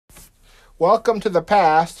Welcome to the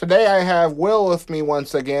past. Today I have Will with me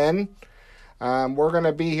once again. We're going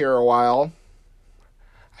to be here a while.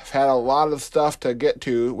 I've had a lot of stuff to get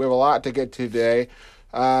to. We have a lot to get to today.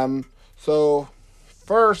 So,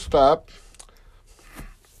 first up,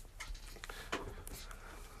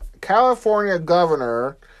 California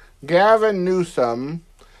Governor Gavin Newsom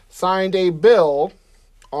signed a bill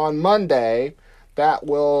on Monday that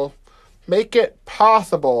will make it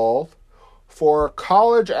possible for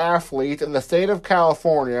college athletes in the state of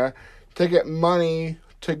California to get money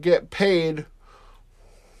to get paid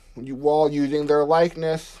while using their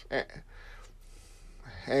likeness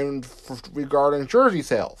and regarding jersey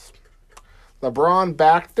sales. LeBron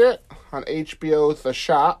backed it on HBO's The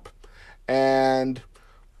Shop, and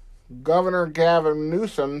Governor Gavin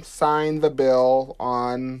Newsom signed the bill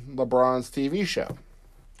on LeBron's TV show.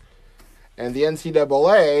 And the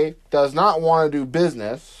NCAA does not want to do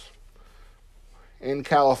business in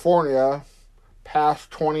California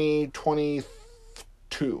past 2022,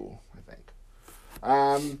 I think.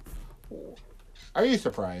 Are you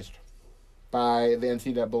surprised by the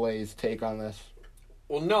NCAA's take on this?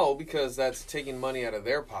 Well, no, because that's taking money out of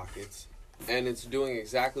their pockets, and it's doing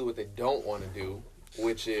exactly what they don't want to do,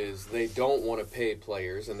 which is they don't want to pay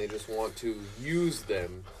players, and they just want to use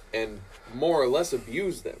them and more or less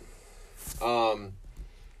abuse them.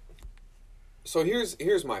 So here's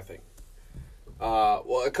my thing.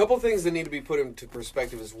 Well, a couple things that need to be put into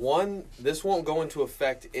perspective is, one, this won't go into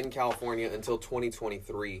effect in California until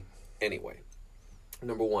 2023 anyway.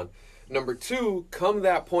 Number one. Number two, come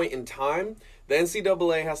that point in time, the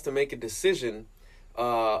NCAA has to make a decision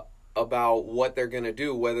about what they're going to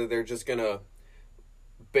do, whether they're just going to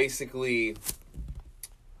basically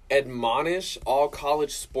admonish all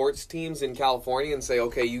college sports teams in California and say,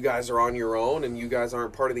 okay, you guys are on your own and you guys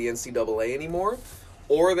aren't part of the NCAA anymore,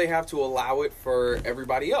 or they have to allow it for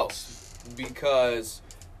everybody else, because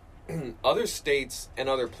other states and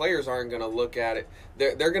other players aren't going to look at it.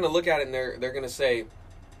 They're going to look at it and they're going to say,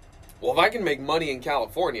 well, if I can make money in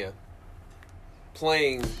California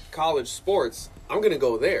playing college sports, I'm going to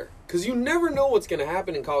go there. Because you never know what's going to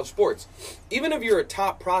happen in college sports. Even if you're a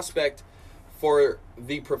top prospect for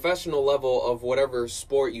the professional level of whatever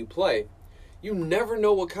sport you play, you never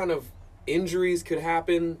know what kind of injuries could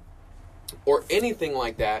happen or anything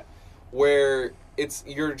like that, where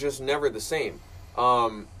you're just never the same.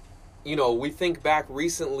 We think back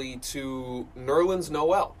recently to Nerlens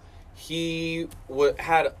Noel. He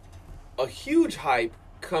had a huge hype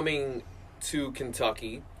coming to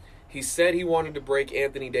Kentucky. He said he wanted to break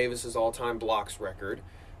Anthony Davis's all-time blocks record.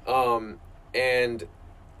 And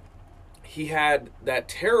he had that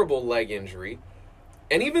terrible leg injury.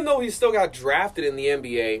 And even though he still got drafted in the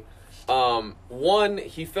NBA,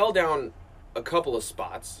 he fell down a couple of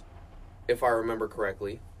spots, if I remember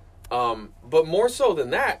correctly. But more so than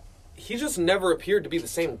that, he just never appeared to be the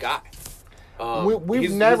same guy.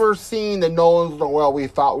 We've never seen the Nerlens Noel we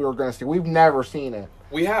thought we were going to see. We've never seen it.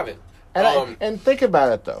 We haven't. And think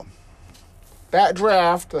about it, though. That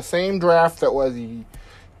draft, the same draft that was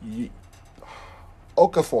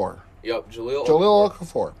Okafor. Yep, Jahlil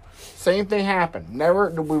Okafor. Same thing happened.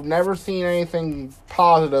 We've never seen anything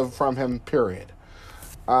positive from him, period.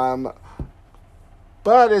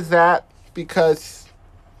 But is that because...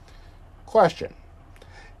 Question.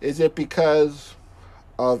 Is it because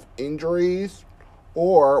of injuries,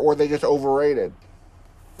 or were they just overrated?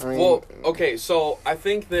 Well, okay, so I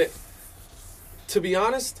think that, to be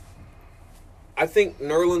honest, I think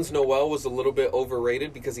Nerlens Noel was a little bit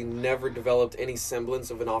overrated because he never developed any semblance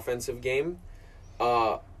of an offensive game.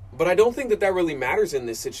 But I don't think that really matters in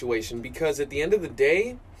this situation, because at the end of the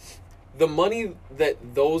day, the money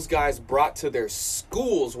that those guys brought to their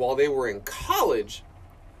schools while they were in college,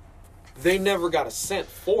 they never got a cent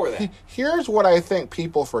for that. Here's what I think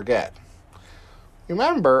people forget.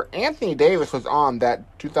 Remember, Anthony Davis was on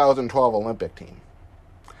that 2012 Olympic team.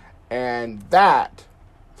 And that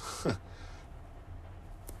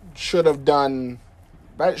should have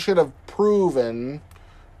proven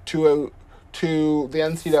to the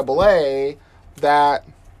NCAA that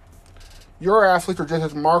your athletes are just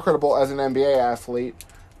as marketable as an NBA athlete,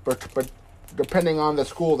 but depending on the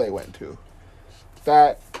school they went to.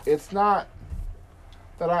 That it's not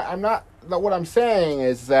that what I'm saying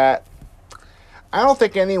is that I don't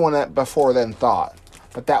think anyone before then thought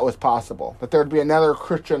that was possible, that there'd be another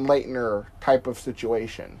Christian Laettner type of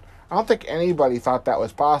situation. I don't think anybody thought that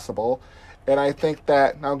was possible, and I think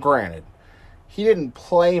that, now granted, he didn't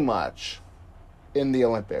play much in the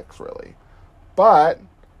Olympics, really, but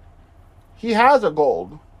he has a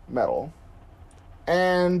gold medal,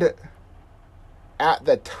 and at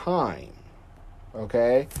the time,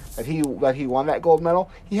 okay, that he won that gold medal,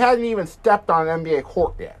 he hadn't even stepped on an NBA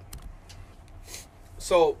court yet.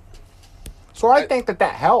 So I think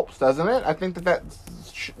that helps, doesn't it? I think that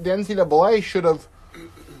the NCAA should have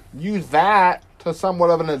used that to somewhat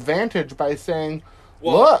of an advantage by saying,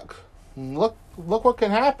 look what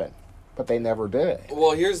can happen. But they never did it.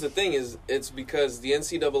 Well, here's the thing: it's because the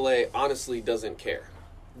NCAA honestly doesn't care.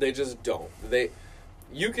 They just don't.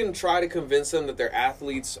 You can try to convince them that their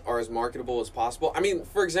athletes are as marketable as possible. I mean,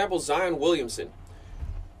 for example, Zion Williamson.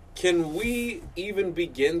 Can we even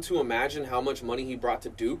begin to imagine how much money he brought to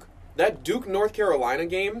Duke? That Duke North Carolina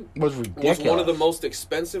game was ridiculous. Was one of the most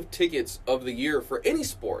expensive tickets of the year for any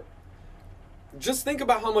sport. Just think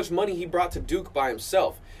about how much money he brought to Duke by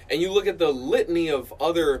himself. And you look at the litany of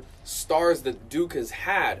other stars that Duke has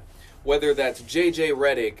had, whether that's J.J.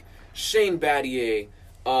 Redick, Shane Battier,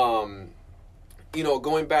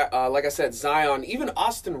 going back, like I said, Zion, even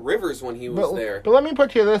Austin Rivers when he was there. But let me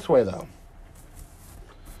put you this way, though.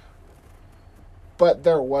 But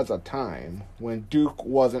there was a time when Duke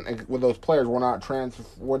wasn't, when those players were not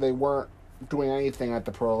where they weren't doing anything at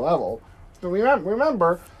the pro level. So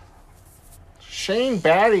remember Shane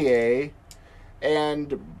Battier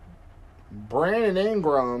and Brandon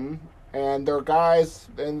Ingram and their guys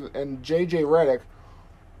and J.J. Redick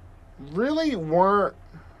really weren't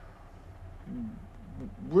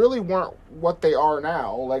what they are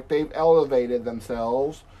now. Like, they've elevated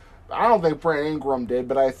themselves. I don't think Brandon Ingram did,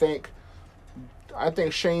 but I think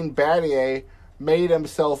Shane Battier made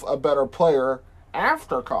himself a better player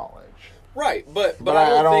after college. Right, but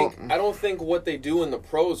I don't think what they do in the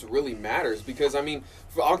pros really matters, because I mean,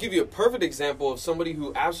 I'll give you a perfect example of somebody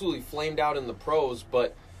who absolutely flamed out in the pros,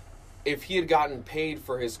 but if he had gotten paid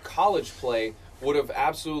for his college play, would have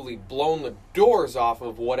absolutely blown the doors off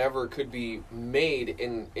of whatever could be made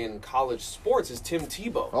in college sports, is Tim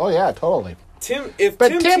Tebow. Oh yeah, totally. Tim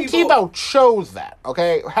Tebow chose that,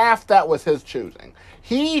 okay? Half that was his choosing.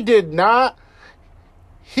 He did not...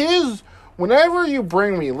 Whenever you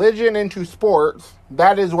bring religion into sports,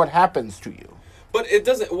 that is what happens to you. But it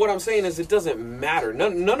doesn't... What I'm saying is it doesn't matter.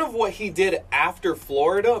 None of what he did after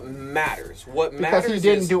Florida matters. What matters because he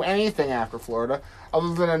didn't do anything after Florida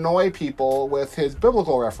other than annoy people with his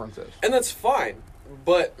biblical references. And that's fine.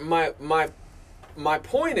 But my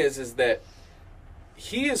point is that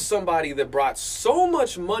he is somebody that brought so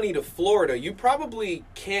much money to Florida, you probably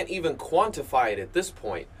can't even quantify it at this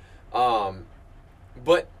point.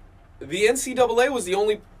 But the NCAA was the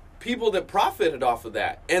only people that profited off of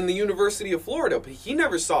that, and the University of Florida. But he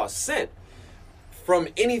never saw a cent from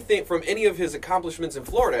any of his accomplishments in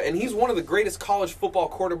Florida, and he's one of the greatest college football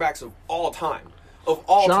quarterbacks of all time.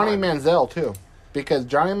 Johnny Manziel, too. Because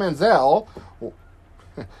Johnny Manziel,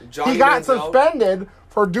 he got suspended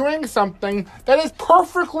for doing something that is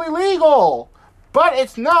perfectly legal. But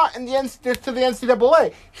it's not to the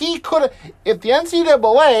NCAA. He could have, if the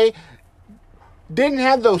NCAA didn't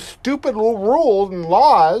have those stupid rules and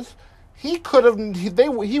laws, he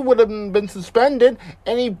would have been suspended,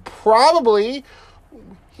 and he probably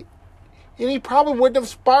wouldn't have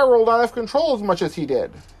spiraled out of control as much as he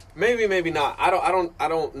did. Maybe not. I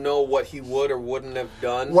don't know what he would or wouldn't have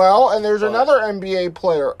done. Well, and there's another NBA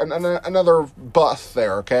player, another bust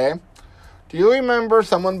there, okay? Do you remember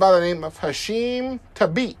someone by the name of Hasheem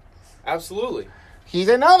Thabeet? Absolutely. He's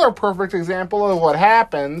another perfect example of what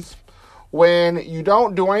happens when you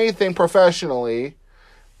don't do anything professionally,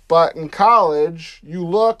 but in college, you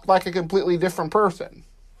look like a completely different person,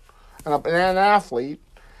 an athlete.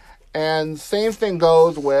 And same thing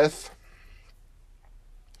goes with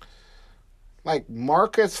like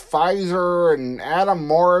Marcus Fizer and Adam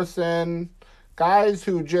Morrison, guys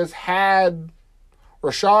who just had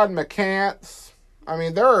Rashad McCants. I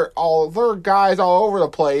mean, they're guys all over the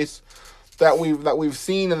place that we've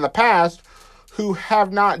seen in the past who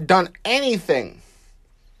have not done anything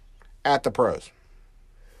at the pros.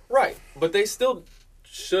 Right, but they still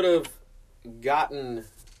should have gotten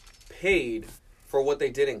paid for what they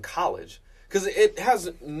did in college. Because it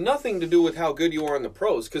has nothing to do with how good you are in the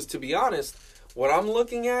pros. Because to be honest, what I'm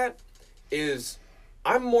looking at is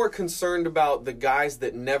I'm more concerned about the guys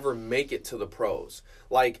that never make it to the pros.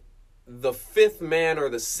 Like the fifth man or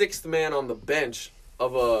the sixth man on the bench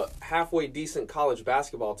of a halfway decent college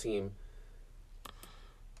basketball team.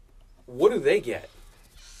 What do they get?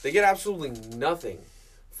 They get absolutely nothing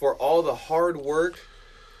for all the hard work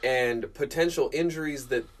and potential injuries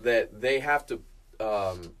that they have to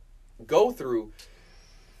go through,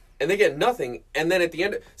 and they get nothing. And then at the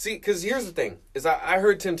end, see, because here's the thing, is I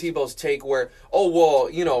heard Tim Tebow's take where,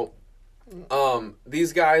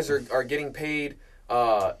 these guys are getting paid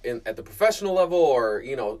at the professional level or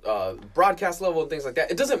broadcast level and things like that.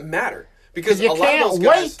 It doesn't matter because you a lot can't of those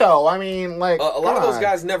guys, wait though. I mean, like a lot of come those on.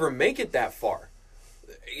 guys never make it that far.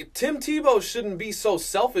 Tim Tebow shouldn't be so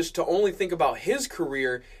selfish to only think about his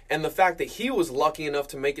career and the fact that he was lucky enough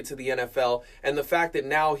to make it to the NFL and the fact that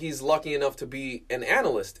now he's lucky enough to be an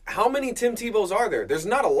analyst. How many Tim Tebows are there? There's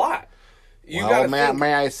not a lot. Well,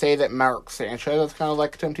 may I say that Mark Sanchez is kind of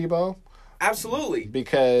like Tim Tebow? Absolutely.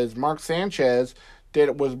 Because Mark Sanchez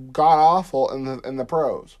was god awful in the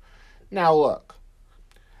pros. Now look,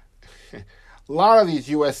 a lot of these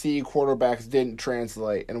USC quarterbacks didn't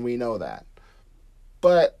translate, and we know that.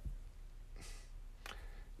 But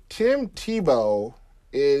Tim Tebow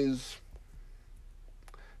is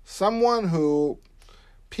someone who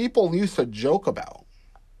people used to joke about.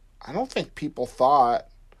 I don't think people thought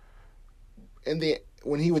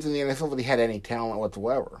when he was in the NFL that he had any talent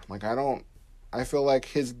whatsoever. Like I feel like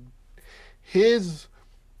his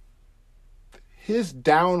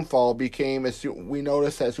downfall became we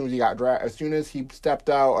noticed that as soon as he got drafted, as soon as he stepped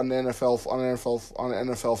out on the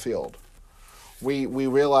NFL field. We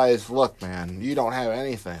realized, look, man, you don't have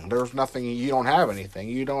anything. There's nothing. You don't have anything.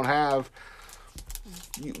 You don't have.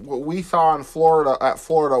 What we saw in Florida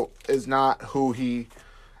is not who he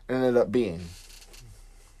ended up being.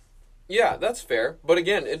 Yeah, that's fair. But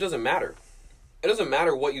again, it doesn't matter. It doesn't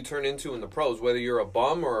matter what you turn into in the pros, whether you're a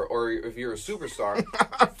bum or if you're a superstar.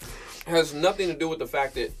 It has nothing to do with the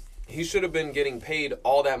fact that he should have been getting paid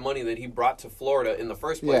all that money that he brought to Florida in the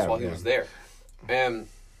first place while he was there. And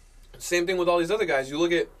same thing with all these other guys. You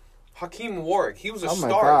look at Hakeem Warwick. He was a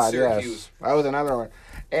star at Syracuse. Yes. That was another one.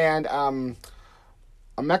 And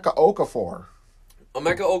Emeka Okafor.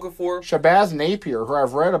 Shabazz Napier, who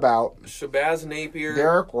I've read about. Shabazz Napier.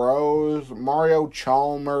 Derrick Rose. Mario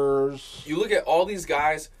Chalmers. You look at all these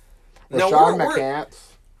guys. Rashad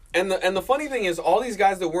McCants. And the funny thing is, all these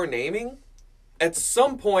guys that we're naming, at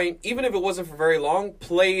some point, even if it wasn't for very long,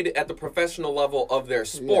 played at the professional level of their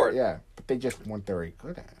sport. Yeah, but they just weren't very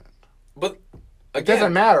good at it. But again, it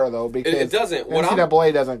doesn't matter though because it doesn't.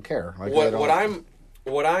 NCAA doesn't care. Like,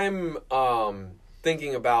 what I'm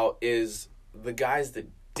thinking about is the guys that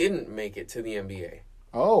didn't make it to the NBA.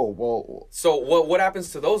 Oh well. So what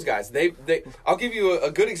happens to those guys? They I'll give you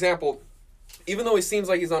a good example. Even though he seems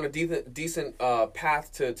like he's on a decent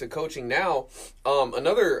path to coaching now,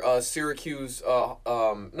 another Syracuse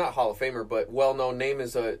not Hall of Famer but well-known name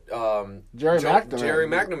is Jerry McNamara. Jerry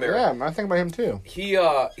McNamara. Yeah, I think about him too. He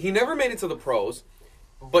never made it to the pros,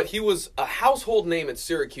 but he was a household name at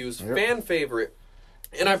Syracuse, fan favorite.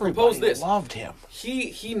 And I propose this: loved him.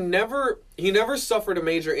 He never suffered a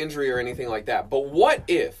major injury or anything like that. But what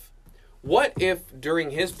if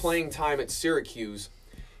during his playing time at Syracuse,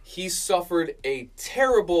 he suffered a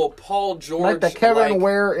terrible Paul George, like the Kevin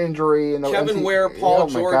Ware injury, Paul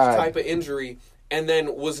George type of injury, and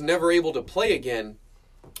then was never able to play again?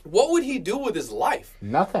 What would he do with his life?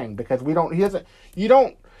 Nothing, because you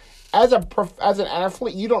don't. As an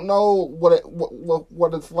athlete, you don't know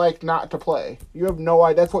what it's like not to play. You have no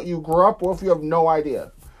idea. That's what you grew up with. You have no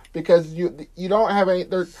idea, because you don't have any.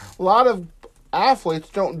 There's a lot of athletes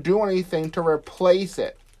don't do anything to replace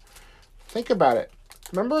it. Think about it.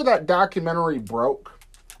 Remember that documentary Broke?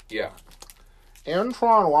 Yeah.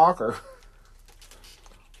 Antoine Walker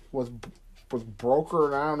was broker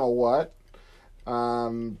and I don't know what.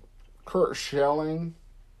 Curt Schilling.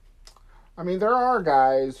 I mean, there are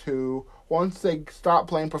guys who, once they stop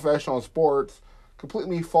playing professional sports,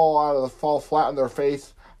 completely fall flat on their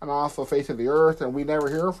face and off the face of the earth, and we never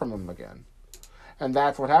hear from them again. And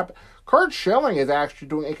that's what happened. Curt Schilling is actually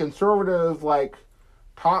doing a conservative,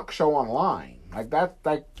 talk show online.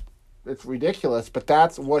 It's ridiculous, but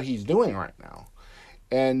that's what he's doing right now.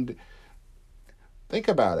 And think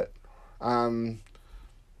about it.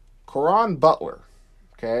 Caron Butler,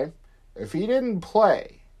 okay? If he didn't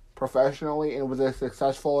play professionally and was as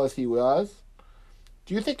successful as he was,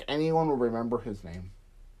 do you think anyone would remember his name?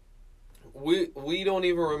 We don't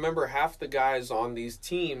even remember half the guys on these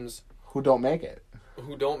teams who don't make it. If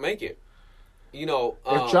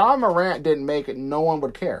John Morant didn't make it, no one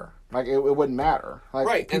would care. It wouldn't matter.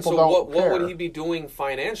 Right, and so what would he be doing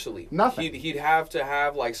financially? Nothing. He'd have to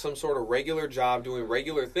have some sort of regular job doing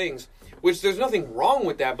regular things, which there's nothing wrong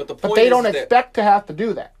with that. But the point is they don't expect to have to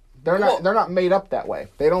do that. They're not made up that way.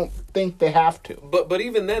 They don't think they have to. But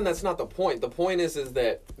even then, that's not the point. The point is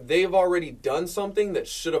that they've already done something that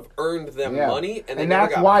should have earned them money, and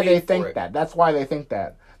that's why they think that. That's why they think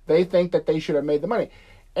that. They think that they should have made the money.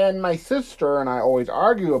 And my sister and I always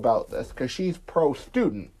argue about this because she's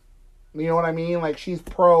pro-student. You know what I mean? She's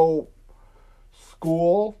pro-school.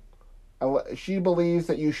 She believes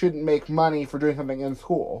that you shouldn't make money for doing something in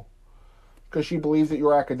school, because she believes that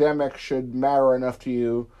your academics should matter enough to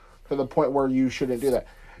you to the point where you shouldn't do that.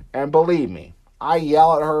 And believe me, I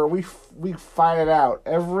yell at her. We fight it out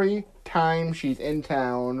every time she's in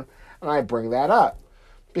town, and I bring that up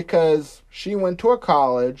because she went to a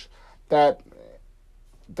college that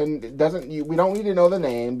then doesn't. We don't need to know the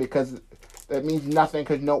name because that means nothing.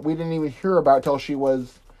 Because we didn't even hear about it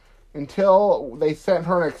until they sent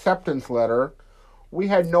her an acceptance letter. We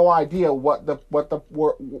had no idea what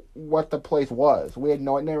the place was. We had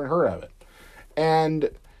never heard of it, and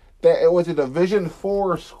that it was a Division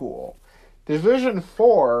 4 school. Division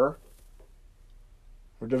 4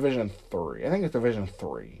 or Division 3. I think it's Division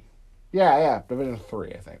 3. Yeah, Division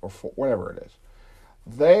 3, I think, or 4, whatever it is.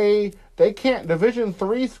 They can't. Division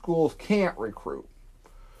 3 schools can't recruit.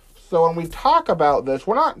 So when we talk about this,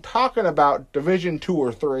 we're not talking about Division 2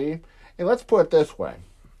 or 3. And let's put it this way.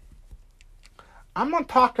 I'm not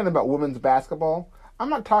talking about women's basketball. I'm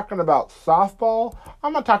not talking about softball.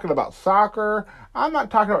 I'm not talking about soccer. I'm not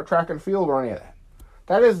talking about track and field or any of that.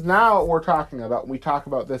 That is not what we're talking about when we talk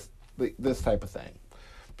about this type of thing.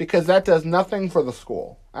 Because that does nothing for the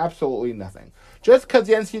school. Absolutely nothing. Just because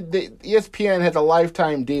the ESPN has a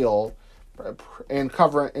lifetime deal in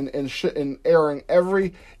covering in airing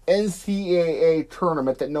every NCAA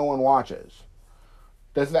tournament that no one watches,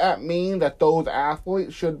 does that mean that those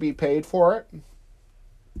athletes should be paid for it?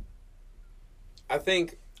 I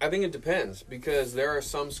think it depends, because there are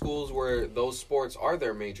some schools where those sports are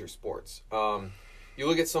their major sports. You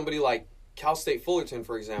look at somebody like Cal State Fullerton,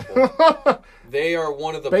 for example. They are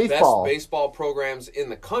one of the best baseball programs in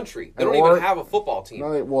the country. They don't even have a football team.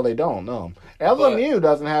 No, they don't. No, LMU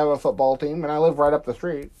doesn't have a football team, and I live right up the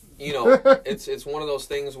street. You know, it's one of those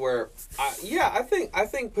things where, I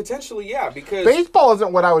think potentially, yeah, because baseball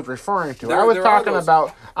isn't what I was referring to. I was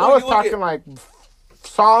talking like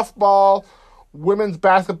softball, women's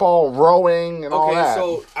basketball, rowing, and all that.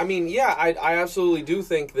 Okay, so I mean, yeah, I absolutely do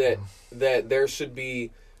think that there should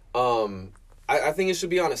be, I think it should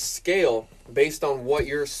be on a scale based on what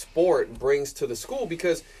your sport brings to the school,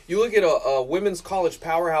 because you look at a women's college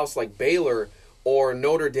powerhouse like Baylor or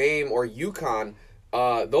Notre Dame or UConn.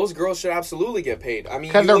 Those girls should absolutely get paid. I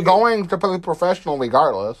mean, because they're going to play professional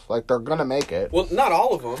regardless. Like, they're going to make it. Well, not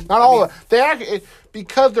all of them. Not all of them. They actually,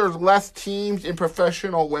 because there's less teams in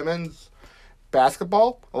professional women's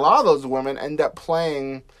basketball, a lot of those women end up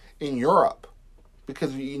playing in Europe.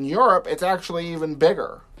 Because in Europe, it's actually even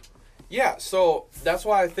bigger. Yeah, so that's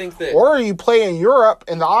why I think that... Or you play in Europe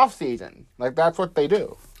in the off-season. Like, that's what they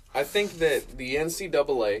do. I think that the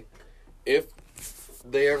NCAA, if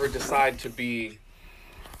they ever decide to be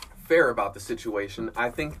fair about the situation, I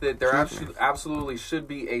think that there absolutely should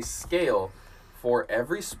be a scale for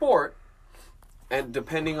every sport, and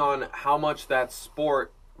depending on how much that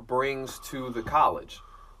sport brings to the college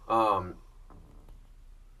on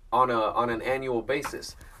an annual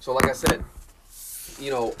basis. So like I said,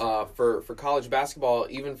 for college basketball,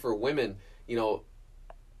 even for women,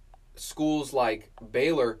 schools like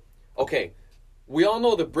Baylor, okay, we all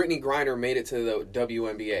know that Brittany Griner made it to the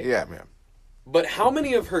WNBA. Yeah, man. But how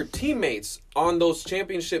many of her teammates on those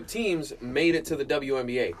championship teams made it to the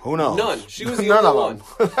WNBA? Who knows? None. She was the only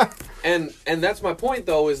one. And that's my point,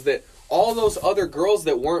 though, is that all those other girls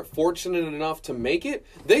that weren't fortunate enough to make it,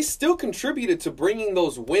 they still contributed to bringing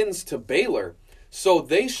those wins to Baylor. So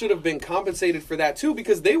they should have been compensated for that, too,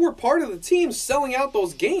 because they were part of the team selling out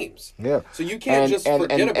those games. Yeah. So you can't forget about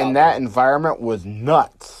that. And that environment was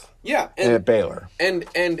nuts. Yeah, at Baylor. And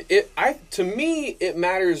to me, it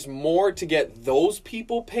matters more to get those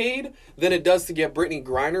people paid than it does to get Brittany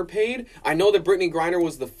Griner paid. I know that Brittany Griner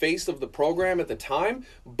was the face of the program at the time,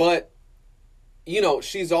 but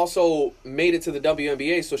she's also made it to the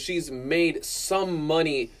WNBA, so she's made some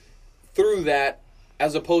money through that,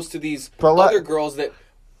 as opposed to these other girls that,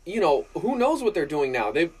 who knows what they're doing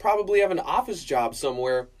now. They probably have an office job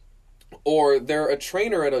somewhere, or they're a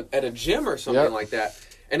trainer at a gym or something like that.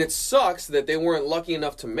 And it sucks that they weren't lucky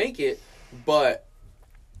enough to make it, but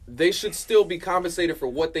they should still be compensated for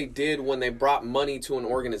what they did when they brought money to an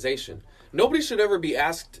organization. Nobody should ever be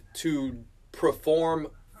asked to perform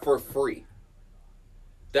for free.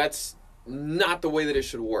 That's not the way that it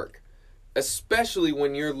should work, especially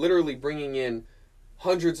when you're literally bringing in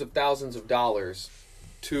hundreds of thousands of dollars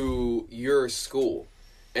to your school,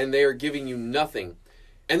 and they are giving you nothing.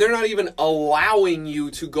 And they're not even allowing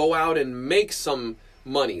you to go out and make some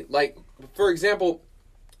money. Like, for example,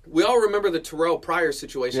 we all remember the Terrell Pryor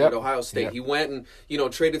situation at Ohio State. Yep. He went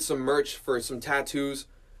and, traded some merch for some tattoos.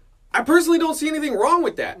 I personally don't see anything wrong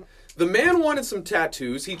with that. The man wanted some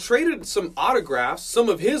tattoos. He traded some autographs, some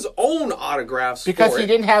of his own autographs Because for he it.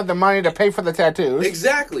 didn't have the money to pay for the tattoos.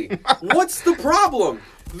 Exactly. What's the problem?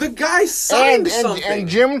 The guy signed something. And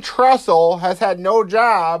Jim Trussell has had no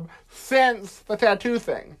job since the tattoo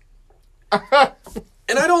thing. And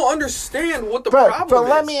I don't understand what the problem is. But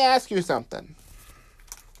let me ask you something.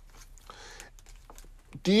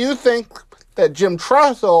 Do you think that Jim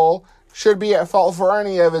Trussell should be at fault for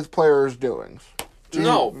any of his players' doings?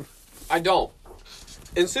 No, I don't.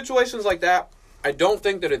 In situations like that, I don't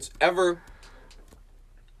think that it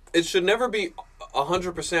should never be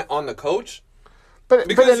 100% on the coach. But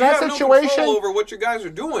Because in you that have situation, no control over what your guys are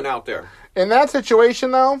doing out there. in that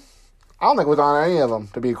situation though, I don't think it was on any of them,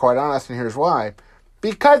 to be quite honest, and here's why.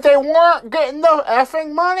 Because they weren't getting the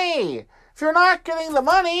effing money. If you're not getting the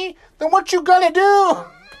money, then what you gonna do?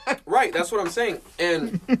 Right, that's what I'm saying.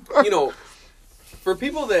 And, for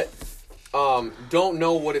people that don't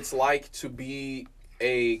know what it's like to be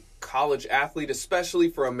a college athlete, especially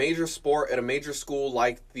for a major sport at a major school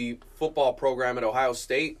like the football program at Ohio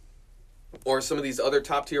State, or some of these other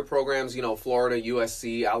top-tier programs, Florida,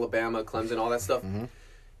 USC, Alabama, Clemson, all that stuff,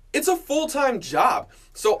 it's a full-time job.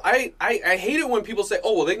 So I hate it when people say,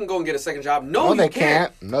 oh, well, they can go and get a second job. No, they you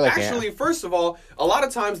can't. can't. No, they can't. Actually, first of all, a lot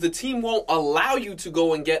of times the team won't allow you to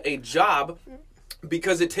go and get a job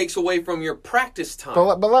because it takes away from your practice time.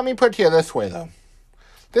 But let me put it to you this way, though.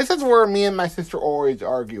 This is where me and my sister always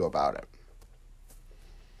argue about it.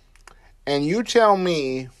 And you tell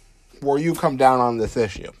me where you come down on this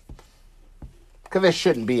issue. Because it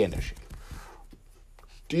shouldn't be an issue.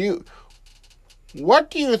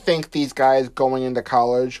 What do you think these guys going into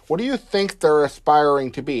college, what do you think they're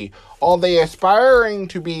aspiring to be? Are they aspiring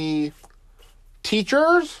to be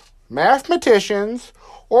teachers, mathematicians,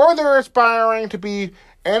 or they're aspiring to be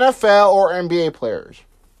NFL or NBA players?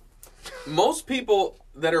 Most people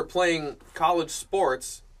that are playing college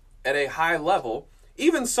sports at a high level,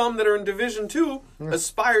 even some that are in Division II,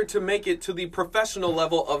 aspire to make it to the professional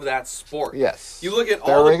level of that sport. Yes. You look at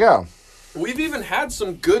There we go. We've even had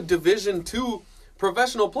some good Division II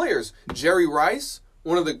professional players. Jerry Rice,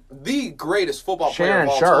 one of the greatest football player of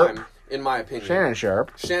all time, in my opinion. Shannon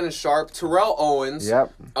Sharp. Terrell Owens.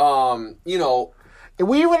 Yep.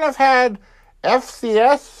 We even have had good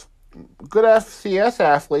FCS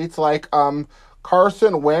athletes like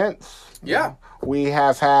Carson Wentz. Yeah. We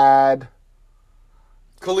have had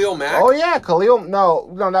Khalil Mack. Oh yeah, Khalil. No,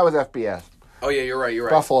 that was FBS. Oh yeah, you're right.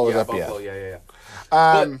 Buffalo was FBS. Buffalo, yeah.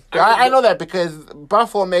 I know that because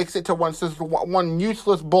Buffalo makes it to one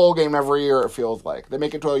useless bowl game every year, it feels like. They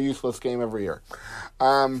make it to a useless game every year.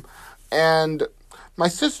 And my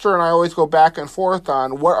sister and I always go back and forth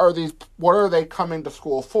on what are they coming to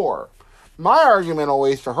school for? My argument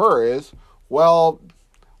always to her is, well,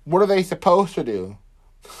 what are they supposed to do?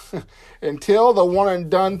 Until the one and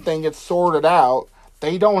done thing gets sorted out,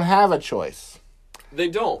 they don't have a choice. They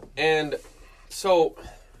don't. And so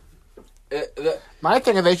my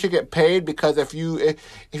thing is they should get paid, because if you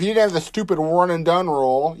didn't have the stupid one and done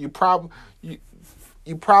rule, you probably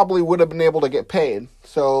would have been able to get paid.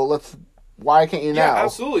 So why can't you now? Yeah,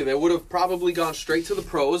 absolutely. They would have probably gone straight to the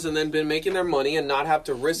pros and then been making their money and not have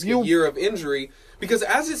to risk a year of injury. Because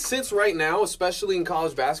as it sits right now, especially in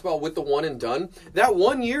college basketball with the one and done, that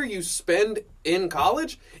 1 year you spend in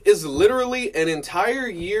college is literally an entire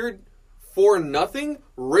year for nothing,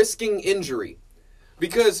 risking injury.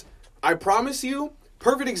 Because I promise you,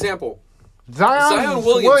 perfect example. Zion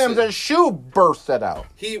Williamson's shoe bursted out.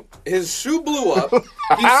 His shoe blew up.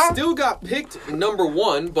 He still got picked number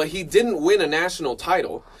 1, but he didn't win a national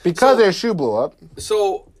title. Because his shoe blew up.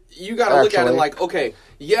 So you got to look at it like, okay,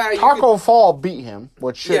 yeah. Taco Fall beat him,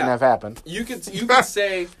 which shouldn't have happened. You could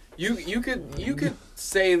say you could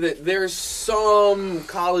say that there's some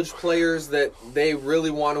college players that they really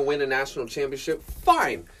want to win a national championship.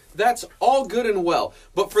 Fine. That's all good and well.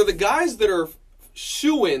 But for the guys that are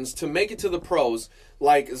shoo-ins to make it to the pros,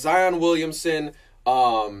 like Zion Williamson,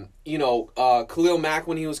 Khalil Mack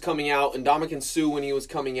when he was coming out, and Ndamukong Suh when he was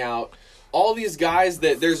coming out, all these guys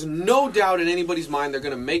that there's no doubt in anybody's mind they're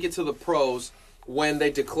going to make it to the pros when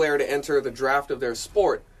they declare to enter the draft of their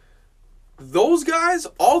sport. Those guys,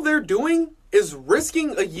 all they're doing is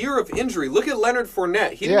risking a year of injury. Look at Leonard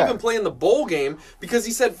Fournette. He didn't even play in the bowl game because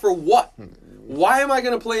he said, for what? Why am I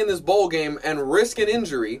going to play in this bowl game and risk an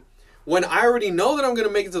injury when I already know that I'm going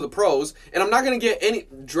to make it to the pros, and I'm not going to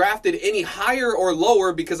get drafted any higher or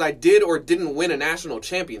lower because I did or didn't win a national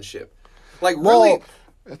championship? Like, really,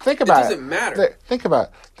 think about it. It doesn't matter. Think about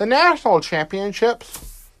it. The national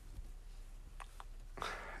championships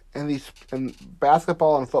in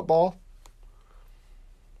basketball and football,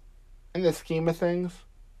 in the scheme of things,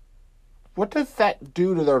 what does that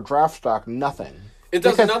do to their draft stock? Nothing. It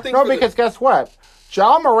does nothing. No, because guess what?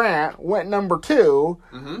 Ja Morant went number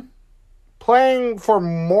 2, playing for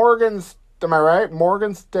Morgan. Am I right?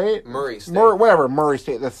 Morgan State, Murray State, whatever. Murray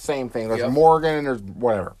State. That's the same thing. There's Morgan and there's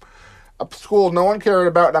whatever. A school no one cared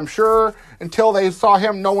about, and I'm sure until they saw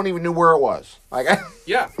him, no one even knew where it was. Like,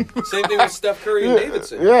 yeah, same thing with Steph Curry and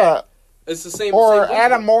Davidson. Yeah, it's the same. Or same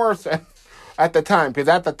Adam Morrison at the time, because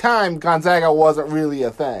at the time Gonzaga wasn't really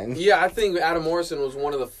a thing. Yeah, I think Adam Morrison was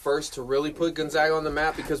one of the first to really put Gonzaga on the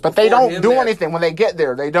map but they don't do anything when they get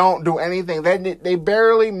there. They don't do anything. They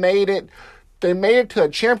barely made it. They made it to a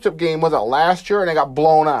championship game, was it last year, and they got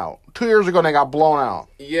blown out. 2 years ago, they got blown out.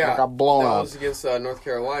 Yeah. They got blown out. That was against North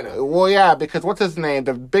Carolina. Well, yeah, because what's his name?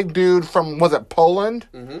 The big dude from, was it Poland?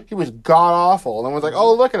 Mm-hmm. He was god-awful. And was like,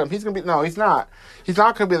 oh, look at him. He's going to be... No, he's not. He's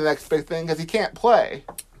not going to be the next big thing because he can't play.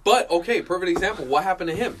 But, okay, perfect example. What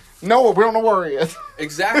happened to him? No, we don't know where he is.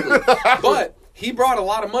 Exactly. But... he brought a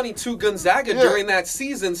lot of money to Gonzaga during that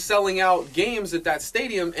season, selling out games at that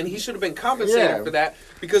stadium, and he should have been compensated for that.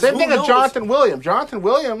 Because same thing with Jonathan Williams. Jonathan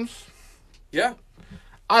Williams,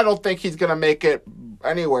 I don't think he's going to make it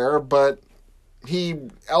anywhere, but he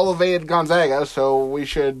elevated Gonzaga, so we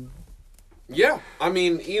should... Yeah, I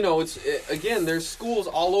mean, again, there's schools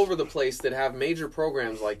all over the place that have major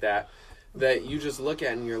programs like that you just look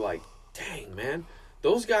at and you're like, dang, man.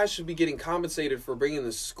 Those guys should be getting compensated for bringing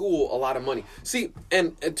the school a lot of money. See,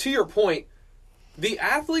 and to your point, the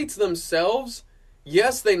athletes themselves,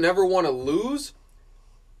 yes, they never want to lose,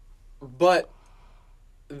 but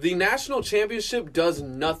the national championship does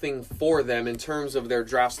nothing for them in terms of their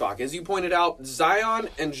draft stock. As you pointed out, Zion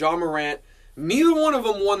and Ja Morant, neither one of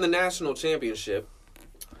them won the national championship.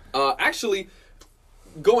 Actually,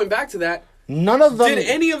 going back to that, none of them... Did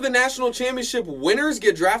any of the national championship winners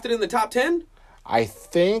get drafted in the top 10? I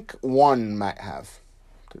think one might have.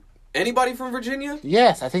 Anybody from Virginia?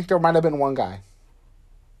 Yes, I think there might have been one guy.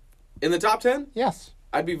 In the top 10? Yes.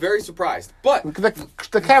 I'd be very surprised. But...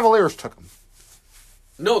 The Cavaliers took him.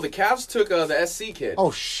 No, the Cavs took the SC kid. Oh,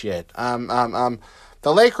 shit. The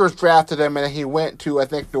Lakers drafted him, and he went to, I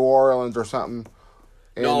think, New Orleans or something.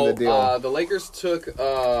 The Lakers took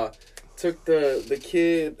the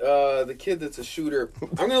kid that's a shooter.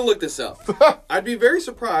 I'm gonna look this up. I'd be very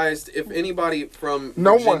surprised if anybody from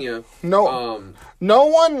Virginia. No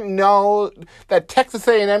one knows that Texas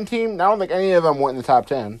A&M team. I don't think any of them went in the top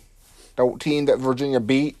 10. The team that Virginia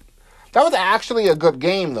beat. That was actually a good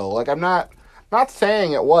game, though. Like, I'm not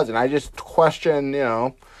saying it wasn't. I just question,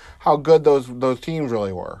 how good those teams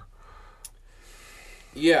really were.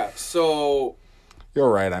 Yeah. So.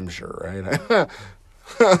 You're right. I'm sure. Right.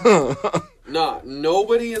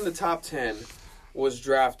 Nobody in the top 10 was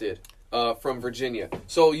drafted from Virginia.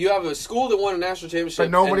 So you have a school that won a national championship.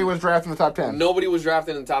 But nobody was drafted in the top 10. Nobody was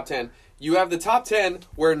drafted in the top 10. You have the top 10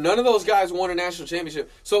 where none of those guys won a national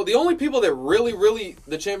championship. So the only people that really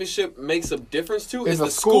the championship makes a difference to is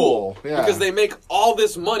the school. Yeah. Because they make all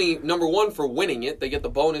this money, number one, for winning it. They get the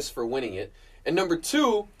bonus for winning it. And number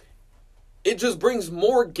two, it just brings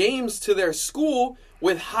more games to their school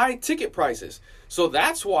with high ticket prices. So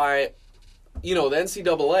that's why, the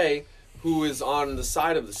NCAA, who is on the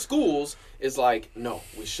side of the schools, is like, no,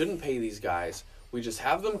 we shouldn't pay these guys. We just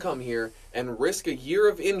have them come here and risk a year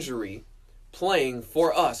of injury playing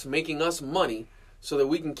for us, making us money so that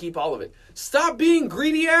we can keep all of it. Stop being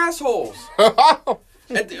greedy assholes.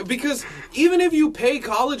 Because even if you pay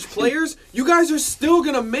college players, you guys are still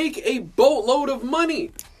going to make a boatload of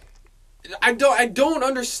money. I don't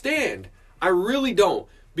understand. I really don't.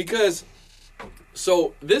 Because...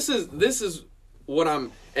 So this is what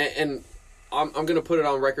I'm going to put it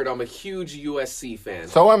on record. I'm a huge USC fan.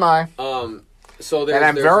 So am I. And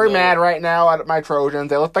I'm very mad right now at my Trojans.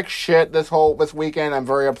 They look like shit this weekend. I'm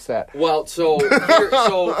very upset. Well,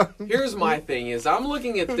 here's my thing is I'm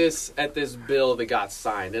looking at this bill that got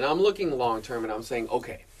signed, and I'm looking long term, and I'm saying,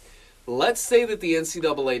 okay, let's say that the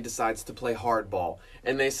NCAA decides to play hardball,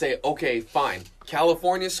 and they say, okay, fine,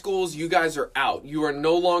 California schools, you guys are out. You are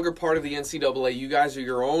no longer part of the NCAA. You guys are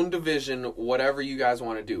your own division, whatever you guys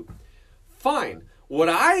want to do. Fine.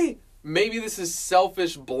 Maybe this is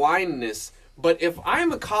selfish blindness, but if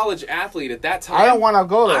I'm a college athlete at that time, I don't want to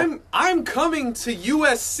go there. I'm coming to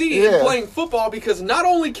USC and playing football because not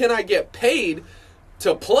only can I get paid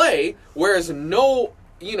to play, whereas no,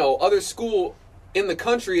 other school in the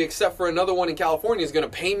country except for another one in California is going to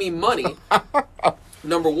pay me money.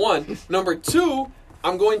 Number one. Number two,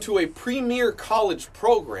 I'm going to a premier college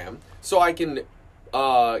program so I can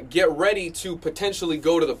get ready to potentially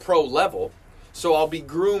go to the pro level. So I'll be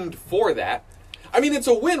groomed for that. I mean, it's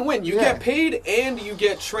a win-win. You get paid and you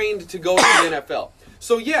get trained to go to the NFL.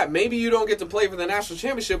 So, yeah, maybe you don't get to play for the national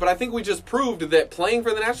championship, but I think we just proved that playing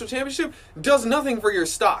for the national championship does nothing for your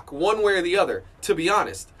stock, one way or the other, to be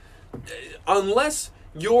honest. Unless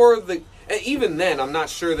you're the... Even then, I'm not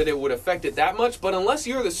sure that it would affect it that much, but unless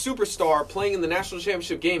you're the superstar playing in the national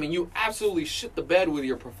championship game and you absolutely shit the bed with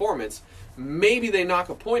your performance, maybe they knock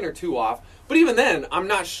a point or two off. But even then, I'm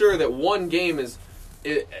not sure that one game is...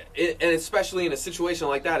 and especially in a situation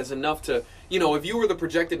like that, is enough to... if you were the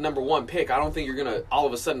projected number 1 pick, I don't think you're going to all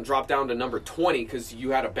of a sudden drop down to number 20 because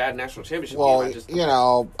you had a bad national championship game.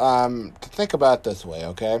 To think about it this way,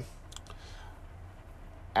 okay?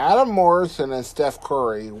 Adam Morrison and Steph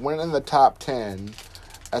Curry went in the top 10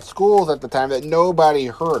 at schools at the time that nobody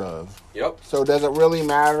heard of. Yep. So does it really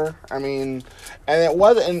matter? I mean, and it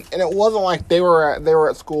wasn't like they were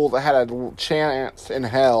at schools that had a chance in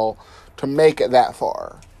hell to make it that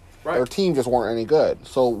far. Right. Their team just weren't any good.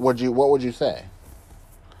 So what would you say?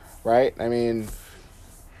 Right? I mean,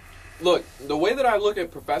 look, the way that I look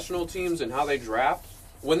at professional teams and how they draft,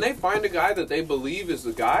 when they find a guy that they believe is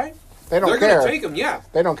the guy, they're going to take him, yeah.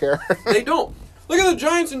 They don't care. They don't. Look at the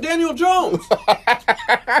Giants and Daniel Jones.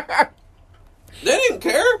 They didn't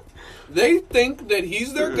care. They think that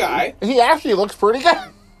he's their guy. He actually looks pretty good.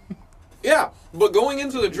 Yeah, but going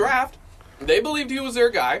into the draft, they believed he was their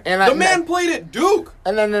guy. And the man played at Duke.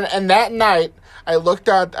 And that night, I looked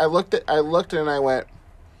and I went,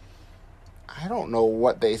 I don't know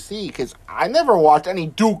what they see because I never watched any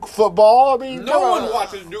Duke football. I mean, no one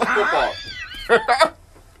watches Duke football.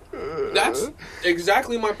 That's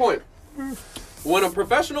exactly my point. When a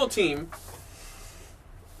professional team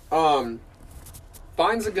finds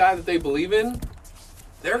a guy that they believe in,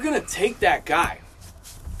 they're going to take that guy.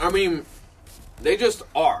 I mean, they just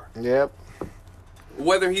are. Yep.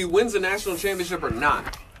 Whether he wins a national championship or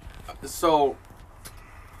not. So,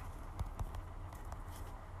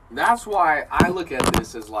 that's why I look at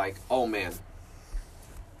this as like, oh man,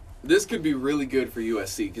 this could be really good for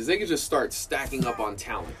USC because they could just start stacking up on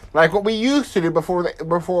talent. Like what we used to do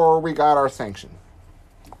before we got our sanction.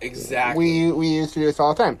 Exactly. We used to do this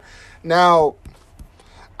all the time. Now,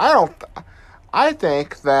 I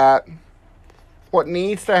think that what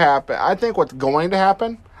needs to happen, I think what's going to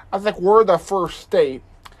happen, I think we're the first state,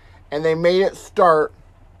 and they made it start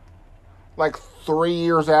like 3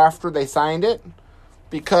 years after they signed it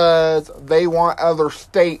because they want other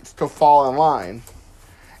states to fall in line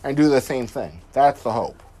and do the same thing. That's the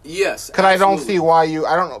hope. Yes, because I don't see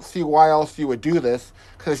why else you would do this.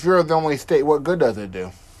 Because if you're the only state, what good does it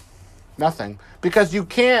do? Nothing. Because you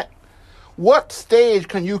can't. What stage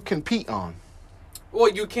can you compete on? Well,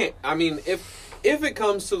 you can't. I mean, if it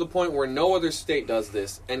comes to the point where no other state does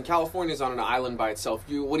this, and California's on an island by itself,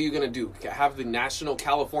 what are you going to do? Have the National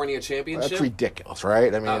California Championship? That's ridiculous,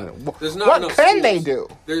 right? I mean, what can they do?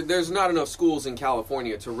 There's not enough schools in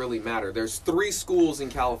California to really matter. There's 3 schools in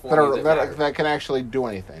California that can actually do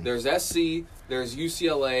anything. There's SC, there's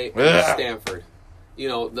UCLA, and Stanford.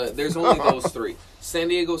 There's only those 3. San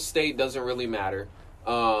Diego State doesn't really matter.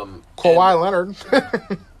 Kawhi Leonard.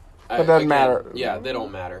 It doesn't matter. Yeah, they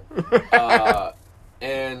don't matter.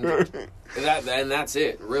 And that's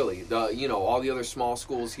it, really. All the other small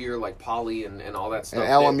schools here, like Poly and all that stuff. And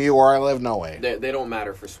LMU, where I live, no way. They don't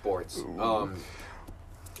matter for sports. Or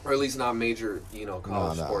at least not major,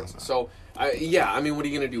 college sports. No. So, what are you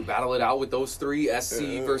going to do? Battle it out with those 3?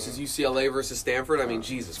 SC versus UCLA versus Stanford? I mean,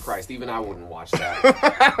 Jesus Christ, even I wouldn't watch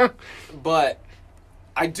that. But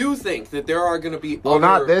I do think that there are going to be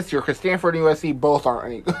not this year, because Stanford and USC both aren't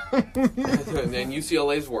any good. And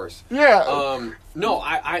UCLA's worse. Yeah. No,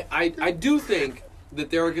 I do think that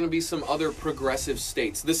there are going to be some other progressive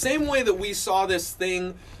states. The same way that we saw this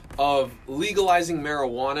thing of legalizing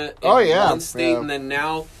marijuana in one state, and then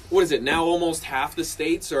now, what is it? Now almost half the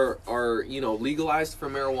states are legalized for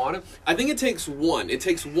marijuana. I think it takes one. It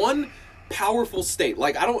takes one powerful state.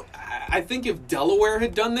 Like, I think if Delaware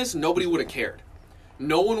had done this, nobody would have cared.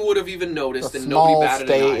 No one would have even noticed, and nobody batted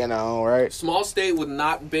an eye. Small state, right? Small state with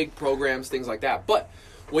not big programs, things like that. But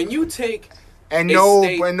when you take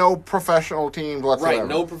no professional team whatsoever, right?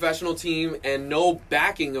 No professional team and no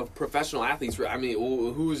backing of professional athletes. I mean,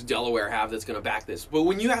 who does Delaware have that's going to back this? But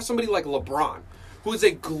when you have somebody like LeBron, who is a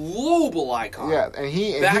global icon,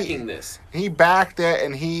 backing this, he backed it,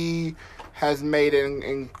 and he has made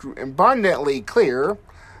it abundantly clear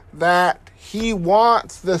that he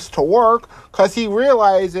wants this to work because he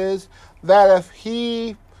realizes that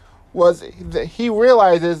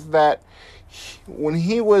when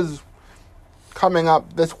he was coming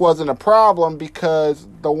up, this wasn't a problem because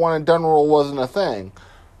the one and done rule wasn't a thing.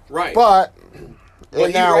 Right. But But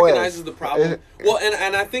he now recognizes is. the problem. Well,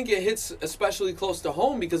 and I think it hits especially close to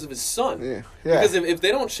home because of his son. Yeah. Because if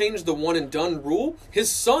they don't change the one and done rule, his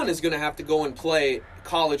son is going to have to go and play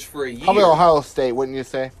college for a year. Probably Ohio State, wouldn't you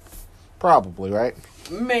say? Probably, right?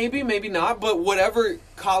 Maybe, maybe not. But whatever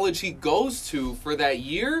college he goes to for that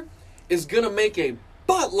year is going to make a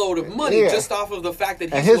buttload of money just off of the fact that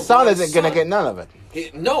he's and his son LeBron's isn't going to get none of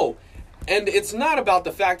it. No. And it's not about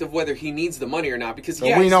the fact of whether he needs the money or not, because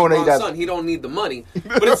we he's know he LeBron's doesn't. son, he don't need the money.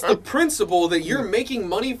 But it's the principle that you're making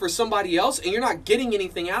money for somebody else and you're not getting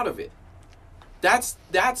anything out of it. That's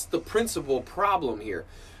the principal problem here.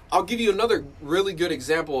 I'll give you another really good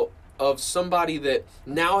example of somebody that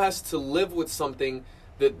now has to live with something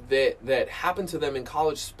that happened to them in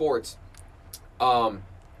college sports, and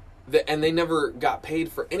they never got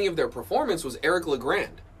paid for any of their performance, was Eric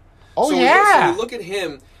LeGrand. Oh, so yeah. We look at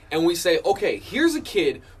him and we say, okay, here's a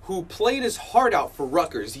kid who played his heart out for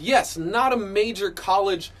Rutgers. Yes, not a major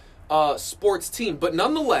college sports team, but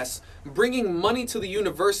nonetheless, bringing money to the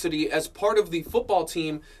university as part of the football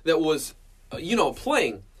team that was,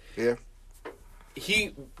 playing. Yeah.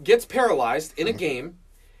 He gets paralyzed in a game,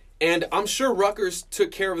 and I'm sure Rutgers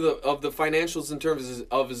took care of the financials in terms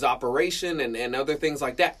of his operation and other things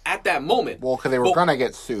like that at that moment. Well, because they were going to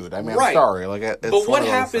get sued. I mean, right. I'm sorry. But what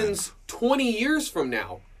happens 20 years from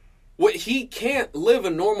now? He can't live a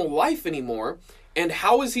normal life anymore, and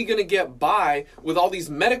how is he going to get by with all these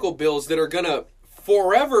medical bills that are going to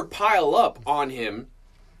forever pile up on him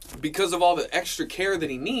because of all the extra care that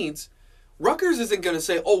he needs? Rutgers isn't going to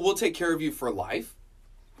say, oh, we'll take care of you for life.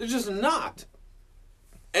 They're just not.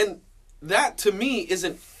 And that, to me,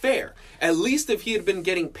 isn't fair. At least if he had been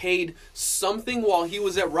getting paid something while he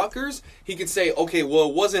was at Rutgers, he could say, okay, well,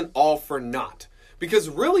 it wasn't all for naught. Because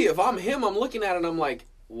really, if I'm him, I'm looking at it and I'm like,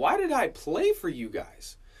 why did I play for you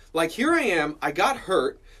guys? Like, here I am, I got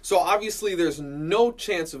hurt, so obviously there's no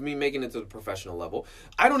chance of me making it to the professional level.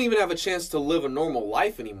 I don't even have a chance to live a normal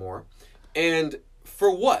life anymore. And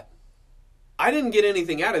for what? I didn't get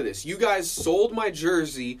anything out of this. You guys sold my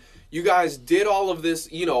jersey. You guys did all of this,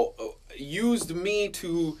 used me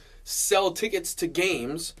to sell tickets to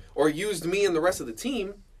games, or used me and the rest of the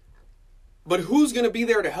team. But who's going to be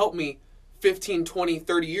there to help me 15, 20,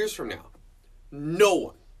 30 years from now? No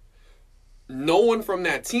one. No one from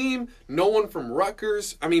that team. No one from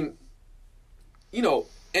Rutgers. I mean,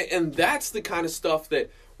 and that's the kind of stuff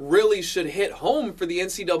that really should hit home for the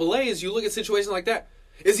NCAA as you look at situations like that.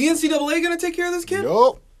 Is the NCAA going to take care of this kid?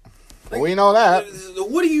 Nope. We know that.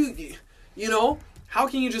 What do how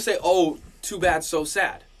can you just say, oh, too bad, so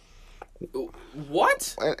sad?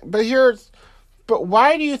 What? But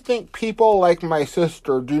why do you think people like my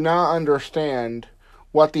sister do not understand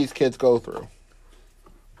what these kids go through?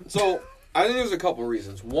 So, I think there's a couple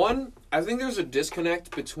reasons. One, I think there's a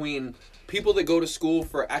disconnect between people that go to school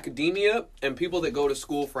for academia and people that go to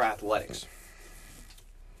school for athletics.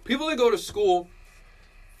 People that go to school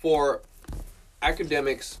for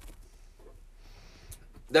academics,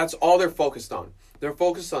 that's all they're focused on. They're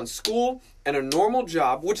focused on school and a normal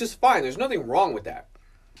job, which is fine. There's nothing wrong with that.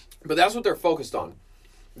 But that's what they're focused on.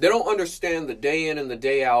 They don't understand the day in and the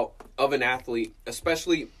day out of an athlete,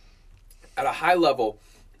 especially at a high level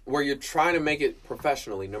where you're trying to make it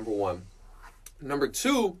professionally, number one. Number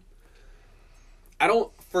two,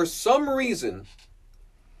 for some reason,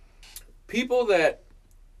 people that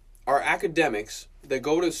are academics, that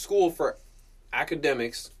go to school for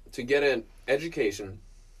academics to get an education,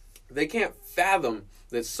 they can't fathom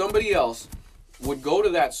that somebody else would go to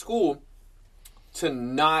that school to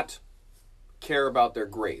not care about their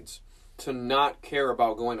grades, to not care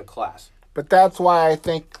about going to class. But that's why I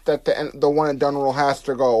think that the one and done rule has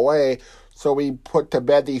to go away, so we put to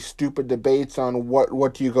bed these stupid debates on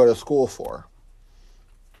what do you go to school for.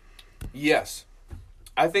 Yes.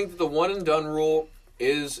 I think that the one and done rule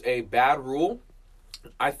is a bad rule.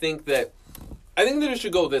 I think that it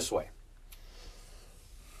should go this way.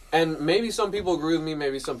 And maybe some people agree with me,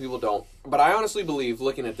 maybe some people don't. But I honestly believe,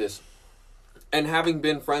 looking at this, and having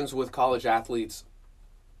been friends with college athletes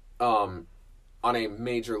on a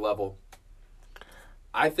major level,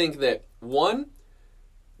 I think that,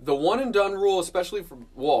 the one and done rule, especially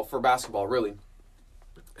for basketball, really,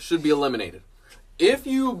 should be eliminated. If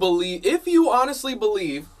you honestly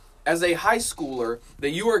believe, as a high schooler, that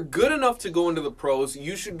you are good enough to go into the pros,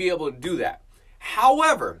 you should be able to do that.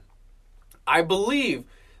 However, I believe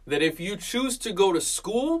that if you choose to go to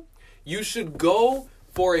school, you should go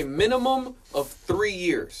for a minimum of 3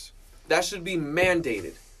 years. That should be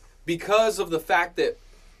mandated, because of the fact that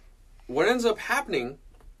what ends up happening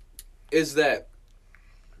is that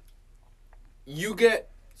you get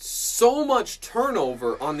so much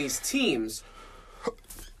turnover on these teams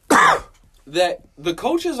that the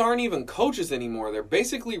coaches aren't even coaches anymore. They're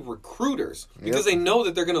basically recruiters because they know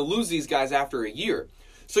that they're going to lose these guys after a year.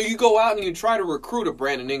 So you go out and you try to recruit a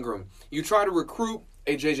Brandon Ingram. You try to recruit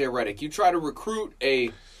a JJ Redick. You try to recruit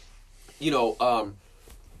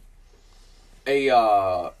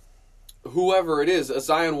whoever it is, a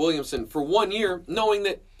Zion Williamson for 1 year, knowing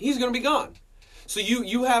that he's going to be gone. So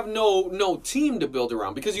you have no team to build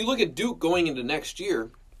around because you look at Duke going into next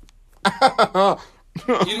year.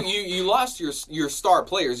 you lost your star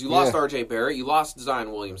players. You lost R.J. Barrett. You lost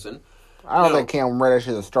Zion Williamson. I don't think Cam Reddish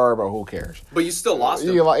is a star, but who cares? But you still lost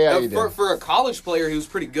him. You did. For a college player, he was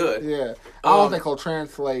pretty good. Yeah. I don't think he'll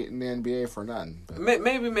translate in the NBA for none.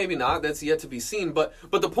 Maybe not. That's yet to be seen. But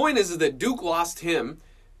the point is that Duke lost him,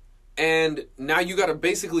 and now you got to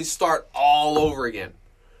basically start all over again.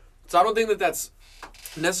 So I don't think that that's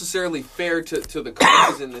necessarily fair to the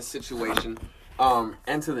coaches in this situation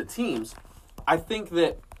and to the teams. I think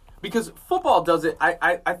that because football does it,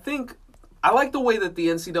 I think I like the way that the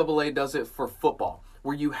NCAA does it for football,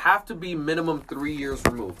 where you have to be minimum 3 years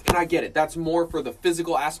removed. And I get it. That's more for the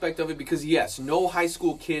physical aspect of it because, yes, no high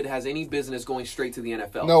school kid has any business going straight to the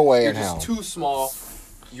NFL. No way You're in just hell. too small.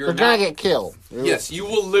 They're going to get killed. Yes, you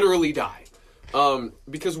will literally die.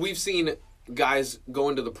 Because we've seen guys go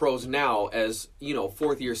into the pros now as,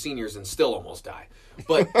 fourth-year seniors and still almost die.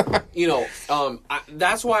 But,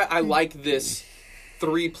 that's why I like this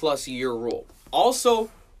 3+ year rule. Also,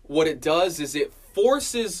 what it does is it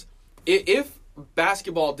forces, if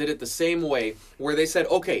basketball did it the same way, where they said,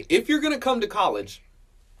 okay, if you're going to come to college,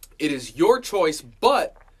 it is your choice,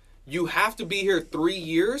 but you have to be here 3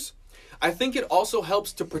 years. I think it also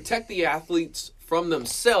helps to protect the athletes from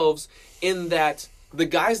themselves in that the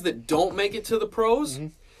guys that don't make it to the pros,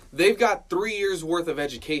 they've got 3 years worth of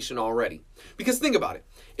education already. Because think about it.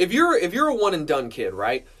 If you're a one and done kid,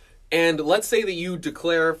 right? And let's say that you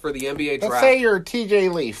declare for the NBA draft. Let's say you're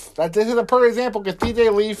TJ Leaf. This is a perfect example because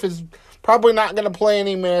TJ Leaf is probably not going to play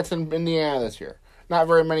any minutes in Indiana this year. Not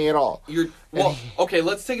very many at all. Okay,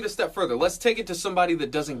 let's take it a step further. Let's take it to somebody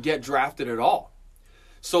that doesn't get drafted at all.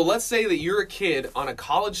 So let's say that you're a kid on a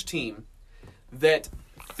college team that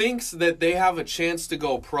thinks that they have a chance to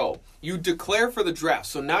go pro. You declare for the draft.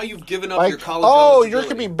 So now you've given up your college eligibility. Yours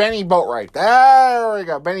could be Benny Boatwright. There we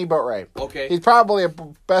go. Benny Boatwright. Okay. He's probably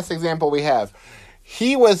the best example we have.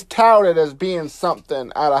 He was touted as being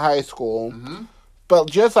something out of high school. Mm-hmm. But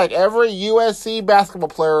just like every USC basketball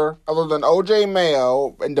player, other than O.J.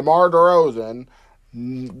 Mayo and DeMar DeRozan,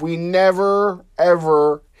 we never,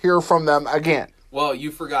 ever hear from them again. Well, you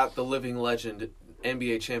forgot the living legend,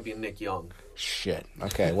 NBA champion Nick Young. Shit.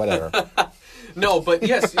 Okay, whatever. No, but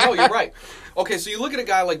yes, you're right. Okay, so you look at a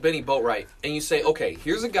guy like Benny Boatwright, and you say, okay,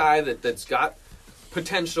 here's a guy that's got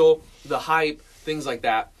potential, the hype, things like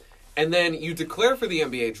that, and then you declare for the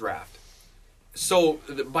NBA draft. So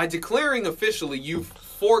by declaring officially, you've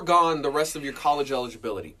foregone the rest of your college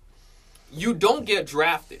eligibility. You don't get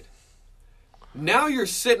drafted. Now you're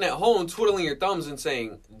sitting at home twiddling your thumbs and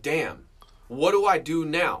saying, damn, what do I do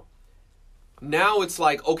now? Now it's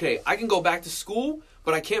like, okay, I can go back to school,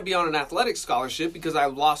 but I can't be on an athletic scholarship because I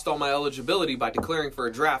lost all my eligibility by declaring for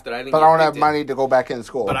a draft that I didn't get But I don't have picked money to go back in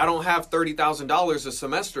school. But I don't have $30,000 a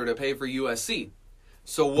semester to pay for USC.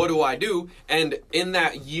 So what do I do? And in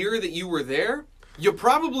that year that you were there, you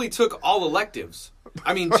probably took all electives.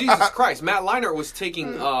 I mean, Jesus Christ, Matt Leinart was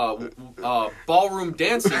taking ballroom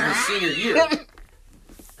dancing his senior year.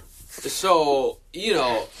 So,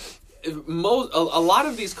 a lot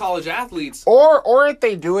of these college athletes, or what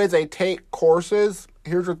they do is they take courses.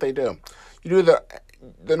 Here's what they do: you do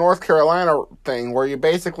the North Carolina thing, where you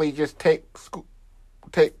basically just take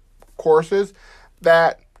courses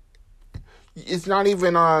that it's not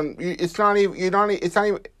even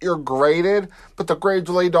you're graded, but the grades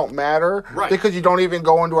really don't matter, right? Because you don't even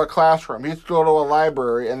go into a classroom. You just go to a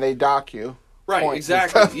library and they dock you. Right,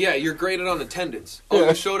 exactly. Yeah, you're graded on attendance. Oh,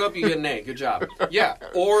 you showed up, you get an A. Good job. Yeah,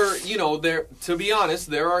 or, to be honest,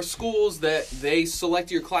 there are schools that they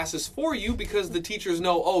select your classes for you because the teachers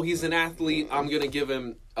know, oh, he's an athlete, I'm going to give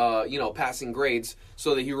him, passing grades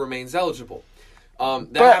so that he remains eligible.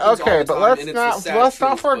 Let's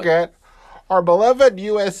not forget, our beloved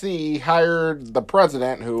USC hired the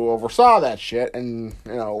president who oversaw that shit, and,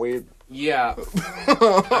 we... Yeah.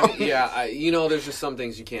 There's just some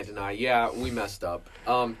things you can't deny. Yeah, we messed up.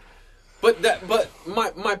 But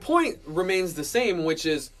my point remains the same, which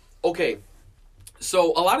is, okay,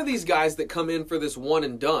 so a lot of these guys that come in for this one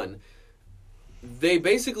and done, they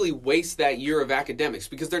basically waste that year of academics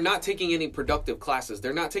because they're not taking any productive classes.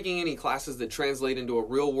 They're not taking any classes that translate into a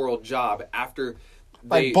real world job after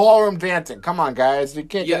Like ballroom dancing. Come on, guys. You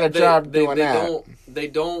can't get a job doing that. They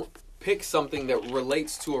don't pick something that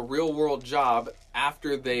relates to a real world job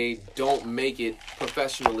after they don't make it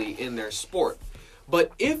professionally in their sport.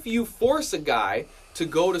 But if you force a guy to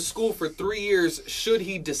go to school for 3 years, should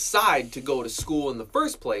he decide to go to school in the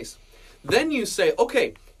first place, then you say,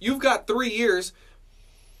 okay, you've got 3 years.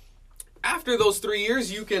 After those 3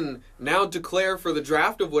 years, you can now declare for the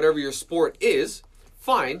draft of whatever your sport is.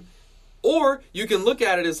 Fine. Or you can look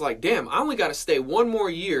at it as like, damn, I only got to stay 1 more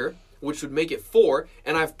year, which would make it 4,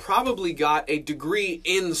 and I've probably got a degree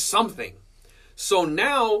in something. So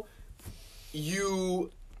now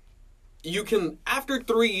you can, after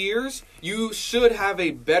 3 years, you should have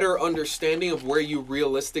a better understanding of where you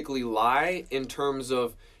realistically lie in terms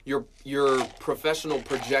of your professional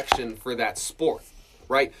projection for that sport,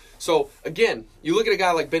 right? So again, you look at a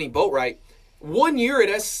guy like Benny Boatwright, 1 year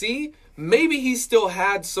at SC, maybe he still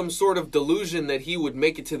had some sort of delusion that he would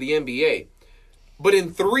make it to the NBA. But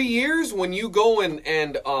in 3 years, when you go and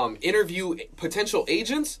interview potential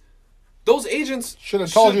agents, those agents should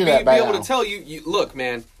have told you that by be able now. to tell you, look,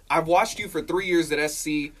 man, I've watched you for 3 years at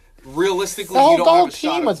SC. Realistically, you don't have a shot. The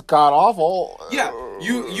whole team is god awful. Yeah,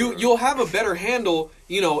 you'll have a better handle,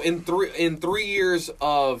 in 3 years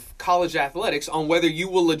of college athletics on whether you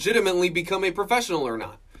will legitimately become a professional or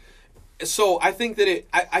not. So I think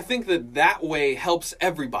that that way helps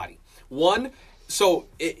everybody. One, so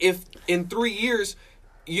if in 3 years,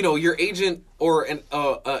 your agent or an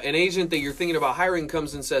agent that you're thinking about hiring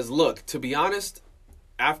comes and says, look, to be honest,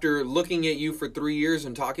 after looking at you for 3 years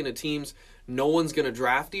and talking to teams, no one's going to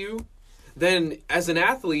draft you, then as an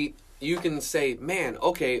athlete, you can say, man,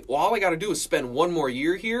 okay, well, all I got to do is spend 1 more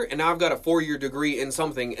year here, and now I've got a 4-year degree in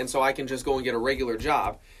something, and so I can just go and get a regular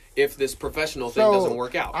job if this professional thing doesn't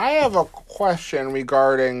work out. I have a question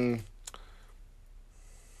regarding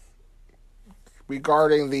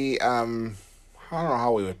the, I don't know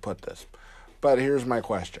how we would put this, but here's my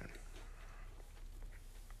question.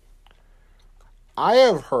 I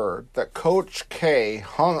have heard that Coach K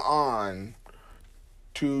hung on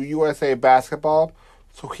to USA Basketball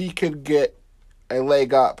so he could get a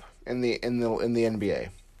leg up in the NBA.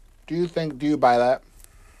 Do you buy that?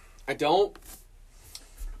 I don't.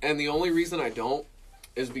 And the only reason I don't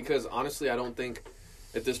is because honestly I don't think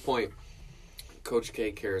at this point Coach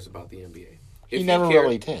K cares about the NBA. He never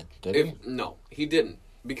really did he? No, he didn't.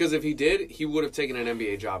 Because if he did, he would have taken an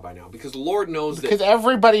NBA job by now. Because Lord knows that... Because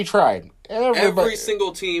everybody tried. Every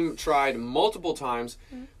single team tried multiple times,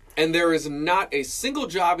 and there is not a single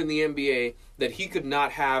job in the NBA that he could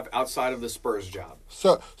not have outside of the Spurs job.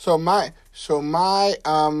 So my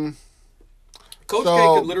Coach K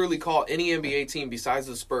could literally call any NBA team besides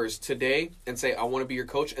the Spurs today and say, I want to be your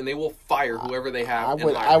coach, and they will fire whoever they have.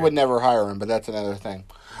 I would never hire him, but that's another thing.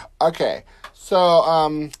 Okay,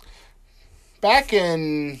 so back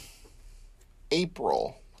in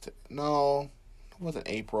April, no, it wasn't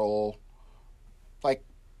April, like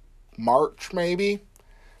March maybe,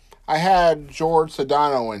 I had George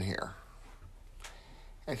Sedano in here.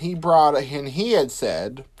 And he had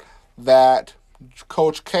said that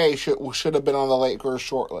Coach K should have been on the Lakers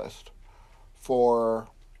shortlist for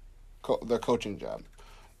the coaching job.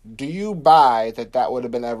 Do you buy that would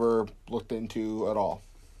have been ever looked into at all?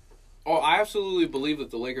 Oh, I absolutely believe that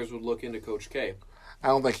the Lakers would look into Coach K. I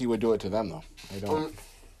don't think he would do it to them, though. I don't.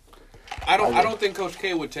 I don't think Coach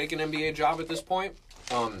K would take an NBA job at this point.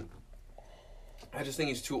 I just think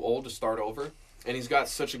he's too old to start over. And he's got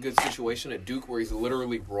such a good situation at Duke where he's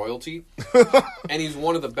literally royalty. And he's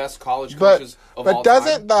one of the best college coaches of all time. But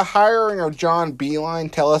doesn't the hiring of John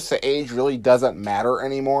Beilein tell us that age really doesn't matter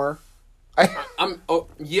anymore?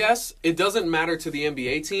 Yes, it doesn't matter to the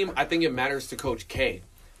NBA team. I think it matters to Coach K.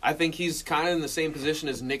 I think he's kind of in the same position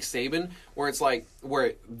as Nick Saban, where it's like,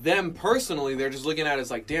 where them personally, they're just looking at it as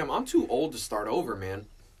like, damn, I'm too old to start over, man.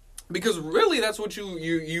 Because really, that's what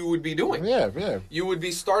you would be doing. Yeah. You would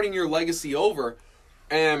be starting your legacy over.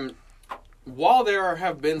 And while there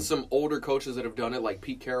have been some older coaches that have done it, like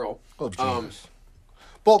Pete Carroll. Oh, Jesus.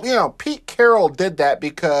 Well, Pete Carroll did that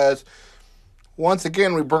because, once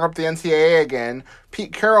again, we bring up the NCAA again.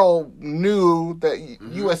 Pete Carroll knew that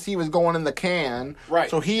USC was going in the can. Right.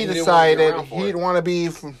 So he decided he didn't want to be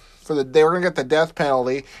they were going to get the death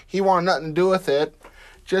penalty. He wanted nothing to do with it.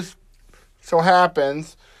 Just so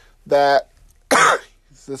happens that the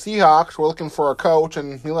Seahawks were looking for a coach,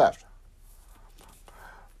 and he left.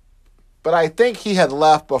 But I think he had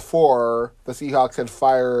left before the Seahawks had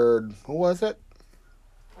fired, who was it?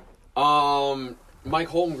 Mike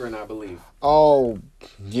Holmgren, I believe. Oh,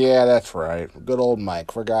 yeah, that's right. Good old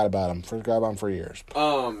Mike. Forgot about him. Forgot about him for years.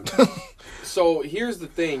 So here's the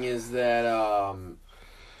thing is that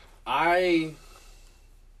If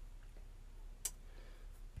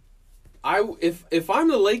I'm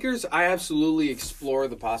the Lakers, I absolutely explore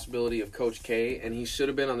the possibility of Coach K, and he should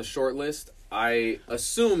have been on the short list. I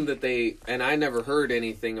assume that and I never heard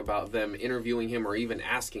anything about them interviewing him or even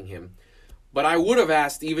asking him. But I would have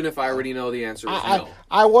asked, even if I already know the answer is no.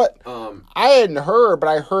 I hadn't heard, but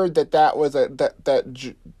I heard that was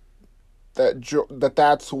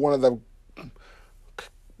that's one of the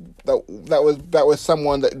that was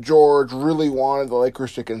someone that George really wanted the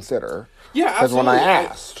Lakers to consider. Yeah, absolutely. Because when I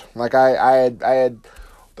asked, I had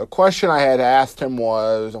the question I had asked him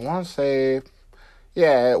was, I want to say,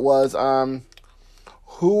 yeah, it was,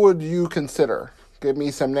 who would you consider? Give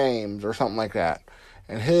me some names or something like that.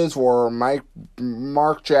 And his were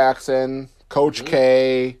Mark Jackson, Coach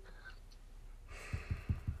K,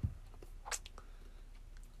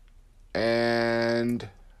 and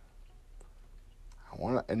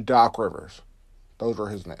Doc Rivers. Those were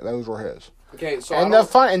his. Okay, so and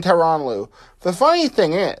and Tyronn Lue. The funny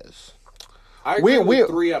thing is, I agree with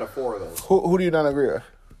 3 out of 4 of those. Who do you not agree with?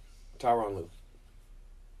 Tyronn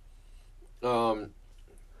Lue.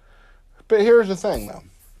 But here's the thing, though.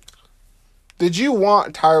 Did you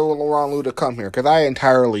want Tyronn Lue to come here? Because I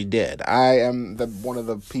entirely did. I am one of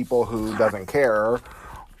the people who doesn't care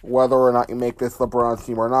whether or not you make this LeBron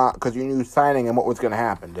team or not, because you knew signing him what was going to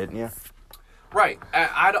happen, didn't you? Right.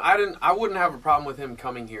 I wouldn't have a problem with him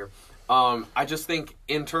coming here. I just think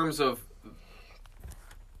in terms of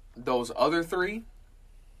those other 3,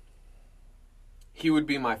 he would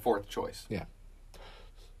be my 4th choice. Yeah.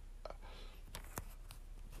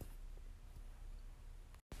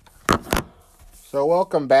 So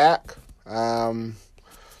welcome back.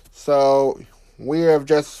 So we have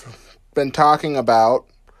just been talking about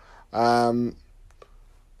the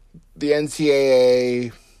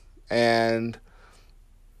NCAA and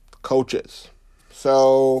coaches.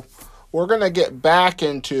 So we're going to get back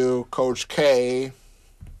into Coach K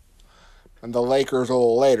and the Lakers a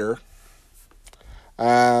little later.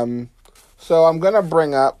 So I'm going to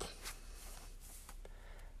bring up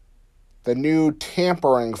the new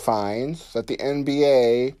tampering fines that the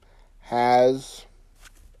NBA has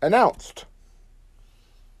announced.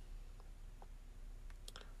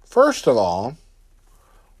 First of all,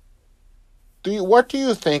 what do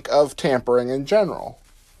you think of tampering in general?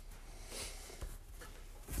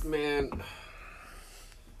 Man,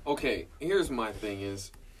 okay, here's my thing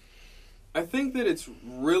is, I think that it's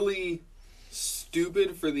really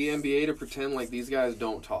stupid for the NBA to pretend like these guys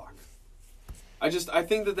don't talk. I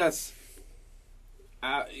think that that's...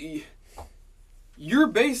 you're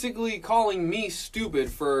basically calling me stupid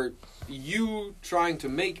for you trying to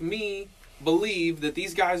make me believe that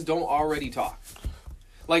these guys don't already talk.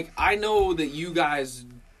 Like, I know that you guys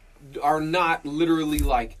are not literally,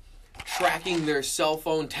 like, tracking their cell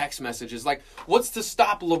phone text messages. Like, what's to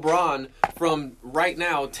stop LeBron from right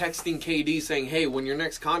now texting KD saying, hey, when your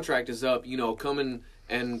next contract is up, come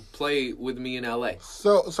and play with me in LA?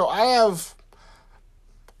 So I have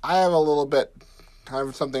a little bit... I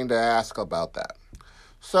have something to ask about that.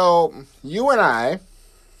 So, you and I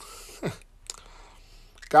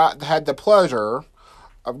had the pleasure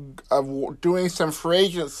of doing some free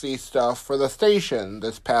agency stuff for the station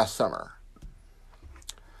this past summer.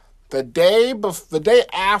 The day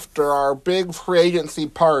after our big free agency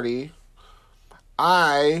party,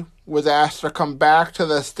 I was asked to come back to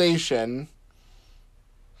the station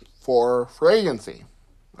for free agency.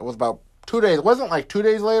 It was about 2 days. It wasn't like 2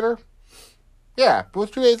 days later. Yeah, it was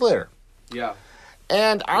 2 days later. Yeah.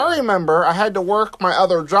 And I remember I had to work my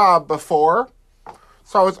other job before.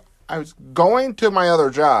 So I was going to my other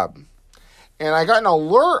job. And I got an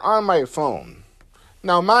alert on my phone.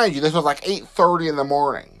 Now, mind you, this was like 8:30 in the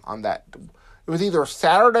morning on that. It was either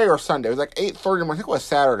Saturday or Sunday. It was like 8:30 in the morning. I think it was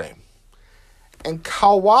Saturday. And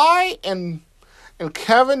Kawhi and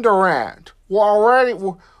Kevin Durant were already...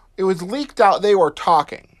 It was leaked out they were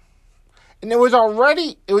talking. And it was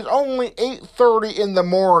only 8:30 in the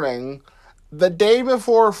morning, the day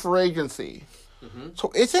before free agency. Mm-hmm.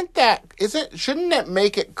 So shouldn't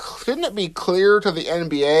it be clear to the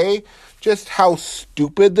NBA just how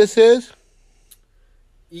stupid this is?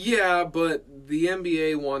 Yeah, but the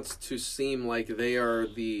NBA wants to seem like they are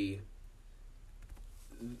the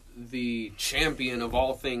champion of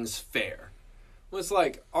all things fair. Well, it's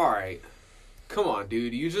like, all right, come on,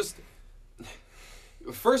 dude, you just...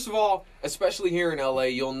 First of all, especially here in LA,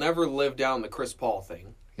 you'll never live down the Chris Paul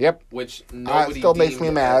thing. Yep. Which nobody still makes me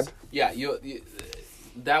mad. Yeah,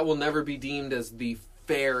 that will never be deemed as the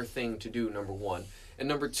fair thing to do, number one. And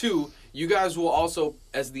number two, you guys will also,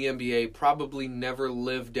 as the NBA, probably never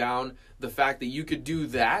live down the fact that you could do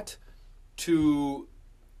that to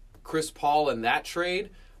Chris Paul and that trade,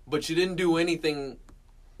 but you didn't do anything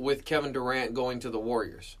with Kevin Durant going to the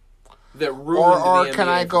Warriors. That ruined or the NBA can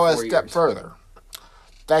I go a for 4 step years. further?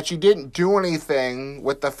 That you didn't do anything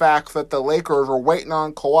with the fact that the Lakers were waiting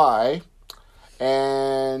on Kawhi,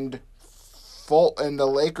 and the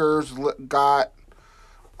Lakers got.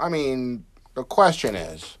 I mean, the question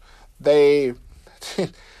is, the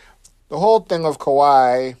whole thing of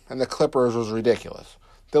Kawhi and the Clippers was ridiculous.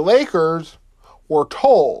 The Lakers were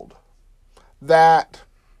told that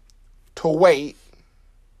to wait,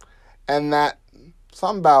 and that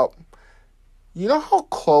something about. You know how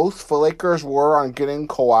close the Lakers were on getting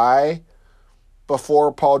Kawhi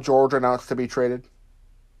before Paul George announced to be traded?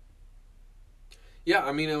 Yeah,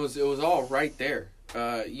 I mean it was all right there.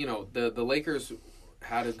 The Lakers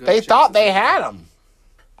had a good. They chance thought to they do had that. him.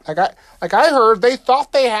 Like I heard, they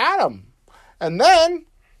thought they had him, and then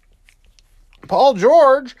Paul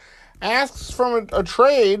George asks from a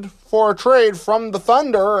trade from the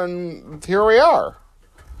Thunder, and here we are.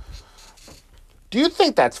 Do you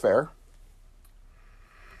think that's fair?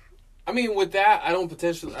 I mean, with that, I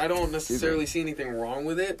don't necessarily see anything wrong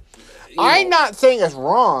with it. I'm not saying it's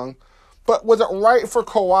wrong, but was it right for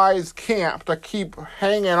Kawhi's camp to keep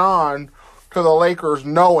hanging on to the Lakers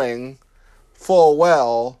knowing full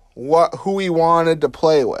well who he wanted to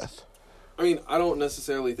play with? I mean, I don't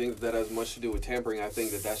necessarily think that has much to do with tampering. I think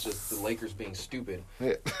that that's just the Lakers being stupid.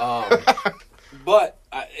 Yeah. But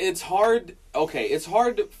it's hard. Okay, it's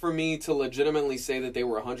hard for me to legitimately say that they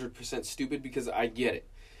were 100% stupid because I get it.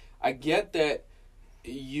 I get that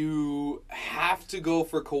you have to go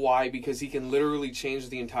for Kawhi because he can literally change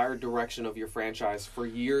the entire direction of your franchise for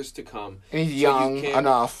years to come. And he's So young you can't-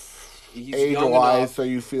 enough, He's young age-wise, enough. so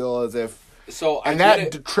you feel as if... So I And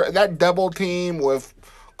get it. that double team with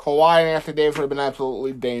Kawhi and Anthony Davis would have been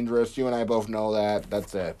absolutely dangerous. You and I both know that.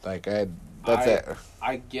 That's it. That's it.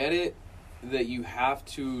 I get it that you have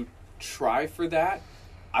to try for that.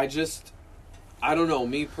 I don't know.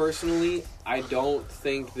 Me personally, I don't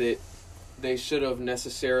think that they should have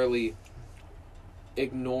necessarily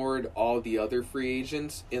ignored all the other free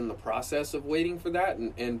agents in the process of waiting for that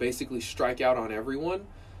and basically strike out on everyone.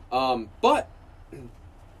 But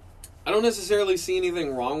I don't necessarily see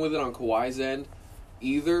anything wrong with it on Kawhi's end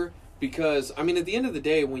either because, I mean, at the end of the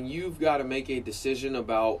day, when you've got to make a decision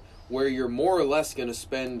about where you're more or less going to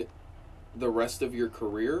spend the rest of your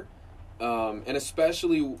career, and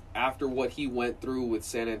especially after what he went through with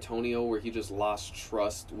San Antonio where he just lost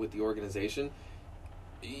trust with the organization,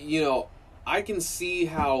 I can see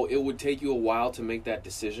how it would take you a while to make that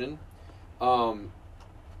decision. To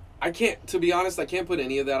be honest, I can't put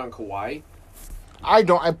any of that on Kawhi. I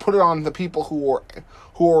don't. I put it on the people who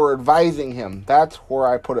were advising him. That's where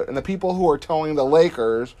I put it. And the people who are telling the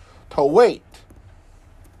Lakers to wait.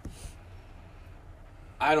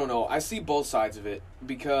 I don't know. I see both sides of it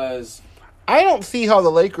because I don't see how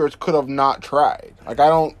the Lakers could have not tried. I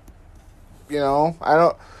don't. You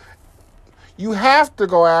have to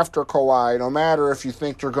go after Kawhi no matter if you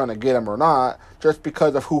think you're going to get him or not, just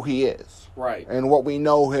because of who he is. Right. And what we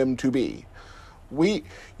know him to be. The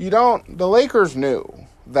Lakers knew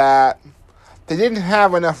that they didn't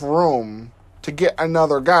have enough room to get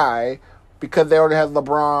another guy because they already had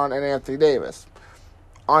LeBron and Anthony Davis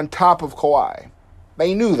on top of Kawhi.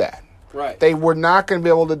 They knew that. Right. They were not going to be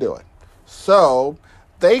able to do it. So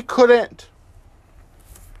they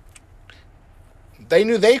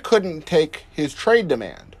knew they couldn't take his trade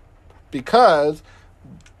demand because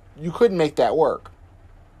you couldn't make that work.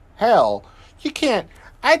 Hell, you can't.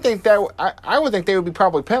 I would think they would be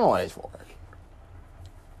probably penalized for it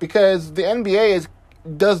because the NBA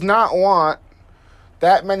does not want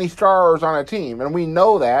that many stars on a team, and we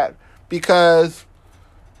know that because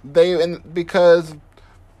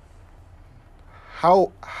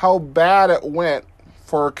how bad it went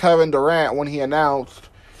for Kevin Durant when he announced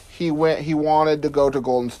he wanted to go to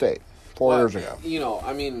Golden State 4 years ago. You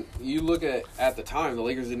look at the time, the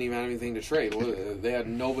Lakers didn't even have anything to trade. They had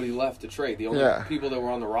nobody left to trade. The only people that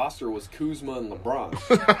were on the roster was Kuzma and LeBron.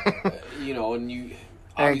 You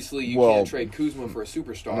can't trade Kuzma for a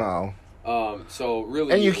superstar. No. So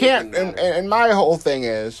really, And you can't. And my whole thing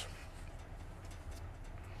is,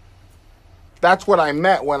 that's what I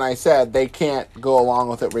meant when I said they can't go along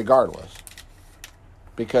with it regardless,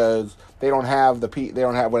 because they don't have they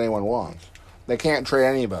don't have what anyone wants. They can't trade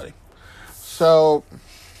anybody. So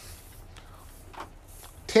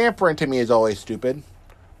tampering to me is always stupid,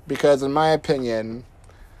 because in my opinion,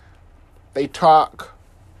 they talk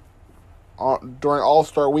during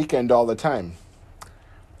All-Star Weekend all the time.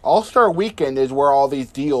 All-Star Weekend is where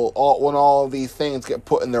when all these things get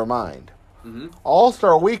put in their mind. Mm-hmm.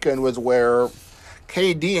 All-Star Weekend was where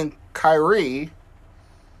KD and Kyrie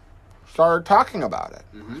started talking about it.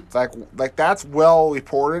 Mm-hmm. Like that's well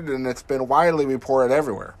reported, and it's been widely reported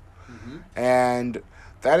everywhere. Mm-hmm. And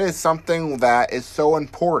that is something that is so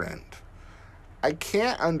important. I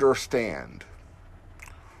can't understand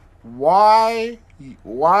why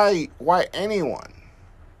anyone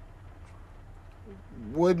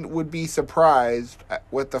would be surprised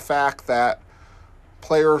with the fact that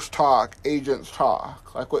players talk, agents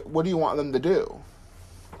talk. Like, what do you want them to do?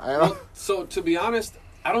 I don't. Well, so to be honest,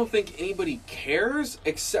 I don't think anybody cares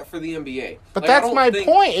except for the NBA. But Like, that's my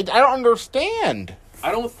point. I don't understand.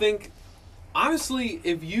 I don't think, honestly,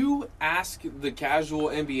 if you ask the casual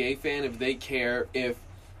NBA fan if they care if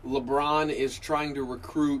LeBron is trying to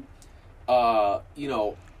recruit,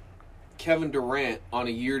 Kevin Durant on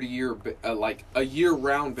a year-to-year, like a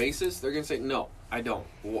year-round basis, they're going to say, no, I don't.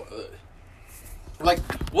 Like,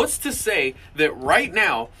 what's to say that right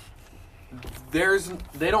now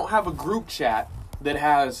they don't have a group chat that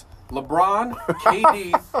has LeBron,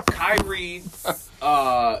 KD, Kyrie,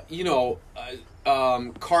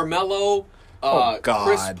 Carmelo, Oh God,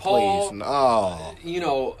 Chris Paul. please.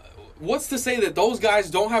 Oh. What's to say that those guys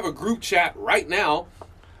don't have a group chat right now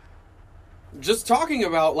just talking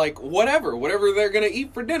about, like, whatever they're going to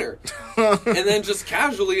eat for dinner. And then just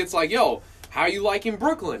casually it's like, yo, how you like in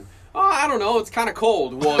Brooklyn? Oh, I don't know, it's kind of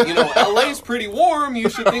cold. Well, LA's pretty warm, you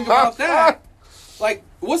should think about that. Like,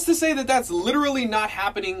 what's to say that that's literally not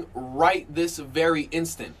happening right this very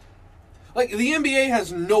instant? Like, the NBA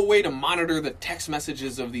has no way to monitor the text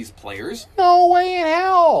messages of these players. No way in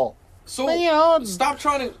hell. So, stop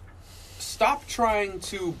trying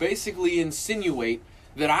to basically insinuate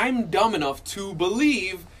that I'm dumb enough to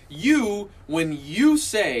believe you when you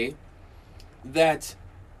say that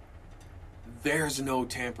there's no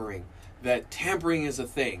tampering, that tampering is a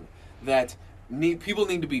thing, that people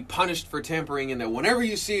need to be punished for tampering, and that whenever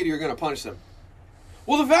you see it, you're going to punish them.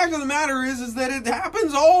 Well, the fact of the matter is that it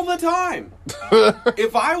happens all the time.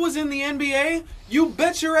 If I was in the NBA, you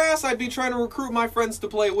bet your ass I'd be trying to recruit my friends to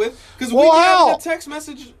play with, because we can have a text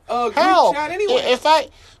message group chat anyway.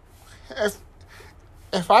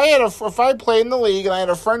 If I played in the league and I had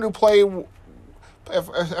a friend who played,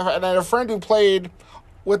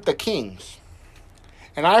 with the Kings,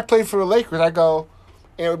 and I played for the Lakers, I go,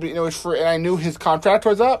 and and I knew his contract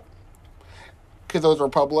was up because those were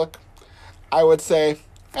public. I would say,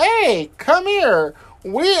 "Hey, come here.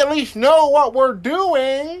 We at least know what we're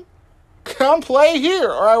doing. Come play here."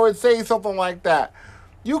 Or I would say something like that.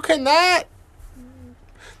 You cannot.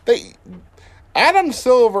 Adam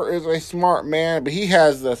Silver is a smart man, but he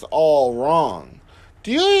has this all wrong.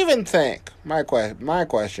 Do you even think? My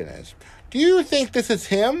question is, do you think this is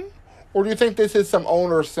him, or do you think this is some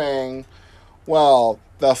owner saying, "Well,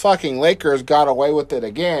 the fucking Lakers got away with it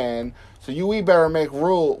again, so we better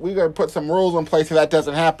we gotta put some rules in place so that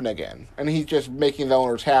doesn't happen again," and he's just making the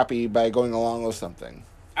owners happy by going along with something?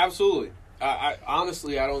 Absolutely. I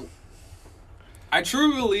honestly, I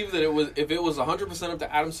truly believe that if it was 100% up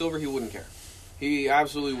to Adam Silver, he wouldn't care. He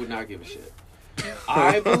absolutely would not give a shit.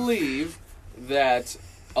 I believe that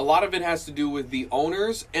a lot of it has to do with the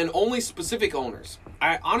owners, and only specific owners.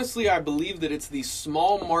 I believe that it's the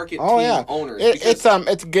small market team owners.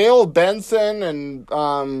 It's Gail Benson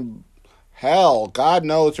and hell, God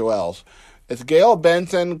knows who else. It's Gail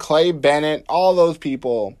Benson, Clay Bennett, all those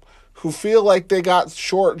people who feel like they got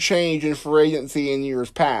shortchanged in free agency in years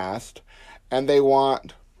past, and they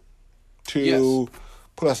want to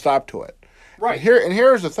put a stop to it. Right.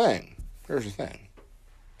 Here's the thing.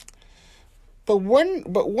 But when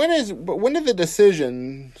did the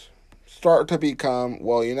decisions start to become,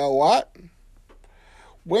 well, you know what?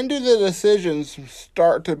 When do the decisions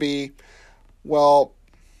start to be, well,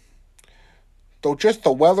 though just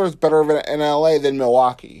the weather's better in LA than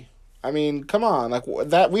Milwaukee? I mean, come on, like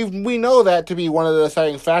that we know that to be one of the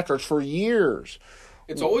deciding factors for years.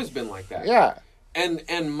 It's always been like that. Yeah.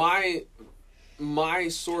 And my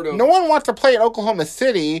sort of... No one wants to play in Oklahoma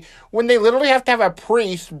City when they literally have to have a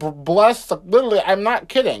priest bless literally, I'm not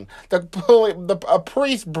kidding. A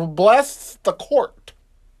priest bless the court.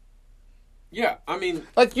 Yeah, I mean...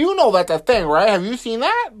 Like, that's a thing, right? Have you seen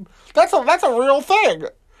that? That's a real thing.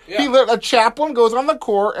 Yeah. A chaplain goes on the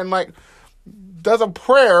court and, like, does a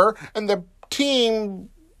prayer, and the team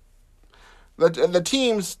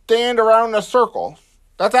stand around in a circle.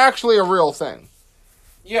 That's actually a real thing.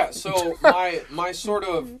 Yeah, so my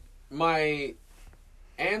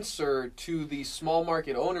answer to the small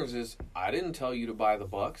market owners is, I didn't tell you to buy the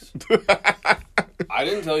Bucks. I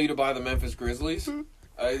didn't tell you to buy the Memphis Grizzlies.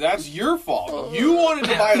 That's your fault. You wanted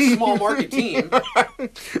to buy a small market team,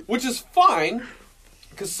 which is fine,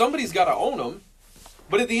 because somebody's got to own them.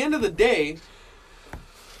 But at the end of the day,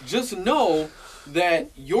 just know that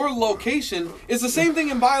your location is the same thing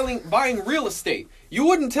in buying real estate. You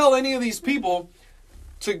wouldn't tell any of these people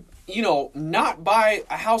to, not buy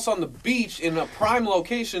a house on the beach in a prime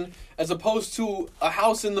location as opposed to a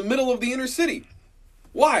house in the middle of the inner city.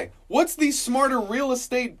 Why? What's the smarter real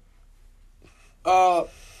estate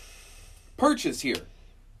purchase here?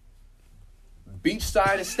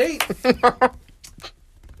 Beachside estate.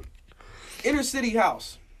 Inner city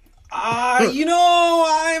house. I'm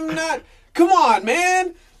not... Come on,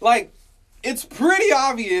 man. Like, it's pretty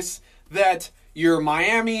obvious that your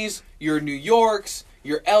Miamis, your New Yorks,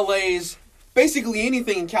 your LAs, basically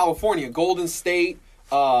anything in California, Golden State,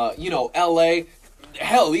 LA.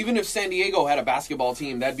 Hell, even if San Diego had a basketball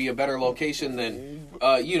team, that'd be a better location than,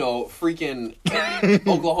 freaking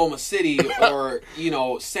Oklahoma City or,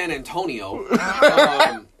 San Antonio.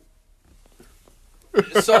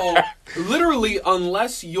 So, literally,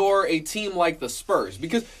 unless you're a team like the Spurs,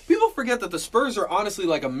 because people forget that the Spurs are honestly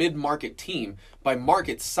like a mid-market team by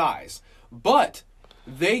market size, but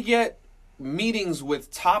they get meetings with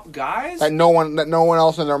top guys that no one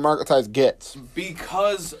else in their market size gets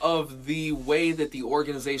because of the way that the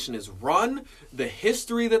organization is run, the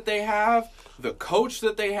history that they have, the coach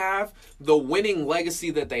that they have, the winning legacy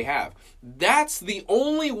that they have. That's the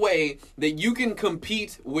only way that you can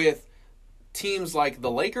compete with teams like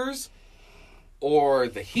the Lakers or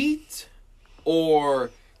the Heat or,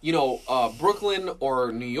 Brooklyn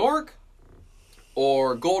or New York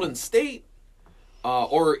or Golden State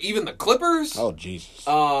or even the Clippers. Oh, Jesus.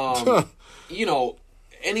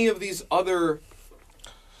 Any of these other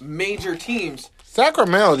major teams.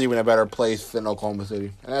 Sacramento's even a better place than Oklahoma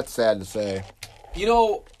City, and that's sad to say.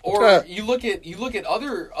 Or you look at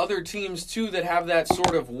other teams too that have that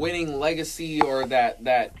sort of winning legacy or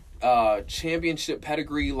that championship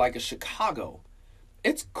pedigree, like a Chicago.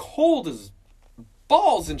 It's cold as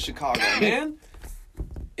balls in Chicago, man.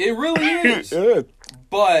 It really is.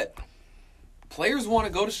 But players want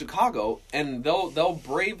to go to Chicago, and they'll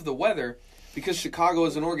brave the weather because Chicago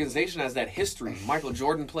as an organization has that history. Michael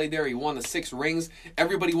Jordan played there. He won the 6 rings.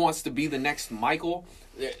 Everybody wants to be the next Michael.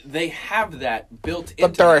 They have that built into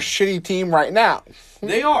But they're them. a shitty team right now.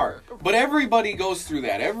 They are. But everybody goes through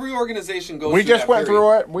that. Every organization goes We through just that went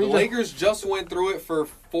period. through it. The Lakers just went through it for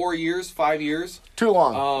 4 years, 5 years. Too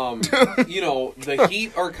long. The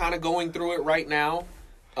Heat are kind of going through it right now.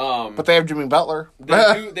 But they have Jimmy Butler.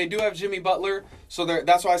 They do have Jimmy Butler, so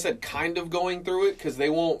that's why I said kind of going through it, because they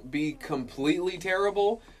won't be completely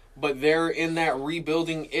terrible, but they're in that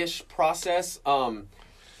rebuilding-ish process.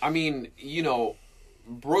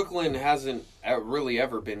 Brooklyn hasn't really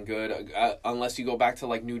ever been good, unless you go back to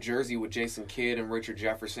like New Jersey with Jason Kidd and Richard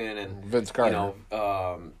Jefferson and Vince Carter.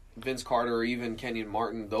 Vince Carter or even Kenyon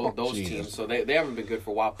Martin, those Jesus. teams. So they haven't been good for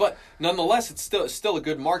a while. But nonetheless, it's still a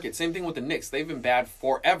good market. Same thing with the Knicks. They've been bad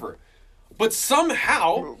forever. But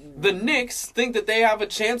somehow, the Knicks think that they have a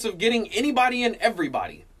chance of getting anybody and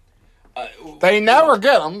everybody. They never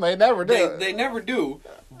get them. They never do. They never do.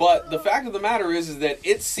 But the fact of the matter is that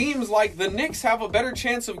it seems like the Knicks have a better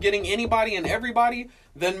chance of getting anybody and everybody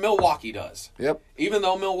than Milwaukee does. Yep. Even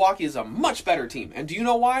though Milwaukee is a much better team. And do you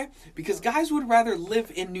know why? Because guys would rather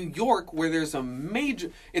live in New York, where there's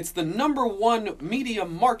it's the #1 media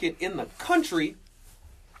market in the country,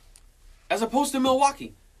 as opposed to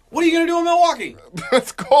Milwaukee. What are you going to do in Milwaukee?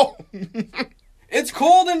 It's cold. It's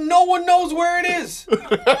cold and no one knows where it is.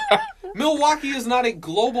 Milwaukee is not a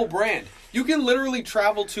global brand. You can literally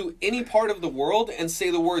travel to any part of the world and say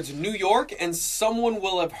the words New York and someone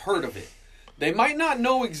will have heard of it. They might not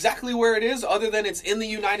know exactly where it is other than it's in the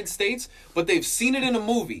United States, but they've seen it in a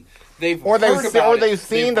movie. They've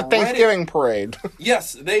seen the Thanksgiving parade.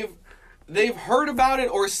 Yes, they've heard about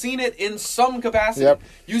it or seen it in some capacity. Yep.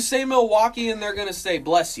 You say Milwaukee and they're going to say,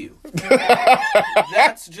 bless you.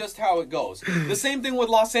 That's just how it goes. The same thing with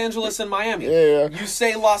Los Angeles and Miami. Yeah. You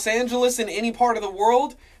say Los Angeles in any part of the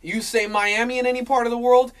world, you say Miami in any part of the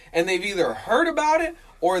world, and they've either heard about it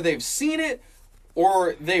or they've seen it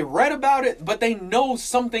or they read about it, but they know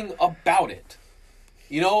something about it.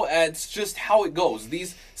 It's just how it goes.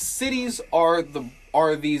 These cities are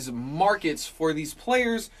these markets for these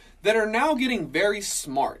players that are now getting very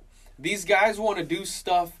smart. These guys want to do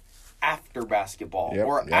stuff after basketball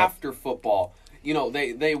after football.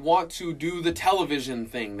 They want to do the television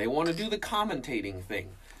thing. They want to do the commentating thing.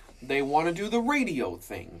 They want to do the radio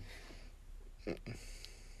thing.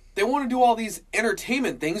 They want to do all these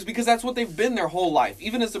entertainment things because that's what they've been their whole life.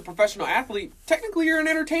 Even as a professional athlete, technically you're an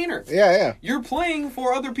entertainer. Yeah. You're playing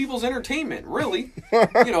for other people's entertainment, really.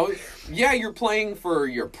 You're playing for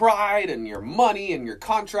your pride and your money and your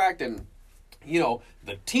contract and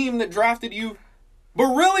the team that drafted you. But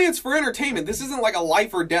really, it's for entertainment. This isn't like a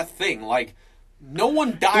life or death thing. Like, no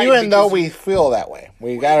one died. Even though we feel that way.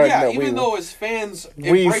 We gotta admit, even though as fans, it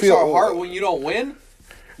breaks our heart when you don't win,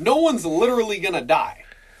 no one's literally going to die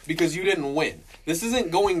because you didn't win. This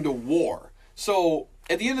isn't going to war. So,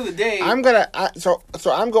 at the end of the day... I'm going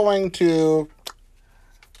to...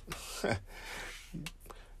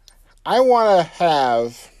 I want to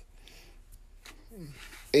have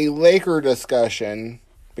a Laker discussion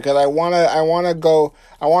because I want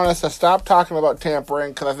us to stop talking about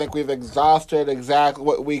tampering because I think we've exhausted exactly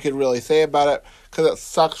what we could really say about it because it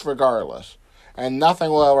sucks regardless. And nothing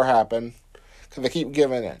will ever happen because they keep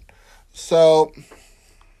giving in. So,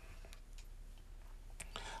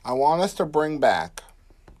 I want us to bring back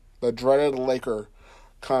the dreaded Laker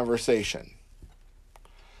conversation.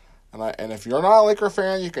 And if you're not a Laker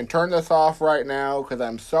fan, you can turn this off right now because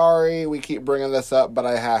I'm sorry we keep bringing this up, but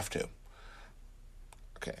I have to.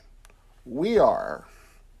 Okay. We are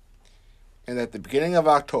at the beginning of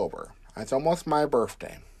October. It's almost my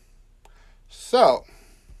birthday. So,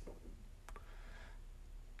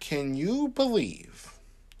 can you believe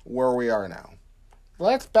where we are now?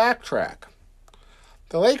 Let's backtrack.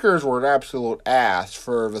 The Lakers were an absolute ass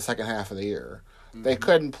for the second half of the year. Mm-hmm. They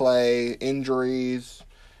couldn't play, injuries.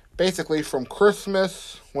 Basically, from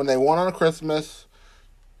Christmas, when they won on Christmas,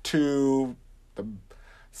 to the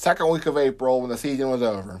second week of April, when the season was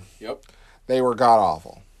over. Yep. They were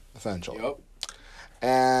god-awful, essentially. Yep.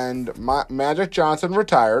 And Magic Johnson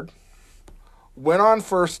retired, went on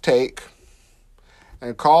First Take,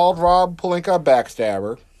 and called Rob Pelinka a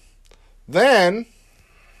backstabber. Then,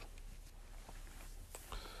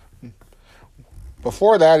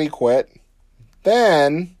 before that, he quit.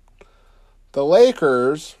 Then, the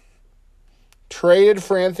Lakers traded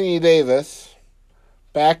for Anthony Davis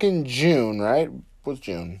back in June, right? It was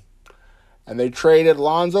June. And they traded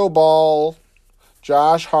Lonzo Ball,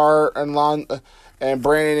 Josh Hart, and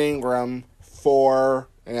Brandon Ingram for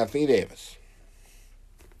Anthony Davis.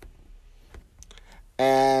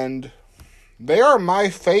 And they are my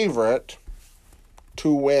favorite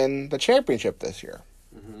to win the championship this year.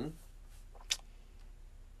 Mm-hmm.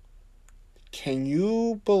 Can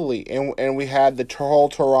you believe... And we had the whole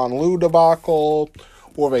Tyronn Lue debacle,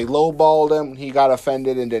 where they lowballed him. He got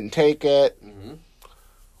offended and didn't take it. Mm-hmm.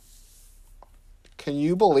 Can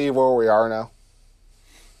you believe where we are now?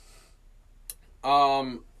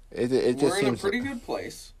 It just we're in a pretty good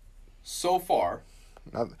place so far.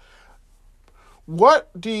 What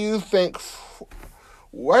do you think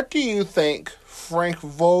Frank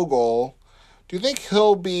Vogel... Do you think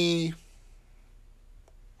he'll be...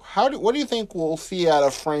 What do you think we'll see out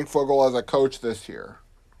of Frank Vogel as a coach this year?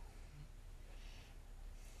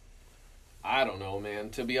 I don't know, man.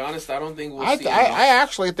 To be honest, I don't think we'll see. I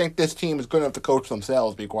actually think this team is good enough to coach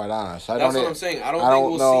themselves, to be quite honest. That's what I'm saying. I don't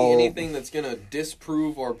think we'll see anything that's going to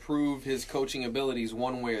disprove or prove his coaching abilities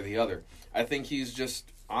one way or the other. I think he's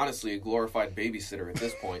just, honestly, a glorified babysitter at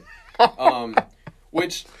this point.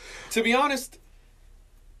 Which, to be honest...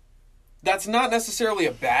 That's not necessarily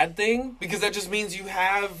a bad thing, because that just means you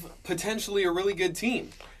have potentially a really good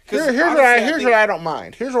team. Here's what I don't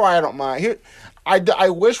mind. Here's why I don't mind. I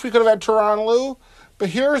wish we could have had Tyronn Lue, but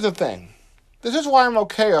here's the thing. This is why I'm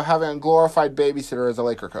okay with having a glorified babysitter as a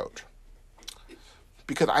Laker coach.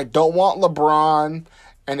 Because I don't want LeBron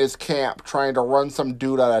and his camp trying to run some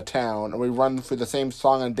dude out of town, and we run through the same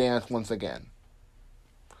song and dance once again.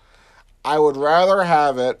 I would rather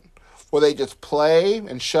have it where they just play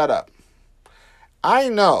and shut up. I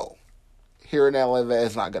know here in LA that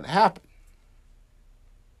it's not going to happen.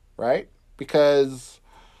 Right? Because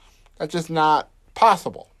that's just not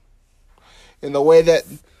possible. In the way that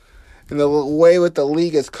the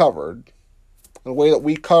league is covered, the way that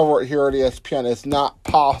we cover it here at ESPN, it's not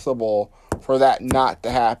possible for that not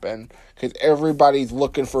to happen because everybody's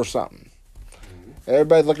looking for something.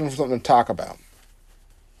 Everybody's looking for something to talk about.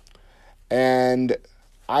 And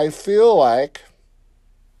I feel like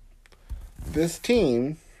this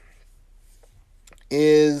team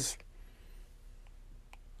is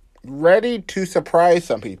ready to surprise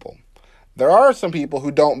some people. There are some people who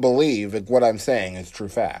don't believe that what I'm saying is true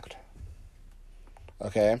fact.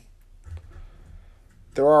 Okay?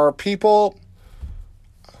 There are people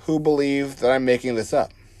who believe that I'm making this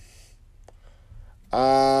up.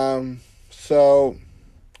 So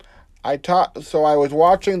I was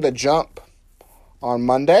watching The Jump on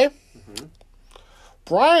Monday. Mm-hmm.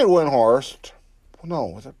 Brian Windhorst,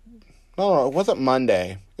 it wasn't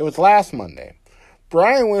Monday. It was last Monday.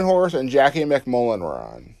 Brian Windhorst and Jackie McMullen were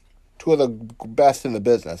on. Two of the best in the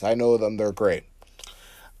business. I know them. They're great.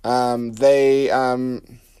 They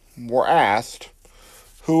were asked,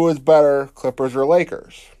 who is better, Clippers or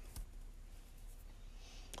Lakers?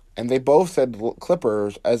 And they both said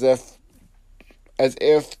Clippers as if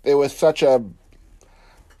it was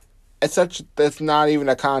it's not even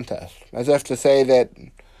a contest. As if to say that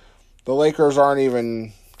the Lakers aren't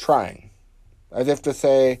even trying. As if to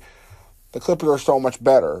say the Clippers are so much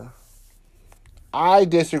better. I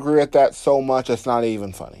disagree with that so much it's not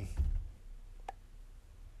even funny.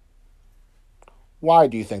 Why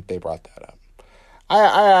do you think they brought that up?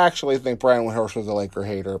 I actually think Brian Windhorst was a Laker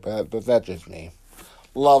hater, but that's just me.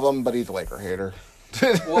 Love him, but he's a Laker hater.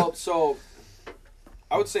 Well, so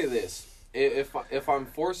I would say this. If I'm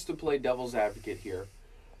forced to play devil's advocate here,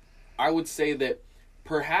 I would say that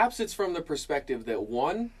perhaps it's from the perspective that,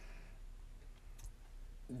 one,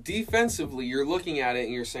 defensively, you're looking at it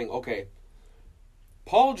and you're saying, okay,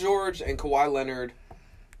 Paul George and Kawhi Leonard.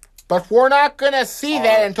 But we're not going to see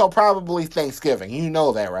that until probably Thanksgiving. You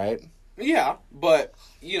know that, right? Yeah, but,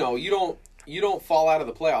 you don't fall out of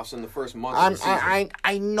the playoffs in the first month of the season.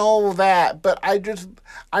 I know that, but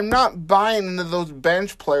I'm not buying into those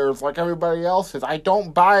bench players like everybody else is. I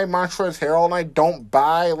don't buy Montrezl Harrell and I don't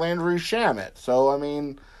buy Landry Shamet. So, I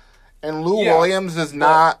mean, and Lou Williams is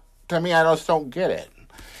not, to me, I just don't get it.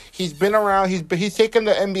 He's been around, he's taken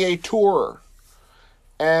the NBA tour.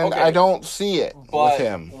 And I don't see it with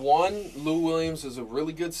him. One, Lou Williams is a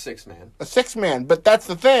really good six-man. A six-man, but that's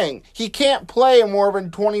the thing. He can't play more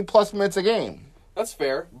than 20-plus minutes a game. That's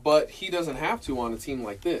fair, but he doesn't have to on a team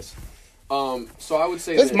like this. So I would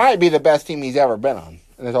say this might be the best team he's ever been on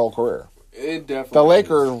in his whole career. It definitely The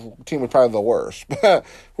Lakers team was probably the worst.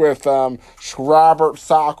 With Robert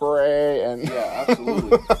Sacre and... Yeah,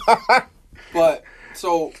 absolutely. But,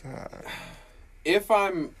 so, if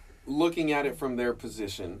I'm looking at it from their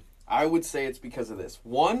position, I would say it's because of this.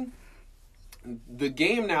 One, the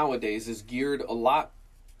game nowadays is geared a lot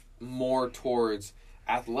more towards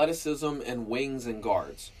athleticism and wings and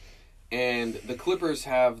guards. And the Clippers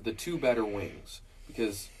have the two better wings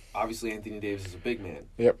because obviously Anthony Davis is a big man.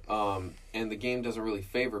 Yep. And the game doesn't really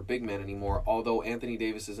favor big men anymore, although Anthony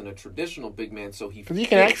Davis isn't a traditional big man, so he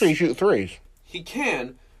can actually shoot threes. He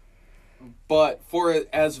can. But for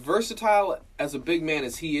as versatile as a big man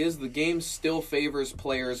as he is, the game still favors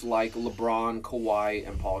players like LeBron, Kawhi,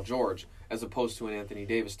 and Paul George, as opposed to an Anthony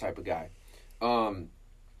Davis type of guy.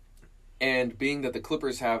 And being that the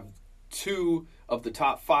Clippers have two of the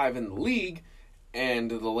top five in the league,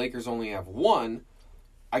 and the Lakers only have one,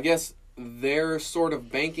 I guess they're sort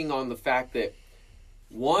of banking on the fact that,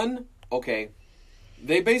 one, okay,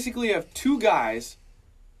 they basically have two guys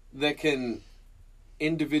that can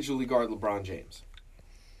individually guard LeBron James.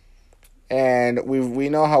 And we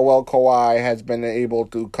know how well Kawhi has been able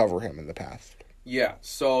to cover him in the past. Yeah,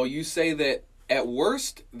 so you say that at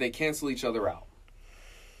worst, they cancel each other out.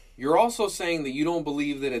 You're also saying that you don't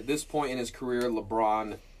believe that at this point in his career,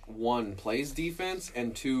 LeBron, one, plays defense,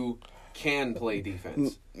 and two, can play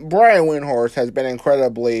defense. Brian Windhorst has been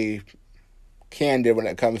incredibly candid when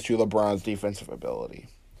it comes to LeBron's defensive ability.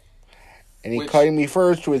 And he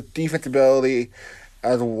refers to his defensive ability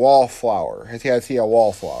as a wallflower. Has he a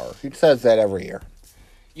wallflower? He says that every year.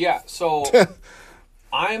 Yeah, so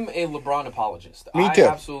I'm a LeBron apologist. Me too. I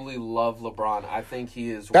absolutely love LeBron. I think he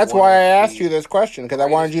is. That's why I asked you this question, because I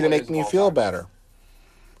wanted you to make me feel better.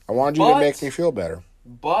 I wanted you to make me feel better.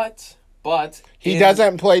 But he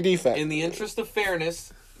doesn't play defense. In the interest of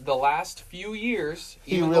fairness, the last few years,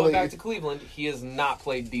 even going back to Cleveland, he has not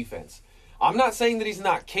played defense. I'm not saying that he's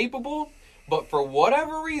not capable, but for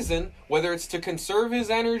whatever reason, whether it's to conserve his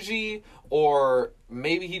energy or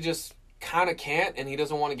maybe he just kind of can't and he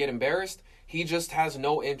doesn't want to get embarrassed, he just has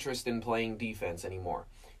no interest in playing defense anymore.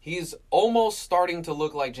 He's almost starting to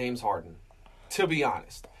look like James Harden, to be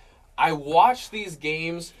honest. I watch these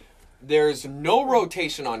games. There's no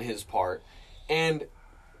rotation on his part. And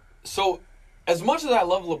so as much as I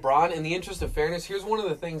love LeBron, in the interest of fairness, here's one of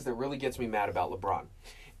the things that really gets me mad about LeBron,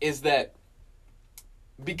 is that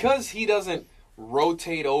because he doesn't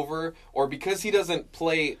rotate over, or because he doesn't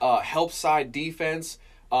play help side defense,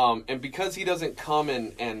 and because he doesn't come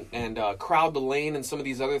and crowd the lane and some of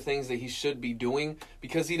these other things that he should be doing,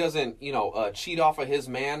 because he doesn't, cheat off of his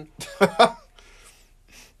man,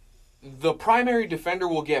 the primary defender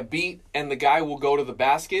will get beat and the guy will go to the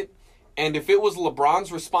basket. And if it was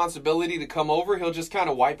LeBron's responsibility to come over, he'll just kind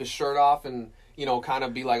of wipe his shirt off and, kind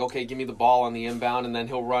of be like, okay, give me the ball on the inbound, and then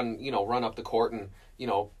he'll run up the court and,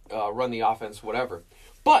 run the offense, whatever.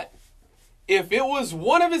 But if it was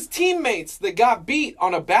one of his teammates that got beat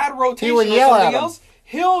on a bad rotation or something else,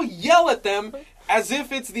 he'll yell at them as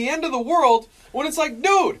if it's the end of the world, when it's like,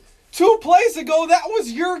 dude, 2 plays ago, that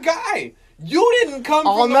was your guy. You didn't come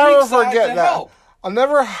I'll from the never weak side forget to that. help. I'll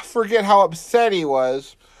never forget how upset he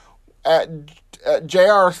was at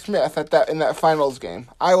J.R. Smith in that finals game.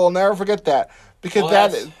 I will never forget that because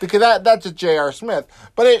that's just J.R. Smith.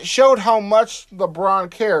 But it showed how much LeBron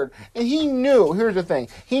cared, and he knew. Here's the thing: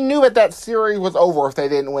 he knew that series was over if they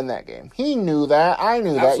didn't win that game. He knew that. I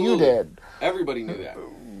knew Absolutely. that. You did. Everybody knew that.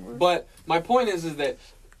 But my point is that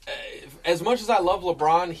as much as I love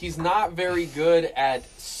LeBron, he's not very good at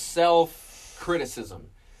self-criticism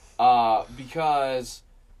because,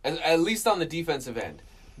 at least on the defensive end,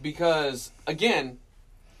 because, again,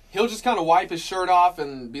 he'll just kind of wipe his shirt off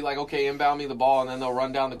and be like, okay, inbound me the ball, and then they'll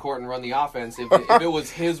run down the court and run the offense if it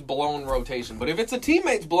was his blown rotation. But if it's a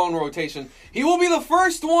teammate's blown rotation, he will be the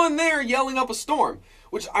first one there yelling up a storm,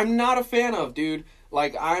 which I'm not a fan of, dude.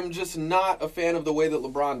 Like, I'm just not a fan of the way that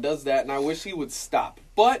LeBron does that, and I wish he would stop.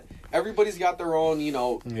 But everybody's got their own,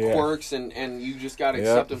 quirks, and you just got to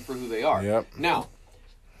accept them for who they are. Yep. Now,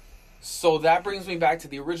 so that brings me back to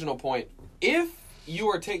the original point. If you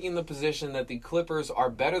are taking the position that the Clippers are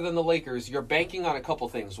better than the Lakers, you're banking on a couple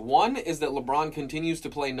things. One is that LeBron continues to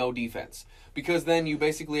play no defense, because then you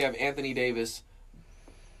basically have Anthony Davis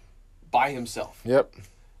by himself. Yep.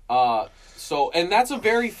 And that's a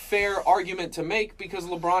very fair argument to make because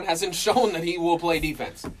LeBron hasn't shown that he will play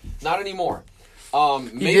defense. Not anymore.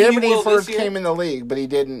 He did when he first came in the league, but he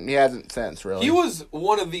didn't. He hasn't since, really. He was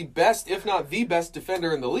one of the best, if not the best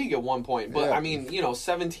defender in the league at one point. But, yeah.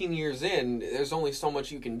 17 years in, there's only so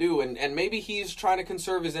much you can do. And maybe he's trying to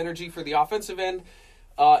conserve his energy for the offensive end.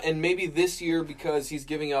 And maybe this year, because he's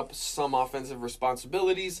giving up some offensive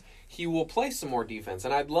responsibilities, he will play some more defense.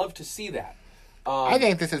 And I'd love to see that. I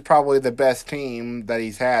think this is probably the best team that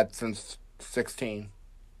he's had since 2016.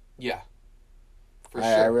 Yeah. For sure.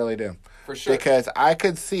 I really do. For sure. Because I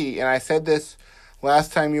could see, and I said this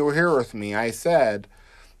last time you were here with me, I said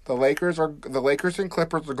the Lakers and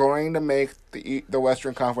Clippers are going to make the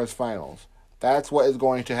Western Conference Finals. That's what is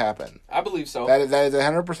going to happen. I believe so. That is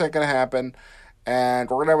 100% going to happen, and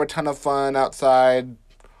we're going to have a ton of fun outside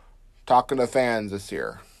talking to fans this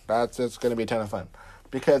year. It's going to be a ton of fun.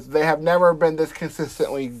 Because they have never been this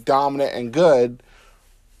consistently dominant and good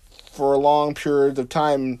for long periods of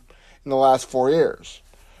time in the last 4 years.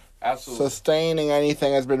 Absolutely. Sustaining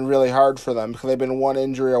anything has been really hard for them because they've been one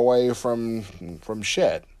injury away from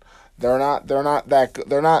shit. They haven't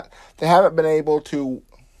been able to,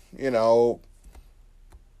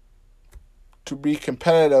 to be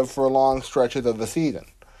competitive for long stretches of the season.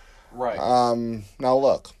 Right. Now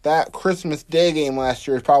look, that Christmas Day game last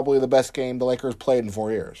year is probably the best game the Lakers played in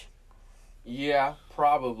 4 years. Yeah,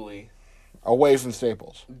 probably. Away from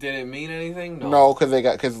Staples. Did it mean anything? No, because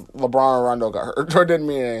LeBron and Rondo got hurt. So it didn't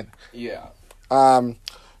mean anything. Yeah.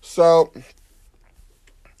 So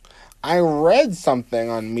I read something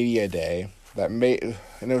on Media Day and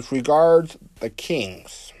it regards the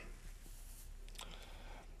Kings.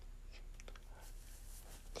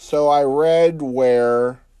 So I read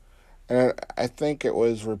where, and I think it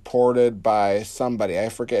was reported by somebody, I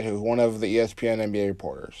forget who, one of the ESPN NBA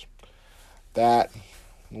reporters, that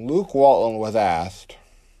Luke Walton was asked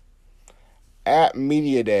at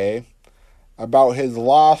Media Day about his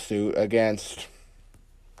lawsuit against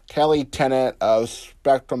Kelly Tennant of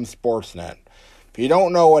Spectrum Sportsnet. If you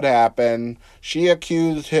don't know what happened, she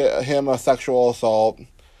accused him of sexual assault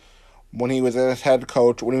when he was the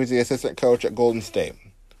assistant coach at Golden State.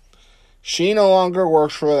 She no longer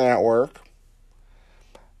works for the network,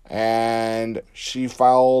 and she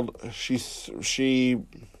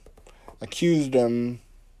accused him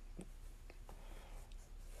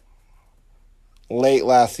late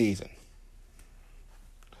last season.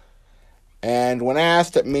 And when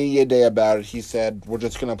asked at Media Day about it, he said, "We're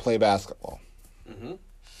just going to play basketball." Mm-hmm.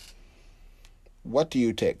 What do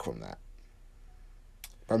you take from that?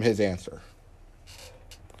 From his answer?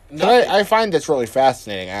 I find this really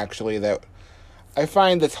fascinating, actually. I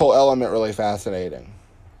find this whole element really fascinating.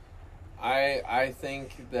 I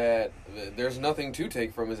think that there's nothing to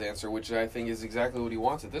take from his answer, which I think is exactly what he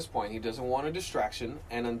wants at this point. He doesn't want a distraction,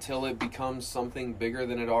 and until it becomes something bigger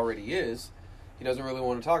than it already is, he doesn't really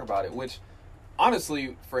want to talk about it, which,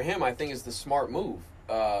 honestly, for him, I think is the smart move.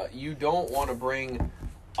 You don't want to bring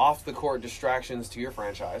off-the-court distractions to your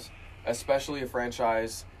franchise, especially a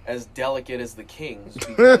franchise as delicate as the Kings,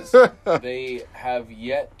 because they have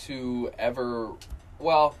yet to ever...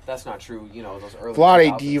 Well, that's not true. Those early...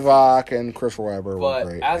 Vlade Divac and Chris Webber were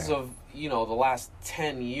great. But as of, the last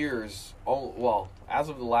 10 years... as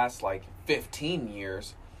of the last, 15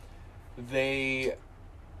 years, they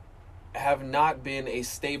have not been a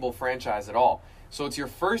stable franchise at all. So it's your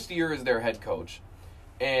first year as their head coach,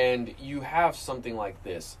 and you have something like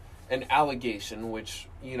this. an allegation, which,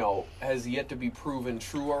 has yet to be proven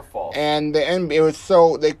true or false. And the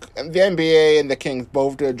NBA and the Kings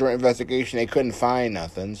both did a joint investigation. They couldn't find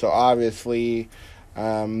nothing. So obviously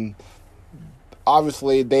they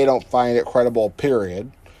don't find it credible.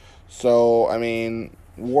 Period. So I mean,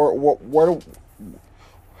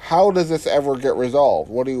 how does this ever get resolved?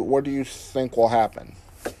 What do you think will happen?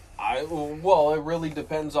 Well, it really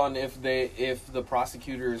depends on if the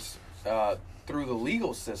prosecutors, through the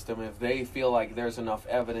legal system, if they feel like there's enough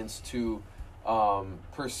evidence to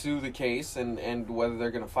pursue the case and whether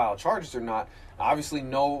they're going to file charges or not. Obviously,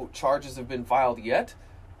 no charges have been filed yet,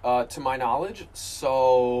 to my knowledge.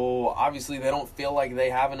 So obviously, they don't feel like they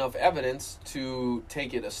have enough evidence to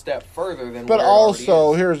take it a step further than. But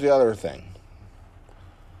also, here's the other thing.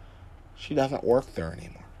 She doesn't work there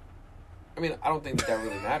anymore. I mean, I don't think that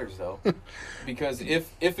really matters, though. Because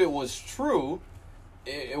if it was true,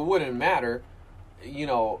 it wouldn't matter.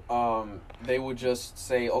 They would just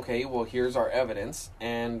say, okay, well, here's our evidence,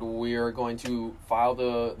 and we're going to file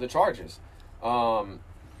the charges.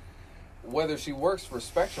 Whether she works for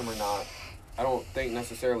Spectrum or not, I don't think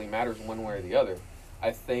necessarily matters one way or the other.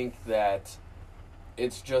 I think that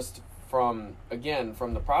it's just from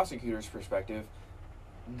the prosecutor's perspective,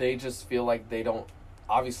 they just feel like they don't,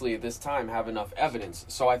 obviously at this time, have enough evidence.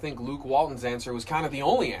 So I think Luke Walton's answer was kind of the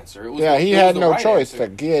only answer. He had no choice.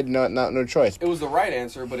 He had no choice. It was the right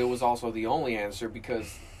answer, but it was also the only answer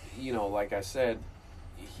because, like I said,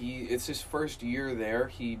 it's his first year there.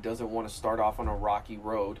 He doesn't want to start off on a rocky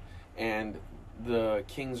road, and the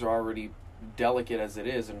Kings are already delicate as it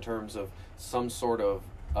is in terms of some sort of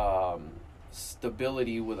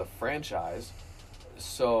stability with a franchise.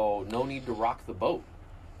 So no need to rock the boat.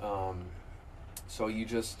 So you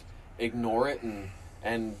just ignore it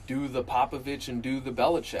and do the Popovich and do the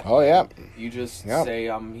Belichick. Oh, yeah. You just say,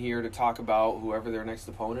 I'm here to talk about whoever their next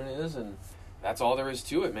opponent is, and that's all there is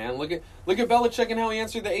to it, man. Look at Belichick and how he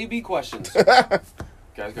answered the AB questions. Guys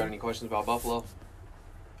got any questions about Buffalo?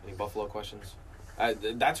 Any Buffalo questions?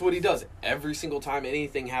 That's what he does every single time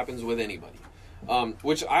anything happens with anybody.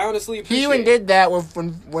 Which I honestly appreciate. He even did that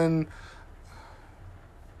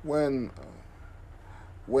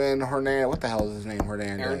when Hernandez, what the hell is his name?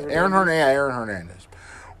 Aaron Hernandez.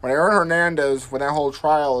 When that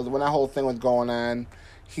whole thing was going on,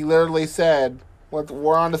 he literally said,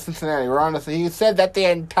 we're on to Cincinnati. He said that the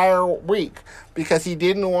entire week because he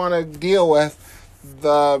didn't want to deal with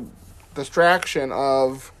the distraction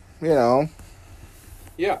of, Yeah,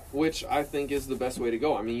 which I think is the best way to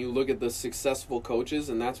go. I mean, you look at the successful coaches,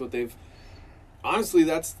 and that's the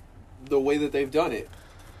way that they've done it.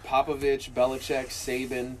 Popovich, Belichick,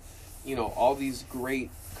 Saban, all these great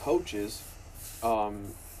coaches,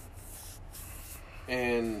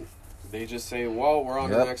 and they just say, well, we're on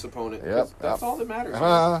to the next opponent. That's all that matters.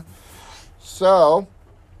 So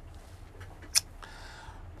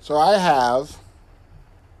I have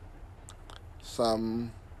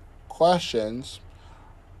some questions.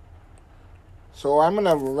 So I'm going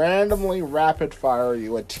to randomly rapid fire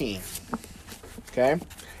you a team. Okay?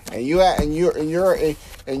 And you're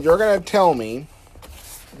going to tell me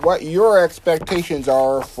what your expectations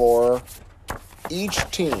are for each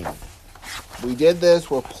team. We did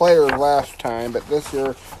this with players last time, but this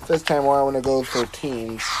time I want to go for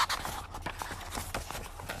teams.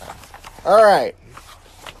 All right.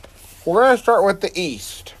 We're going to start with the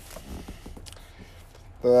East.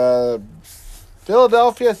 The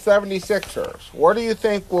Philadelphia 76ers. What do you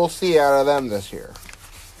think we'll see out of them this year?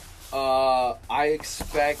 I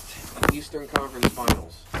expect Eastern Conference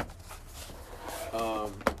Finals.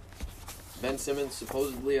 Ben Simmons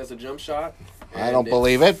supposedly has a jump shot. I don't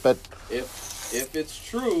believe it, but if it's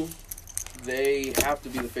true, they have to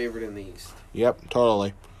be the favorite in the East. Yep,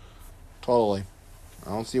 totally. I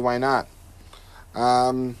don't see why not.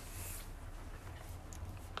 How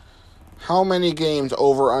many games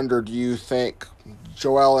over under do you think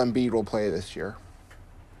Joel Embiid will play this year?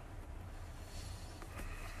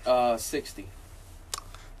 60.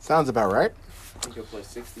 Sounds about right. I think he'll play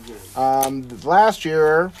 60 games. Last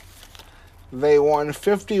year, they won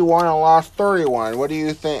 51 and lost 31. What do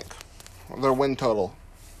you think? Their win total?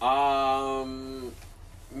 Man,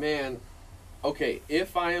 okay,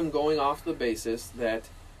 if I am going off the basis that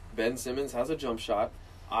Ben Simmons has a jump shot,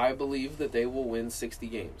 I believe that they will win 60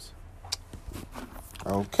 games.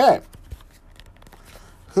 Okay.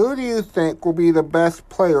 Who do you think will be the best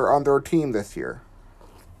player on their team this year?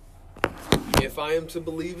 If I am to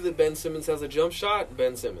believe that Ben Simmons has a jump shot,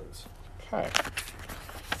 Ben Simmons. Okay.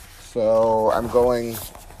 So I'm going.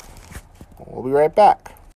 We'll be right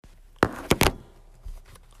back.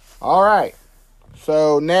 All right.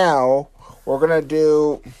 So now we're gonna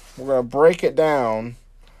break it down,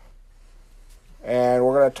 and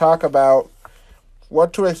we're gonna talk about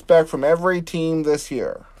what to expect from every team this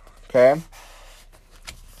year. Okay?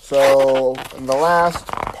 So, in the last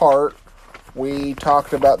part, we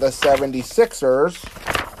talked about the 76ers.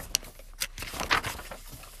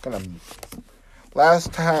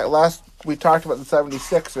 Last we talked about the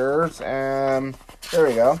 76ers, and there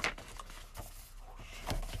we go.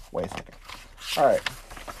 Wait a second. All right.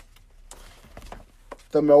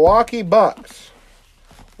 The Milwaukee Bucks.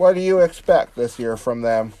 What do you expect this year from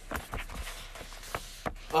them?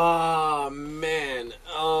 Man.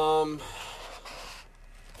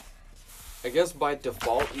 I guess by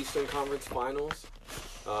default, Eastern Conference Finals.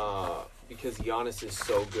 Because Giannis is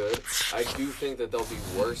so good. I do think that they'll be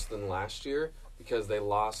worse than last year because they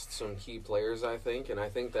lost some key players, I think. And I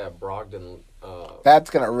think that Brogdon... That's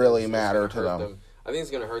going to really matter to them. I think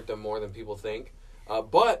it's going to hurt them more than people think.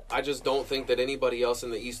 But I just don't think that anybody else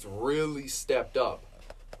in the East really stepped up.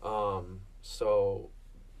 So,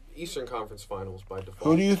 Eastern Conference Finals by default.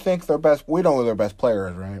 Who do you think their best... We know who their best player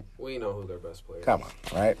is, right? We know who their best player is. Come on,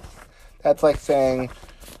 right? That's like saying...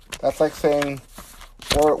 what's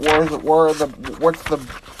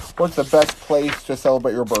the best place to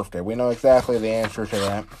celebrate your birthday? We know exactly the answer to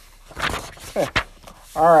that.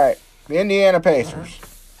 All right, the Indiana Pacers.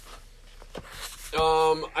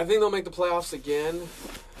 I think they'll make the playoffs again.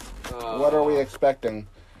 What are we expecting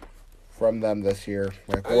from them this year?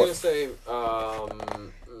 I'm gonna say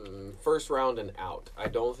first round and out. I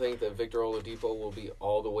don't think that Victor Oladipo will be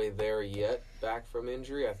all the way there yet, back from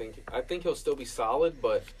injury. I think he'll still be solid,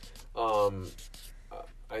 but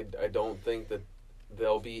I don't think that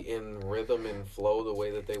they'll be in rhythm and flow the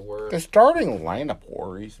way that they were. The starting lineup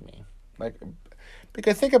worries me.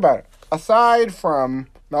 Because think about it. Aside from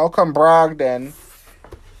Malcolm Brogdon,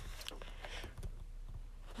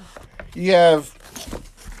 you have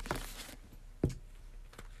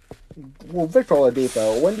Victor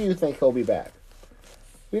Oladipo. When do you think he'll be back?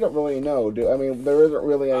 We don't really know. There isn't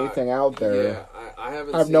really anything out there. Yeah, I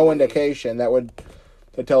haven't. I have no indication that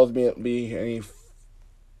tells me it'll be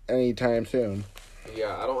any time soon.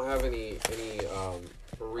 Yeah, I don't have any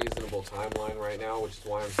reasonable timeline right now, which is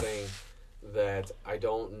why I'm saying that I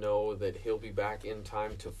don't know that he'll be back in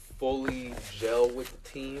time to fully gel with the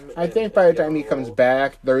team. I think by the time he comes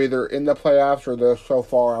back, they're either in the playoffs or they're so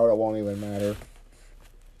far out it won't even matter.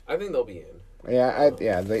 I think they'll be in.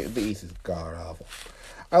 The East is god awful.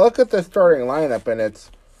 I look at the starting lineup and it's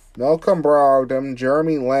Malcolm Brogdon,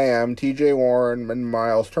 Jeremy Lamb, T.J. Warren, and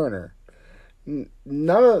Miles Turner. Other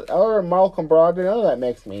than Malcolm Brogdon,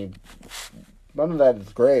 none of that is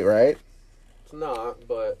great, right? It's not,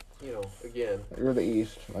 but again, you're the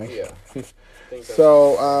East. Yeah.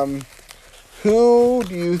 So, who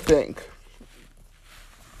do you think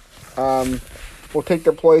will take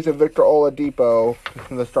the place of Victor Oladipo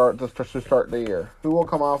to start the year? Who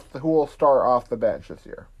will start off the bench this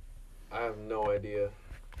year? I have no idea.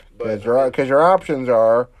 Because your options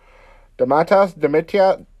are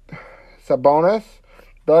Dimitrios Sabonis,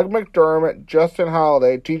 Doug McDermott, Justin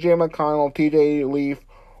Holiday, T.J. McConnell, T.J. Leaf,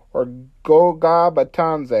 or Goga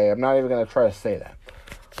Batanze. I'm not even going to try to say that.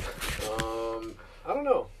 I don't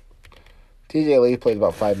know. T.J. Leaf plays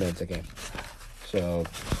about 5 minutes a game. So,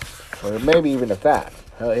 or maybe even if that.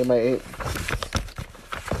 He might.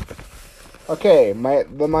 Okay,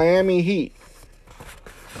 the Miami Heat.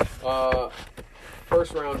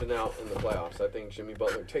 First round and out in the playoffs. I think Jimmy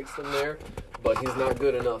Butler takes them there, but he's not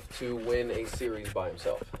good enough to win a series by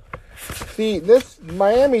himself. See,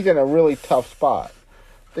 Miami's in a really tough spot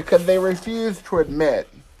because they refuse to admit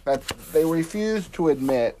that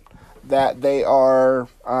they are.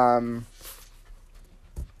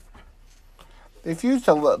 They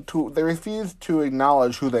refuse to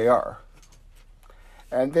acknowledge who they are,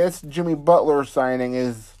 and this Jimmy Butler signing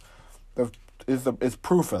is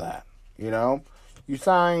proof of that. You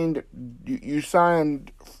signed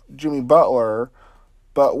Jimmy Butler,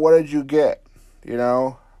 but what did you get?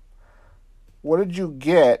 What did you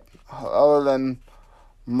get other than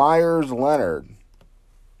Myers Leonard?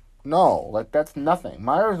 No, that's nothing.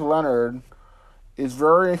 Myers Leonard is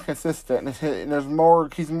very inconsistent,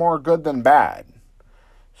 and he's more good than bad.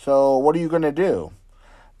 So what are you going to do?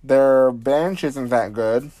 Their bench isn't that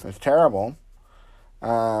good. It's terrible.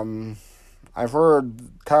 I've heard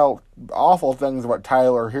awful things about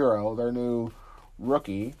Tyler Hero, their new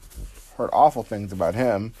rookie. Heard awful things about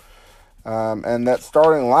him. And that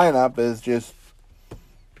starting lineup is just...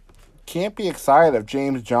 Can't be excited if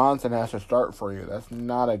James Johnson has to start for you. That's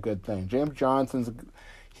not a good thing. James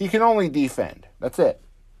he can only defend. That's it.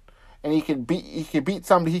 And he can beat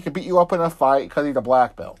somebody. He can beat you up in a fight because he's a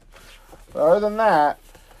black belt. But other than that,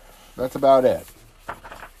 that's about it.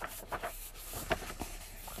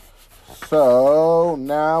 So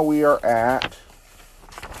now we are at.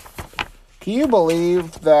 Can you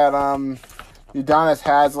believe that Udonis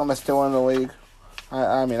Haslem is still in the league?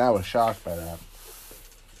 I mean, I was shocked by that.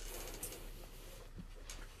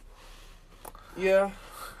 Yeah.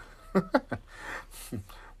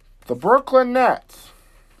 The Brooklyn Nets.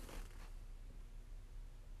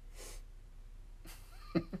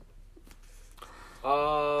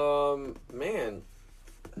 Man.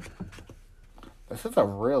 This is a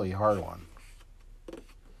really hard one.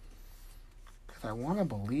 Because I want to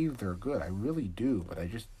believe they're good. I really do, but I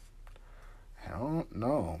don't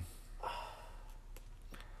know.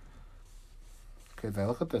 Because I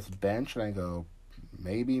look at this bench and I go,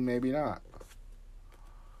 maybe, maybe not.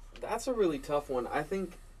 That's a really tough one. I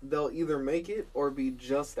think they'll either make it or be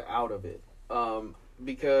just out of it.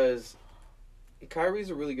 Because Kyrie's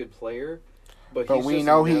a really good player, but we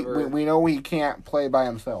know he can't play by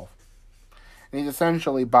himself. And he's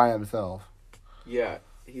essentially by himself. Yeah,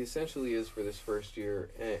 he essentially is for this first year,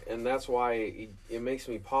 and that's why it makes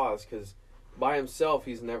me pause, because by himself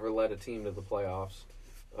he's never led a team to the playoffs.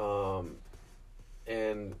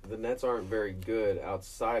 And the Nets aren't very good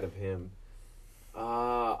outside of him.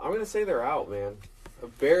 I'm going to say they're out, man.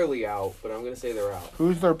 Barely out, but I'm going to say they're out.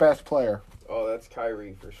 Who's their best player? Oh, that's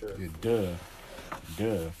Kyrie for sure. Duh.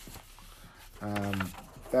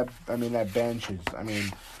 That bench is,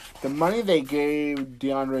 the money they gave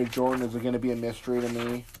DeAndre Jordan is going to be a mystery to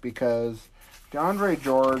me, because DeAndre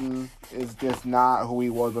Jordan is just not who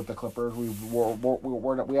he was with the Clippers. We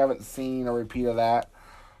haven't seen a repeat of that.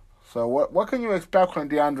 So what can you expect from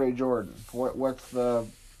DeAndre Jordan? What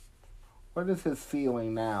is his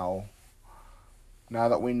feeling now? Now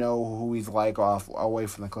that we know who he's like away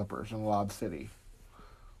from the Clippers in Lob City,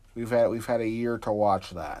 we've had a year to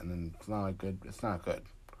watch that, and it's not good. It's not good.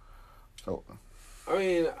 So,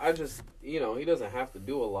 I just he doesn't have to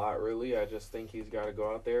do a lot really. I just think he's got to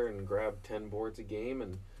go out there and grab 10 boards a game,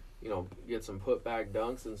 and get some putback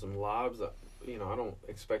dunks and some lobs. I don't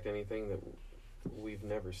expect anything that we've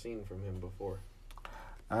never seen from him before.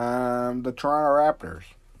 The Toronto Raptors.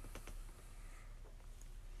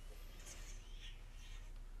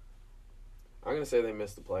 I'm going to say they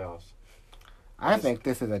missed the playoffs. I think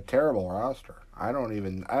this is a terrible roster. I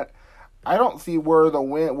don't see where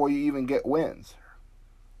you even get wins.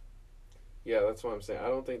 Yeah, that's what I'm saying. I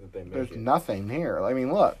don't think that they make There's it. nothing here.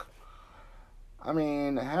 Look.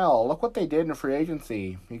 Hell, look what they did in free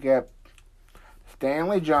agency. You get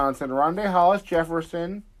Stanley Johnson, Rondae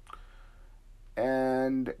Hollis-Jefferson,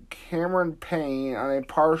 and Cameron Payne on a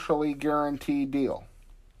partially guaranteed deal.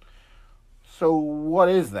 So what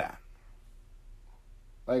is that?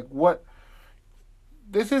 What?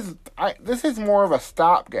 This is more of a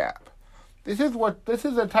stopgap. This is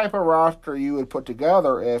the type of roster you would put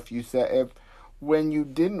together when you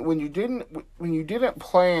didn't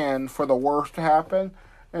plan for the worst to happen,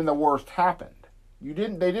 and the worst happened.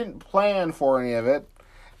 They didn't plan for any of it,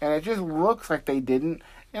 and it just looks like they didn't.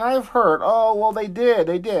 And I've heard, oh well, they did.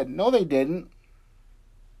 No, they didn't.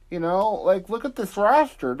 Look at this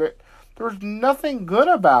roster. There's nothing good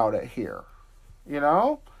about it here.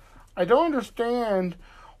 I don't understand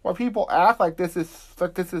why people act like this is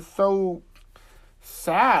so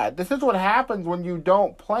sad. This is what happens when you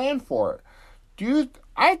don't plan for it.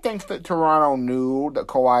 I think that Toronto knew that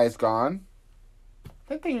Kawhi is gone. I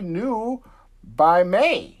think they knew by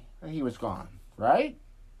May that he was gone, right?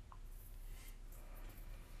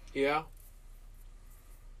 Yeah.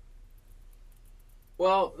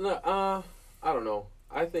 Well, no, I don't know.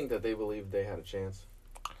 I think that they believed they had a chance.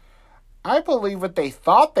 I believe what they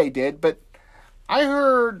thought they did, but I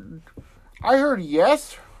heard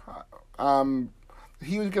yes,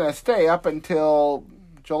 he was going to stay up until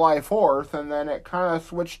July 4th, and then it kind of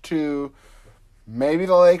switched to maybe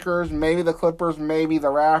the Lakers, maybe the Clippers, maybe the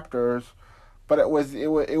Raptors, but it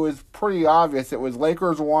was pretty obvious. It was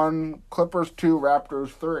Lakers 1, Clippers 2,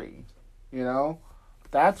 Raptors 3.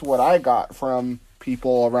 That's what I got from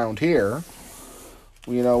people around here.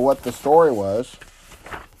 What the story was.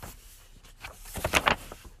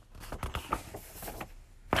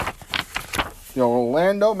 The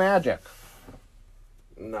Orlando Magic.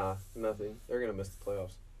 Nah, nothing. They're gonna miss the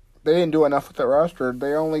playoffs. They didn't do enough with the roster.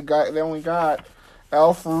 They only got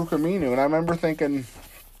Al-Farouq Aminu, and I remember thinking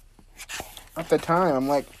at the time, I'm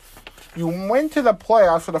like, you went to the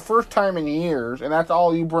playoffs for the first time in years, and that's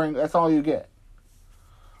all you bring. That's all you get.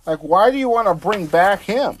 Why do you want to bring back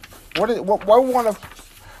him? Why want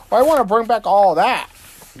to bring back all that?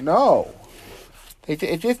 No.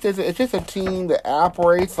 It's just a team that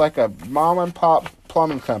operates like a mom and pop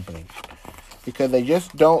plumbing company. because they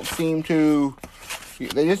just don't seem to.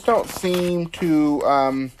 They just don't seem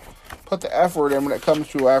to put the effort in when it comes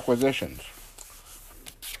to acquisitions.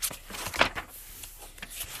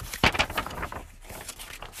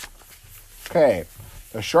 Okay,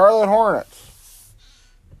 the Charlotte Hornets.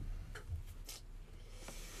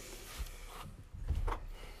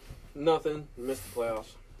 Nothing. Missed the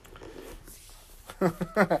playoffs.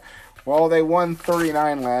 Well, they won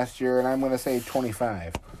 39 last year, and I'm going to say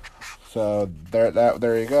 25. So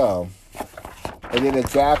there you go. They did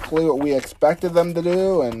exactly what we expected them to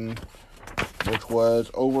do, and which was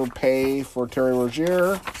overpay for Terry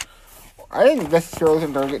Rozier. I didn't necessarily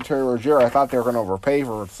think they were going to get Terry Rozier. I thought they were going to overpay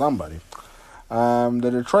for somebody. The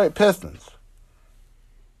Detroit Pistons.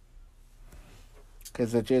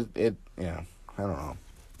 Because I don't know.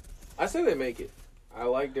 I say they make it. I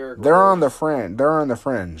like Derrick Rose. They're on the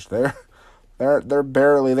fringe. They're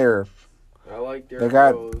barely there. I like Derrick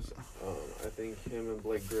Rose. I think him and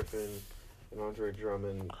Blake Griffin and Andre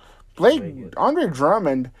Drummond. Andre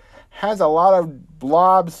Drummond has a lot of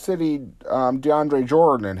Lob City DeAndre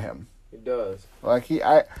Jordan in him. He does. I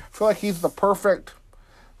feel like he's the perfect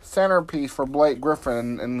centerpiece for Blake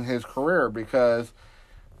Griffin in his career because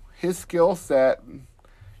his skill set,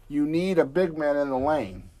 you need a big man in the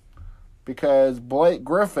lane. Because Blake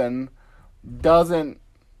Griffin doesn't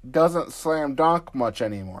slam dunk much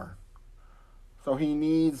anymore. So he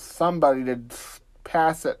needs somebody to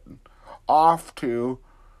pass it off to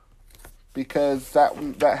because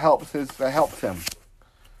that helps him.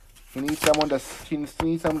 He needs someone to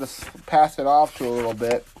pass it off to a little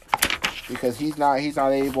bit because he's not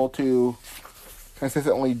able to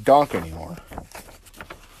consistently dunk anymore.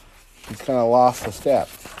 He's kind of lost the step.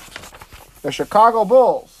 The Chicago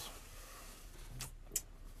Bulls.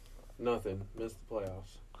 Nothing. Missed the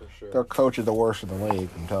playoffs for sure. Their coach is the worst in the league.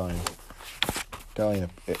 I'm telling you.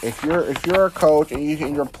 If you're a coach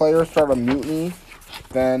and your players start a mutiny,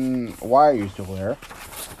 then why are you still there?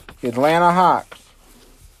 The Atlanta Hawks.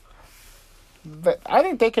 I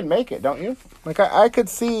think they can make it, don't you? Like I could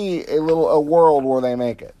see a world where they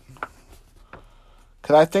make it.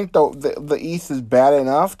 Cause I think the East is bad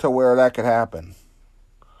enough to where that could happen.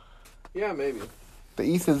 Yeah, maybe. The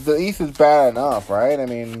East is bad enough, right? I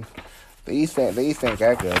mean, the East ain't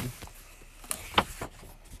that good.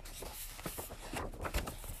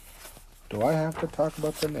 Do I have to talk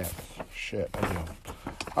about the Knicks? Shit, I do.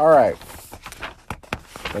 All right,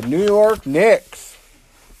 the New York Knicks.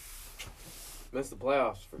 Missed the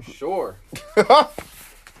playoffs for sure.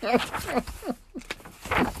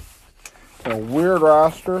 A weird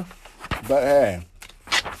roster, but hey,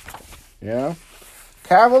 yeah.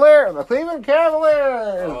 The Cleveland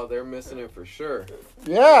Cavaliers. Oh, they're missing it for sure.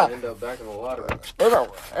 Yeah. They end up back in the lottery. They're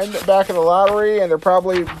gonna end up back in the lottery, and they're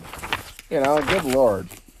probably, good Lord.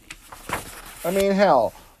 I mean,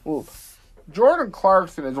 hell, Jordan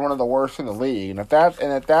Clarkson is one of the worst in the league, and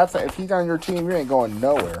if he's on your team, you ain't going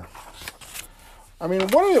nowhere. I mean,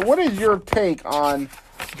 what is your take on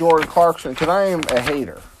Jordan Clarkson? Because I am a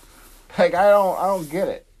hater. Like I don't get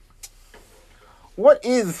it. What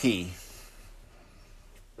is he?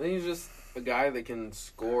 I think he's just a guy that can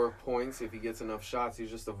score points if he gets enough shots. He's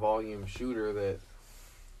just a volume shooter that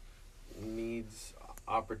needs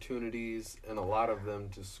opportunities and a lot of them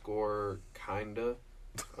to score, kinda.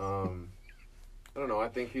 I don't know. I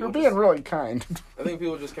think people You're being really kind. I think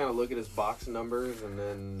people just kind of look at his box numbers and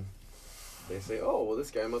then they say, "Oh, well, this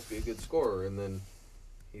guy must be a good scorer," and then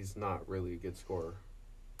he's not really a good scorer.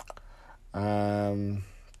 The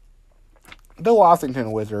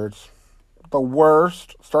Washington Wizards. The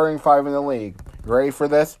worst starting five in the league. You ready for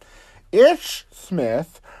this? Ish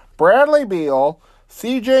Smith, Bradley Beal,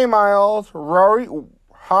 C.J. Miles, Rory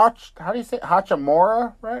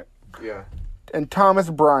Hachimura, right? Yeah. And Thomas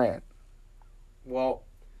Bryant. Well,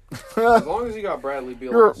 as long as you got Bradley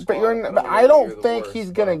Beal on the squad, I don't think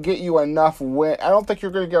he's going to get you enough win. I don't think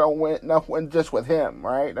you're going to get enough win just with him,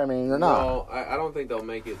 right? I mean, you're not. No, I don't think they'll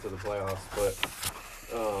make it to the playoffs, but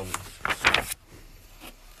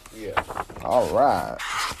yeah. All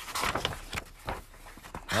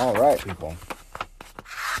right, people.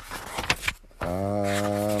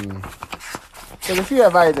 Because if you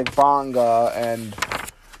have Isaac Bonga and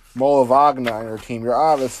Mola Wagner on your team, you're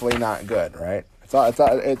obviously not good, right?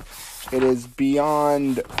 It is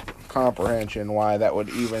beyond comprehension why that would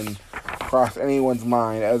even cross anyone's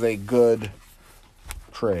mind as a good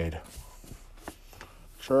trade.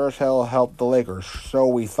 Sure as hell helped the Lakers, so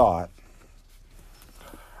we thought.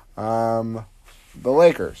 The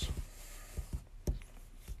Lakers.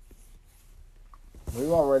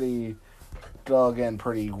 We've already dug in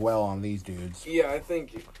pretty well on these dudes. Yeah, I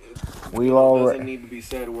think it Already doesn't need to be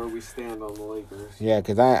said where we stand on the Lakers. Yeah,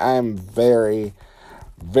 because I am very,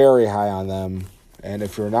 very high on them. And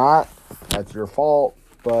if you're not, that's your fault.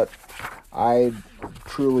 But I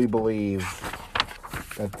truly believe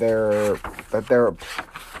that they're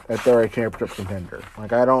a championship contender.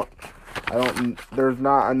 Like there's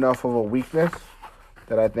not enough of a weakness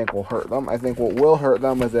that I think will hurt them. I think what will hurt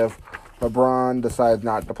them is if LeBron decides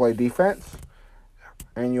not to play defense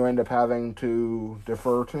and you end up having to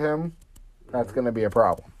defer to him. That's going to be a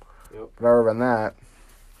problem. Yep. But other than that,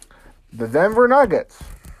 the Denver Nuggets.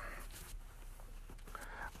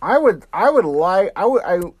 I'm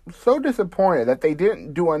so disappointed that they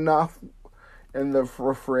didn't do enough in the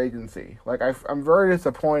free agency. Like I'm very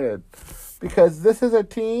disappointed because this is a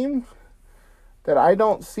team that I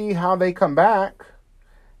don't see how they come back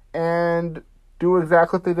and do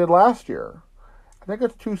exactly what they did last year. I think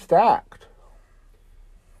it's too stacked.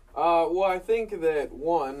 Well, I think that,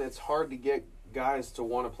 one, it's hard to get guys to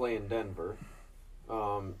want to play in Denver.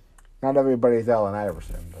 Not everybody's Allen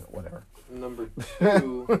Iverson, but whatever. Number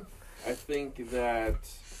two, I think that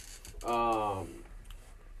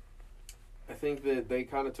they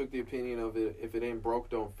kind of took the opinion of it, if it ain't broke,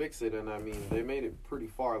 don't fix it. And, I mean, they made it pretty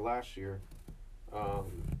far last year.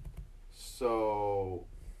 So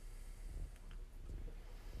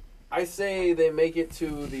I say they make it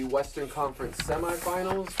to the Western Conference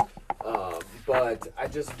semifinals, but I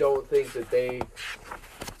just don't think that they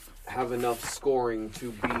have enough scoring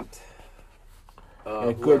to beat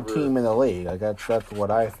a good team in the league. Like that's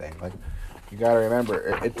what I think. Like you got to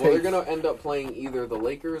remember, they're going to end up playing either the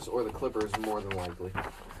Lakers or the Clippers more than likely,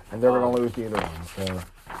 and they're going to lose either one.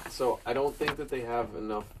 So I don't think that they have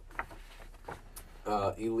enough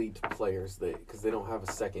elite players. Because they don't have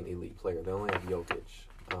a second elite player. They only have Jokic.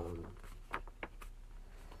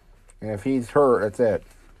 And if he's hurt, that's it.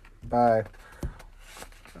 Bye.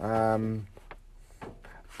 The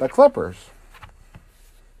Clippers.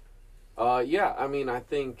 Yeah, I mean, I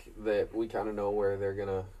think that we kind of know where they're going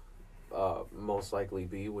to most likely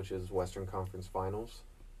be, which is Western Conference Finals.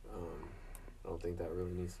 I don't think that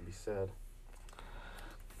really needs to be said.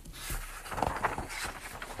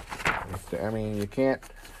 I mean, you can't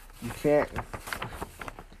kill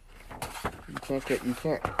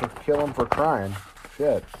them for trying.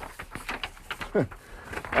 Shit.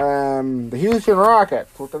 The Houston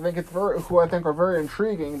Rockets, who I think are very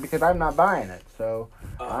intriguing because I'm not buying it. So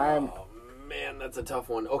man, that's a tough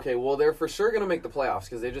one. Okay, well, they're for sure going to make the playoffs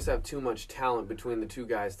because they just have too much talent between the two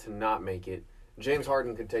guys to not make it. James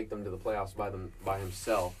Harden could take them to the playoffs by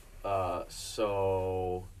himself.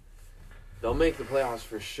 So they'll make the playoffs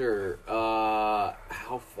for sure.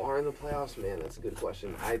 How far in the playoffs? Man, that's a good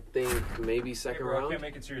question. I think maybe second round. I can't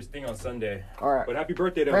make it to your thing on Sunday. All right. But happy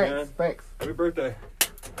birthday, though, Thanks, man. Thanks. Happy birthday.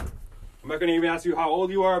 I'm not going to even ask you how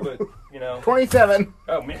old you are, but, 27.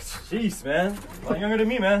 Oh, man. Jeez, man. A lot younger than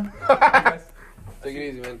me, man. Take it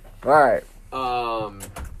easy, man. All right.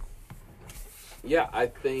 Yeah, I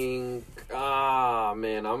think.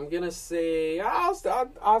 Man, I'm gonna say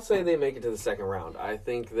I'll say they make it to the second round. I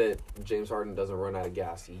think that James Harden doesn't run out of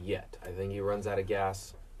gas yet. I think he runs out of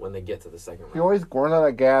gas when they get to the second round. He always runs out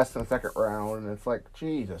of gas in the second round, and it's like,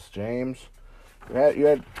 Jesus, James. You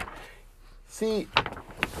had. See,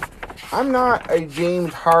 I'm not a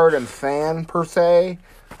James Harden fan per se,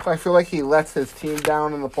 so I feel like he lets his team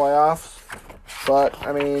down in the playoffs. But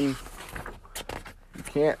I mean, you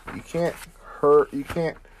can't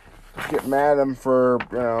get mad at him for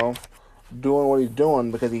doing what he's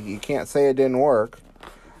doing because you can't say it didn't work.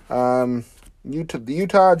 The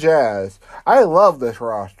Utah Jazz. I love this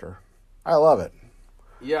roster. I love it.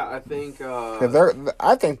 Yeah, I think. I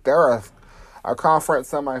think they're a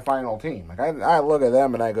conference semifinal team. Like I look at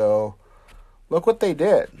them and I go, look what they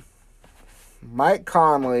did. Mike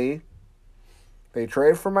Conley. They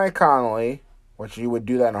traded for Mike Conley, which you would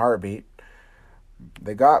do that in a heartbeat.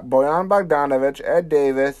 They got Bojan Bogdanovic, Ed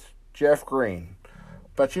Davis, Jeff Green.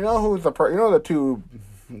 But you know who's the two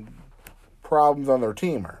problems on their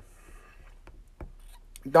team are?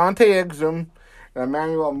 Dante Exum and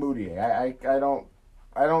Emmanuel Mudiay.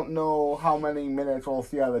 I don't know how many minutes we'll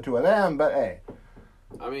see out of the two of them, but hey.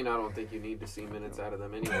 I mean, I don't think you need to see minutes out of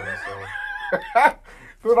them anyway, so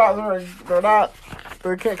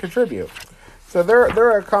they can't contribute. So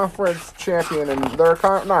they're a conference champion, and they're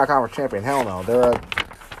not a conference champion. Hell no,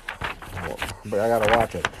 but I gotta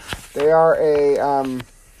watch it. They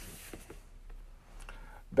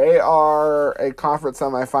are a conference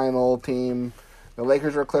semifinal team. The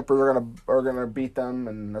Lakers or Clippers are gonna beat them,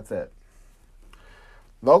 and that's it.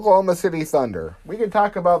 The Oklahoma City Thunder. We can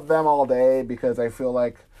talk about them all day because I feel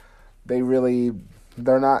like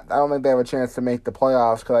they're not. I don't think they have a chance to make the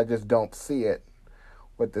playoffs because I just don't see it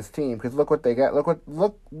with this team. Because look what they got.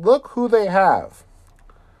 Look who they have.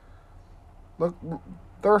 Look,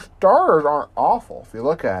 their starters aren't awful if you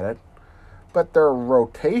look at it, but their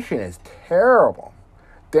rotation is terrible.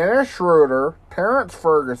 Dennis Schroeder, Terrence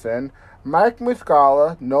Ferguson, Mike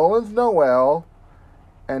Muscala, Nolan Noel,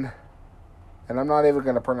 and I'm not even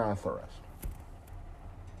going to pronounce the rest.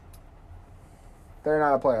 They're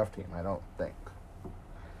not a playoff team, I don't think.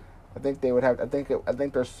 I think they would have. I think the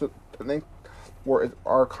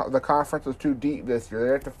conference is too deep this year.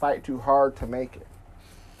 They have to fight too hard to make it.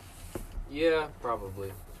 Yeah,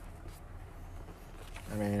 probably.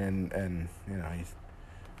 I mean, and you know,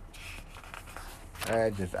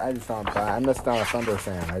 I just don't buy. I'm just not a Thunder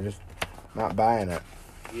fan. I just not buying it.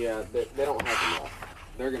 Yeah, they don't have enough.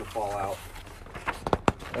 They're gonna fall out.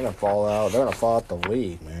 They're gonna fall out. They're gonna fall out the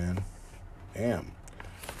league, man. Damn.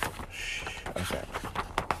 Okay.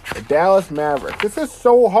 The Dallas Mavericks. This is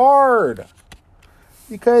so hard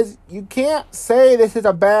because you can't say this is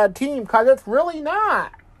a bad team because it's really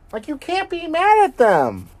not. Like, you can't be mad at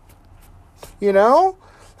them. You know?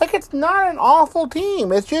 Like, it's not an awful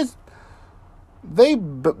team. It's just they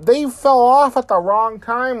fell off at the wrong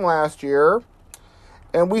time last year.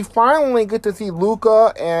 And we finally get to see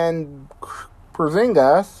Luka and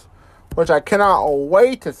Porzingis, which I cannot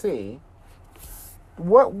wait to see.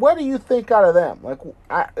 What do you think out of them? Like,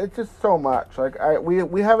 it's just so much. Like,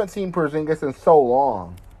 we haven't seen Porzingis in so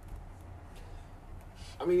long.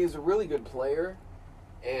 I mean, he's a really good player.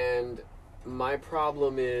 And my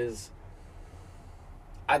problem is,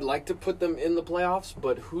 I'd like to put them in the playoffs,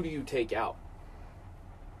 but who do you take out?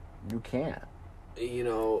 You can't. You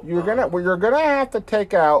know, you're gonna have to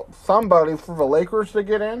take out somebody for the Lakers to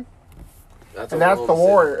get in, that's the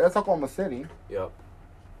Warriors. That's Oklahoma City. Yep.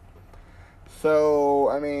 So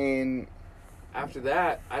I mean, after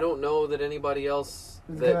that, I don't know that anybody else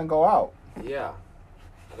is gonna go out. Yeah,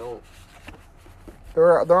 I don't.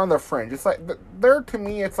 They're on the fringe. It's like to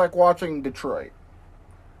me, it's like watching Detroit.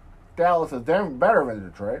 Dallas is better than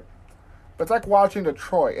Detroit, but it's like watching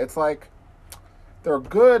Detroit. It's like they're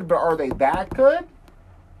good, but are they that good?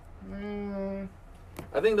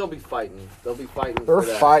 I think they'll be fighting. They'll be fighting. They're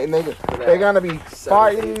fighting. They're gonna be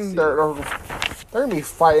fighting. They're gonna be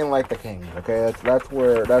fighting like the Kings. Okay, that's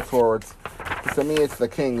where it's. To me, it's the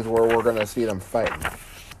Kings where we're gonna see them fighting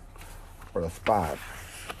for the spot.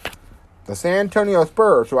 The San Antonio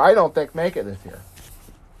Spurs, who I don't think make it this year.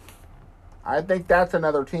 I think that's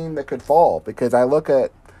another team that could fall because I look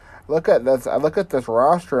at this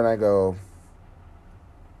roster and I go,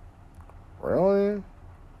 really?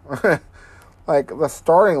 Like the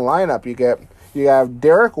starting lineup, you have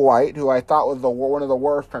Derek White, who I thought was one of the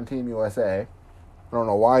worst on Team USA. I don't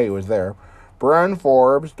know why he was there. Bryn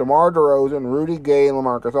Forbes, DeMar DeRozan, Rudy Gay, and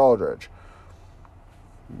LaMarcus Aldridge.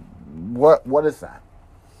 What is that?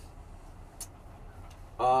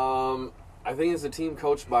 I think it's a team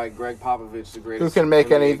coached by Greg Popovich, the greatest. Who can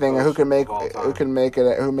make anything? Who can make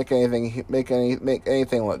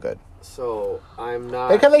anything look good? So I'm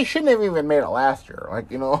not because they shouldn't have even made it last year. Like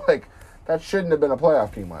that shouldn't have been a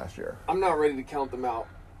playoff team last year. I'm not ready to count them out.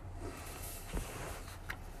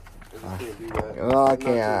 I can't do that. No, I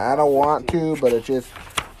can't. I don't want to, but it's just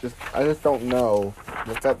I just don't know.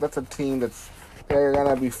 That's a team they're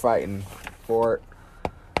gonna be fighting for it.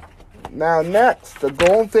 Now, next, the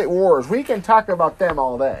Golden State Warriors. We can talk about them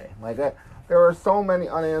all day. Like there are so many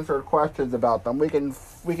unanswered questions about them. We can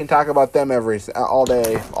talk about them all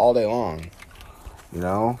day long. You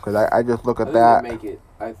know, because I just look at that. They make it.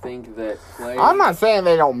 I think that Clay. I'm not saying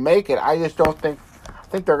they don't make it. I just don't think. I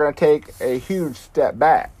think they're going to take a huge step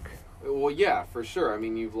back. Well, yeah, for sure. I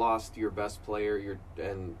mean, you've lost your best player, your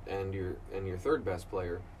third best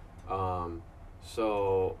player.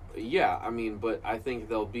 So, yeah, I mean, but I think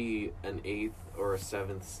they'll be an 8th or a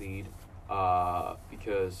 7th seed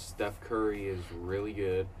because Steph Curry is really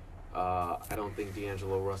good. I don't think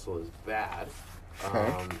D'Angelo Russell is bad.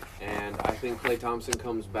 Okay. And I think Klay Thompson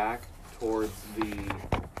comes back towards the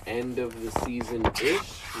end of the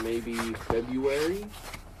season-ish, maybe February,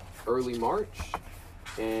 early March.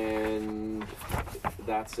 And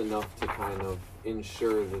that's enough to kind of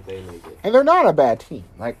ensure that they make it. And they're not a bad team.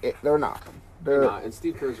 They're not. They're not. And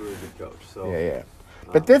Steve Kerr's a really good coach. So yeah.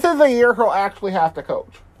 But this is the year he'll actually have to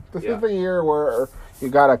coach. This is the year where you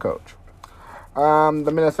gotta coach.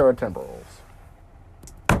 The Minnesota Timberwolves.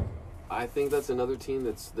 I think that's another team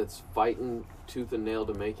that's fighting tooth and nail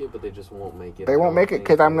to make it, but they just won't make it. They won't make it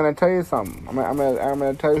because I'm going to tell you something. I'm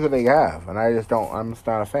going to tell you who they have, and I just don't. I'm just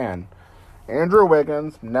not a fan. Andrew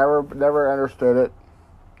Wiggins, never understood it.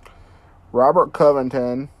 Robert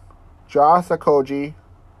Covington, Josh Okogie,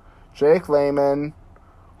 Jake Layman,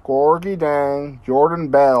 Gorgie Dang, Jordan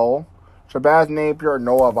Bell, Shabazz Napier, and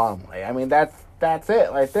Noah Vonleh. I mean, that's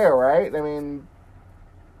it right there, right? I mean,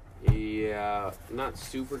 yeah, not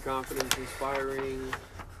super confidence inspiring.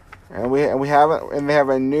 and they have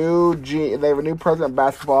a new president of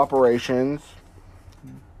basketball operations,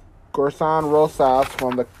 Gerson Rosas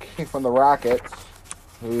from the Rockets,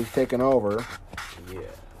 who's taken over. Yeah.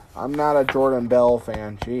 I'm not a Jordan Bell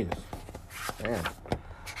fan. Jeez. Man.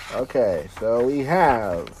 Okay, so we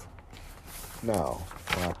have... No,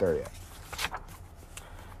 we're not there yet.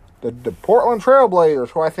 The Portland Trailblazers,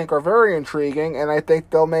 who I think are very intriguing, and I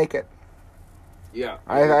think they'll make it. Yeah.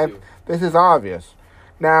 This is obvious.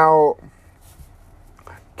 Now,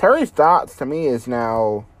 Terry Stotts, to me, is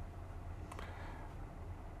now...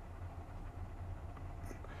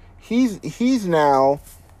 He's now...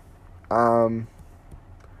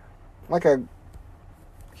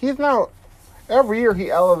 He's now... Every year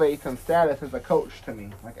he elevates in status as a coach to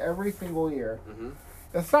me. Like, every single year. Mm-hmm.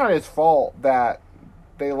 It's not his fault that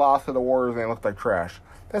they lost to the Warriors and they looked like trash.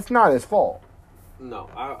 That's not his fault. No,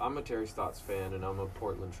 I'm a Terry Stotts fan, and I'm a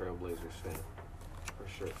Portland Trailblazers fan. For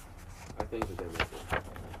sure. I think that they make it.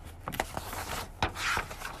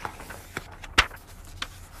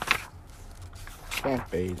 Can't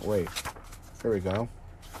be. Wait. Here we go.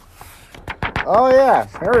 Oh, yeah.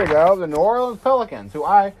 Here we go. The New Orleans Pelicans, who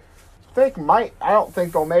I think might... I don't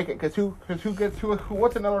think they'll make it, because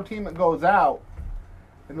what's another team that goes out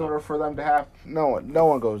in order for them to have... No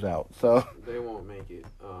one goes out, so... They won't make it.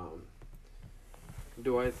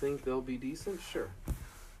 Do I think they'll be decent? Sure.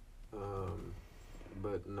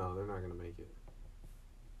 But no, they're not going to make it.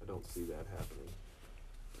 I don't see that happening.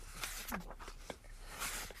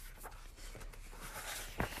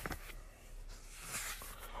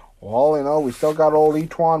 Well, all in all, we still got old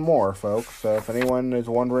Etuan Moore, folks. So if anyone is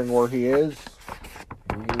wondering where he is,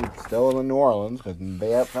 he's still in New Orleans because they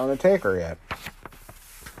haven't found a taker yet.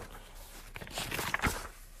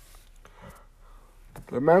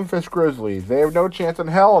 The Memphis Grizzlies, they have no chance in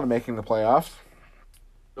hell of making the playoffs.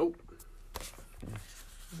 Nope.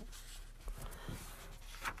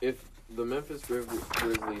 If the Memphis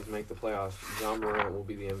Grizzlies make the playoffs, John Morant will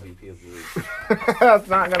be the MVP of the league. That's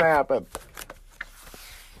not going to happen.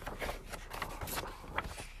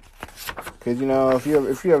 Because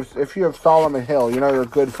if you have Solomon Hill, you're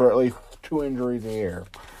good for at least 2 injuries a year.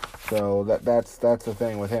 So that's the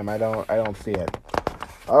thing with him. I don't see it.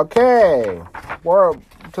 Okay, we're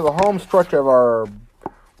to the home stretch of our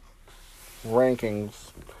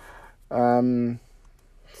rankings.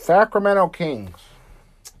 Sacramento Kings.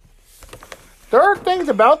 There are things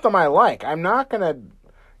about them I like.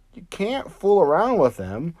 You can't fool around with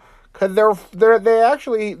them. Because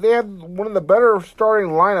they have one of the better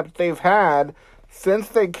starting lineups they've had since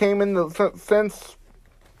they came in since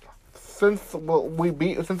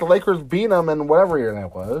the Lakers beat them in whatever year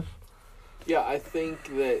that was. Yeah, I think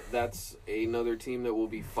that's another team that will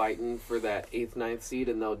be fighting for that 8th, 9th seed,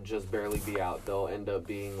 and they'll just barely be out. They'll end up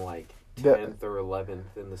being like 10th or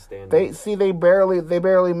 11th in the standings. They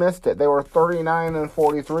barely missed it. They were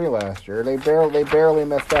 39-43 last year. They barely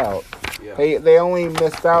missed out. Yeah. They only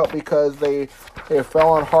missed out because they fell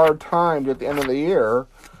on hard times at the end of the year.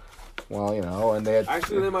 Well, and they had...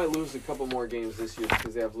 Actually, they might lose a couple more games this year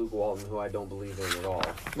because they have Luke Walton, who I don't believe in at all.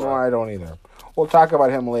 No, I don't either. We'll talk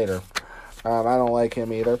about him later. I don't like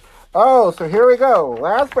him either. Oh, so here we go.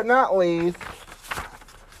 Last but not least,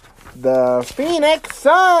 the Phoenix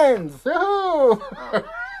Suns. Woo-hoo!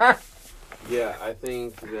 Yeah, I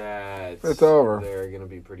think that it's over. They're going to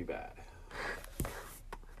be pretty bad.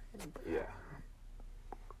 Yeah.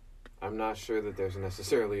 I'm not sure that there's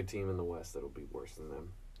necessarily a team in the West that'll be worse than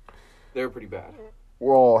them. They're pretty bad.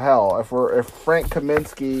 Well, hell, if Frank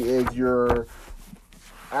Kaminsky is your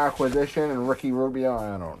acquisition and Ricky Rubio,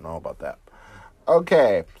 I don't know about that.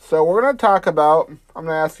 Okay, so we're going to talk about... I'm going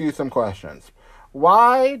to ask you some questions.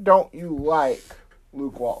 Why don't you like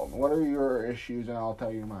Luke Walton? What are your issues, and I'll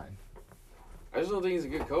tell you mine. I just don't think he's a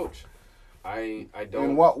good coach. I don't...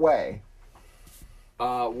 In what way?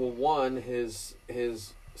 Well, one, his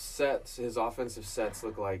offensive sets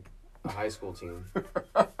look like a high school team.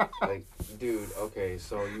 Like, dude, okay,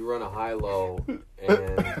 so you run a high-low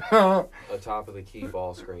and a top-of-the-key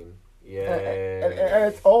ball screen. Yeah.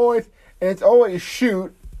 And it's always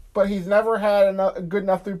shoot, but he's never had good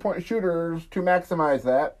enough three-point shooters to maximize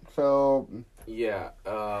that. So yeah.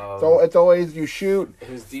 So it's always you shoot.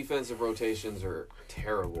 His defensive rotations are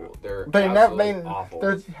terrible. They're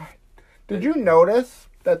awful. Did you notice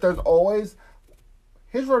that there's always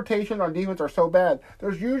his rotations on defense are so bad?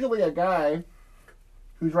 There's usually a guy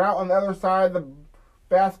who's out on the other side of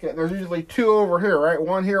basket. There's usually two over here, right?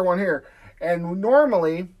 One here, one here. And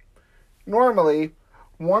normally,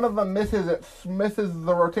 one of them misses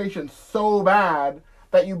the rotation so bad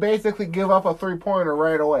that you basically give up a 3-pointer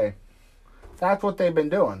right away. That's what they've been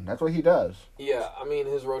doing. That's what he does. Yeah, I mean,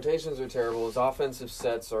 his rotations are terrible. His offensive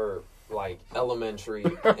sets are, like, elementary.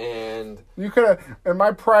 And you could have, in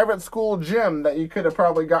my private school gym, that you could have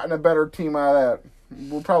probably gotten a better team out of that.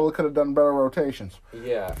 We probably could have done better rotations.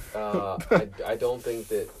 yeah, I don't think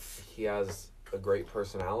that he has a great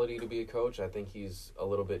personality to be a coach. I think he's a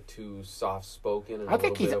little bit too soft-spoken. I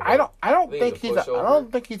think he's. I don't think he's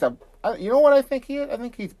a. You know what I think he is? I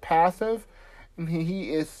think he's passive, and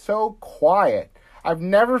he is so quiet. I've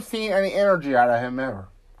never seen any energy out of him ever.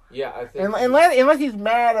 Yeah, I think. Unless he's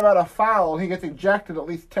mad about a foul, he gets ejected at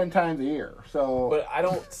least 10 times a year. So. But I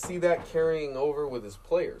don't see that carrying over with his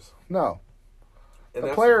players. No. And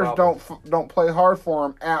the players don't play hard for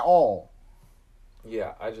him at all.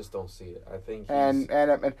 Yeah, I just don't see it. I think and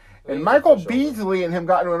Michael Beasley and him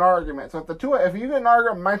got into an argument. So if you get an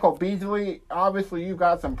argument with Michael Beasley, obviously you've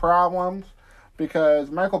got some problems because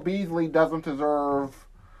Michael Beasley doesn't deserve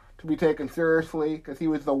to be taken seriously because he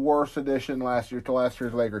was the worst addition last year to last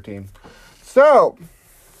year's Laker team. So,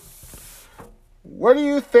 what do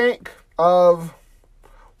you think of?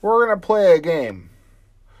 We're gonna play a game.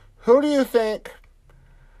 Who do you think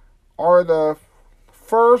are the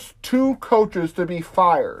first 2 coaches to be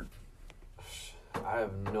fired? I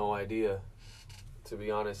have no idea. To be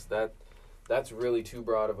honest, that's really too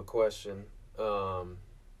broad of a question. But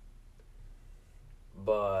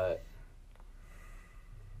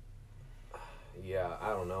yeah, I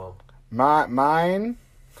don't know. Mine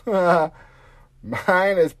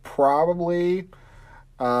is probably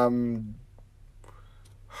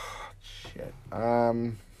shit.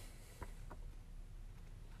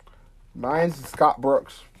 Mine's Scott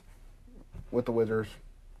Brooks with the Wizards.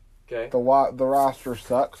 Okay. The roster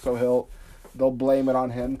sucks, so they'll blame it on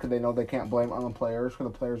him because they know they can't blame it on the players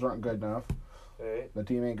because the players aren't good enough. Okay. The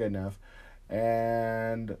team ain't good enough.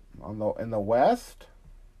 And in the West,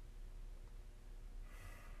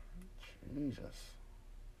 Jesus.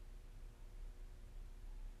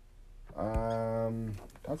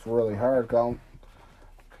 That's really hard. Don't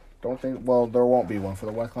think. Well, there won't be one for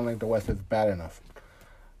the West. I don't think the West is bad enough.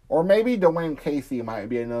 Or maybe Dwayne Casey might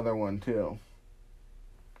be another one, too.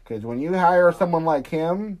 Because when you hire someone like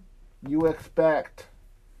him, you expect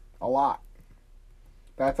a lot.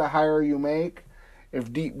 That's a hire you make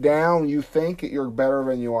if deep down you think you're better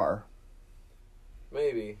than you are.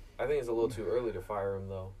 Maybe. I think it's a little too early to fire him,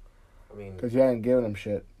 though. I mean... Because you hadn't given him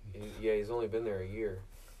shit. He's only been there a year.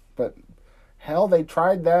 But, hell, they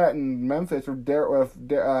tried that in Memphis with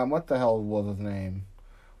what the hell was his name?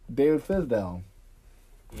 David Fizdale.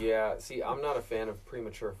 Yeah, see, I'm not a fan of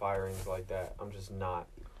premature firings like that. I'm just not.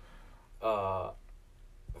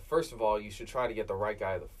 First of all, you should try to get the right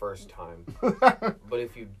guy the first time. But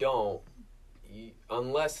if you don't,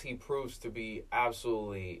 unless he proves to be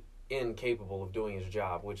absolutely incapable of doing his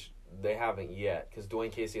job, which they haven't yet, because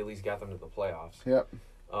Dwayne Casey at least got them to the playoffs. Yep.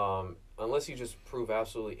 Unless you just prove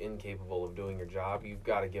absolutely incapable of doing your job, you've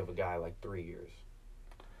got to give a guy like 3 years.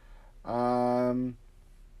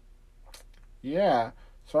 Yeah.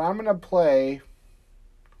 So I'm going to play.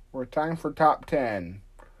 We're time for top 10.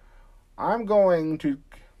 You're going to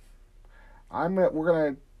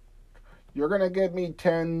give me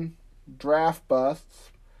 10 draft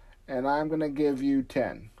busts, and I'm going to give you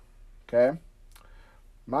 10. Okay?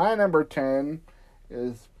 My number 10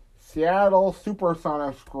 is Seattle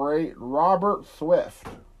Supersonics great Robert Swift.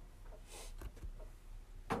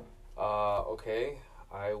 Okay.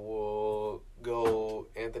 I will go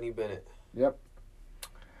Anthony Bennett. Yep.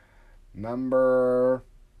 Number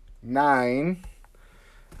 9.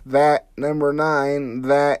 That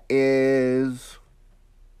is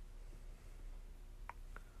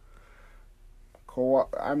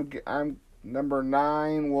I'm number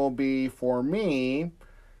 9 will be for me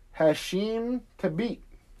Hasheem Thabeet.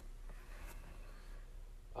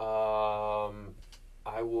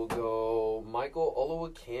 I will go Michael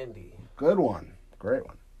Olowokandi. Good one. Great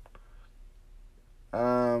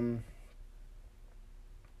one.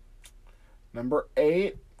 Number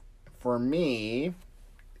 8 for me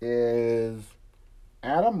is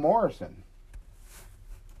Adam Morrison.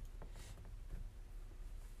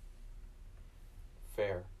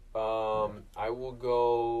 Fair. I will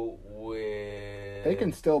go with... They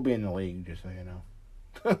can still be in the league, just so you know.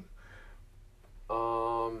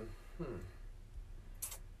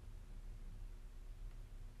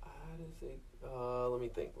 Let me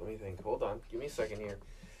think. Hold on. Give me a second here.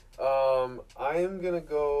 I am going to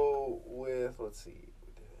go with, let's see.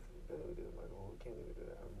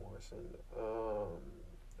 Harrison.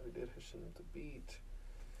 We did Hisham the beat.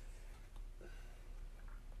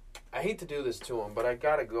 I hate to do this to him, but I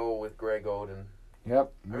gotta go with Greg Oden.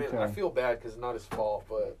 Yep. I mean, okay. I feel bad because it's not his fault,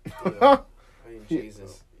 but you know, I mean,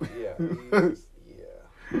 Jesus, yeah,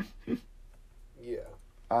 yeah.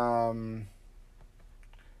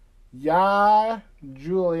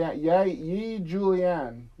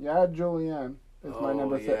 Julian is my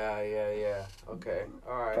number 6. Yeah. Okay,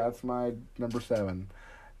 all right. That's my number 7.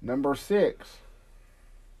 Number 6.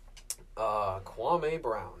 Kwame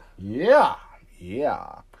Brown. Yeah.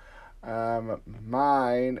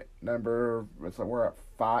 Mine number. We're at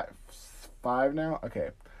 5 now. Okay.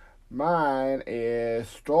 Mine is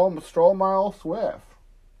Stromile Swift.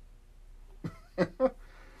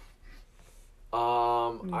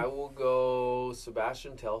 I will go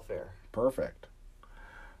Sebastian Telfair. Perfect.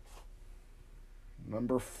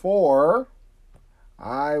 Number 4,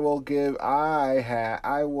 mine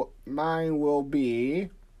will be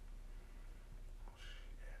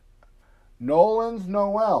Nolan's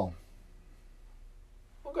Noel.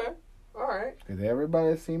 Okay, all right. Because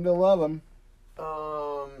everybody seemed to love him.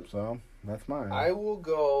 So that's mine. I will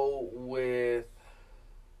go with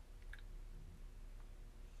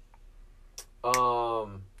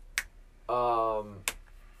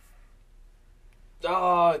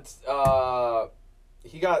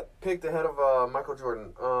he got picked ahead of Michael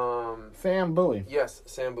Jordan. Sam Bowie. Yes,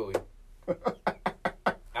 Sam Bowie.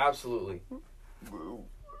 Absolutely.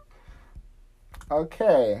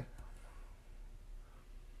 Okay.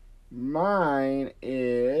 Mine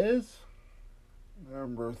is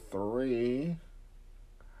number 3.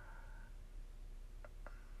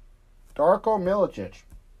 Darko Milicic.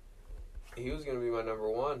 He was going to be my number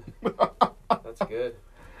 1. That's good.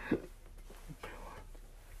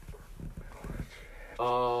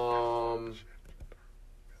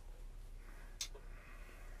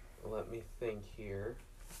 Let me think here.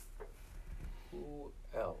 Who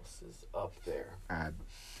else is up there?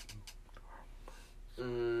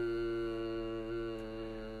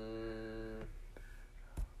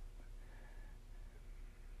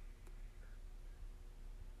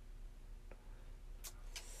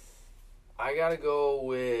 I gotta go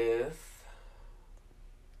with.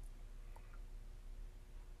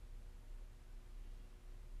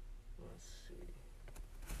 Let's see.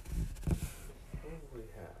 What have we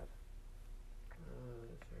had?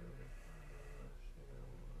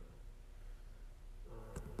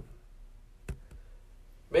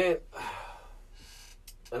 Man,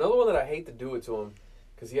 another one that I hate to do it to him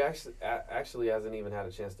because he actually hasn't even had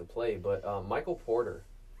a chance to play. But Michael Porter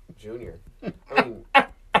Jr. I mean.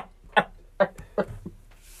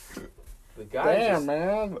 The guy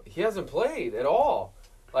man. He hasn't played at all.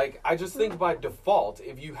 Like, I just think by default,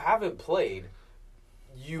 if you haven't played,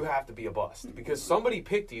 you have to be a bust. Because somebody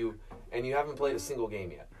picked you, and you haven't played a single game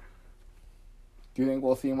yet. Do you think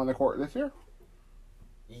we'll see him on the court this year?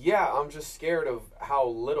 Yeah, I'm just scared of how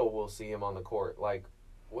little we'll see him on the court. Like,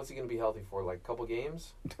 what's he going to be healthy for? Like, a couple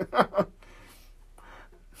games?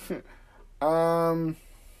 So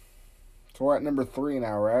we're at number 3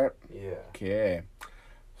 now, right? Yeah. Okay.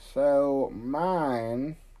 So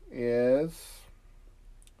mine is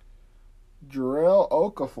Jarrell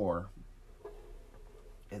Okafor.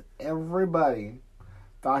 And everybody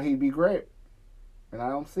thought he'd be great. And I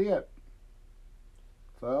don't see it.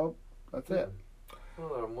 So that's it.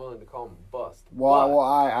 Well, I'm willing to call him a bust. Well,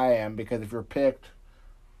 I am, because if you're picked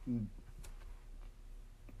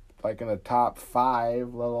like in the top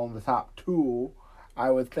 5, let alone the top 2,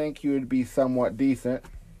 I would think you would be somewhat decent.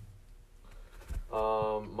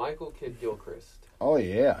 Michael Kidd-Gilchrist. Oh,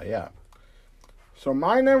 yeah. So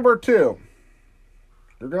my number 2,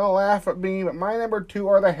 you're going to laugh at me, but my number 2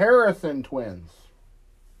 are the Harrison twins.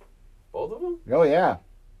 Both of them? Oh, yeah.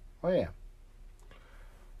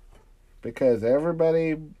 Because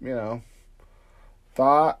everybody,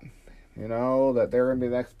 thought, that they were going to be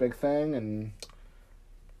the next big thing, and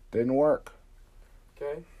didn't work.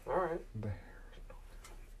 Okay, all right.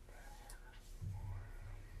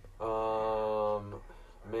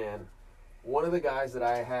 Man, one of the guys that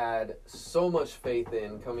I had so much faith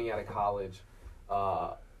in coming out of college,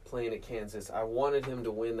 playing at Kansas, I wanted him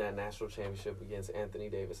to win that national championship against Anthony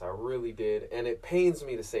Davis. I really did, and it pains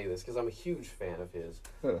me to say this because I'm a huge fan of his.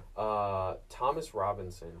 Thomas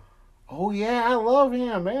Robinson. Oh, yeah, I love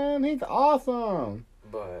him, man. He's awesome.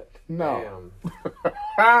 But, no.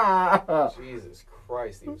 Damn. Jesus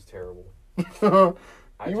Christ, he was terrible.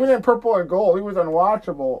 Even in purple and gold, he was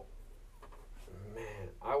unwatchable. Man,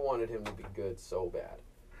 I wanted him to be good so bad.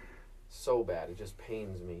 So bad. It just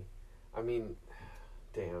pains me. I mean,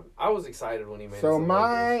 damn. I was excited when he made it. So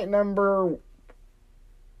my number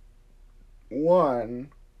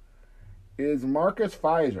one is Marcus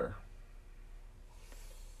Pfizer.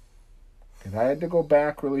 Because I had to go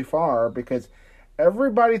back really far because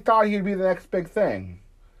everybody thought he'd be the next big thing.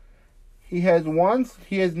 He has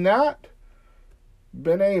not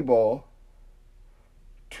been able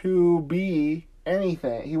to be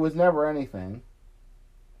anything. He was never anything.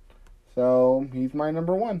 So he's my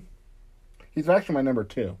number one. He's actually my number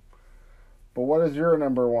two. But what is your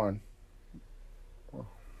number one?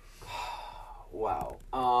 Wow.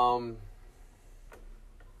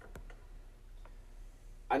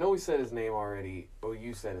 I know we said his name already. Well,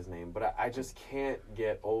 you said his name, but I just can't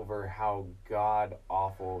get over how god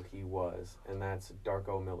awful he was, and that's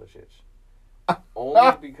Darko Milicic.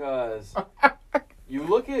 Only because you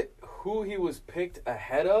look at who he was picked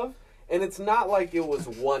ahead of, and it's not like it was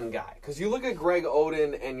one guy. Because you look at Greg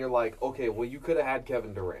Oden, and you're like, okay, well, you could have had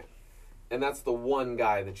Kevin Durant, and that's the one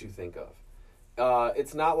guy that you think of.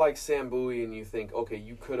 It's not like Sam Bowie, and you think, okay,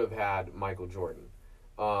 you could have had Michael Jordan.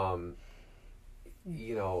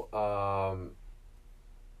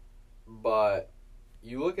 But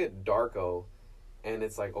you look at Darko, and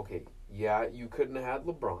it's like, okay, yeah, you couldn't have had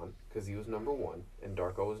LeBron because he was number one, and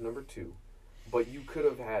Darko was number two. But you could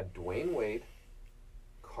have had Dwayne Wade,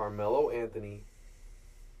 Carmelo Anthony,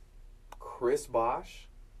 Chris Bosh,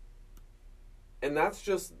 and that's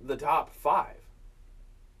just the top five.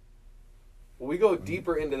 We go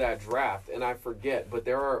deeper into that draft, and I forget, but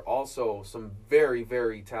there are also some very,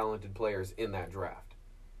 very talented players in that draft.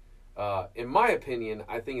 In my opinion,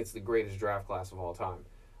 I think it's the greatest draft class of all time.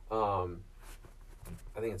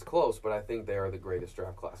 I think it's close, but I think they are the greatest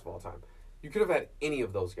draft class of all time. You could have had any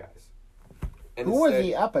of those guys. And who was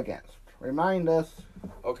he up against? Remind us.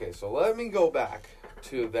 Okay, so let me go back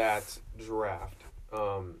to that draft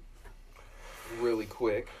really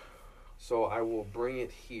quick. So I will bring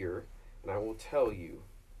it here. And I will tell you,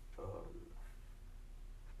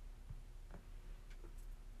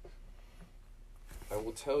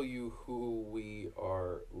 who we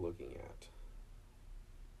are looking at.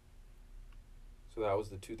 So that was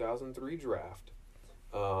the 2003 draft.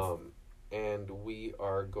 And we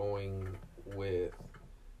are going with...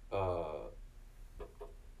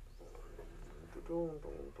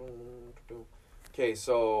 Okay,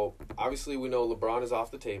 so obviously we know LeBron is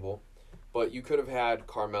off the table. But you could have had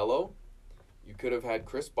Carmelo. You could have had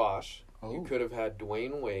Chris Bosh. Oh. You could have had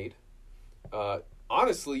Dwayne Wade.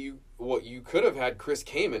 Honestly, you could have had Chris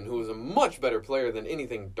Kaman, who was a much better player than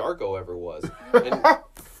anything Darko ever was. And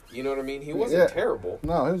you know what I mean? He wasn't terrible.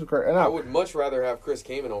 No, he was great. No. I would much rather have Chris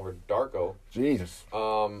Kaman over Darko. Jesus.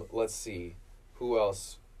 Let's see. Who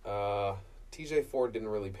else? TJ Ford didn't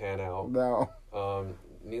really pan out. No.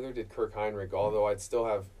 Neither did Kirk Heinrich, although I'd still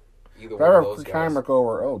have either one of those Kirk guys. Heinrich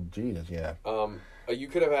over. Oh, Jesus, yeah. You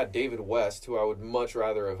could have had David West, who I would much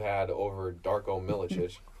rather have had over Darko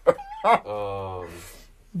Milicic.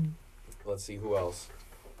 Let's see, who else?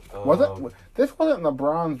 Was it? This wasn't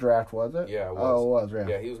LeBron's draft, was it? Yeah, it was. Oh, it was, yeah.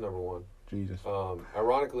 Yeah, he was number one. Jesus.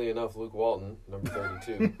 Ironically enough, Luke Walton, number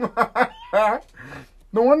 32.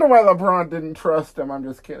 No wonder why LeBron didn't trust him. I'm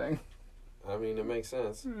just kidding. I mean, it makes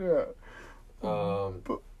sense. Yeah.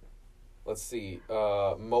 Let's see.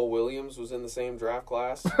 Mo Williams was in the same draft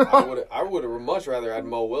class. I would have much rather had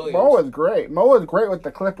Mo Williams. Mo was great. Mo was great with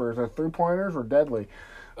the Clippers. Their 3-pointers were deadly.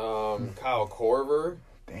 Kyle Korver.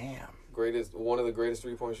 Damn. One of the greatest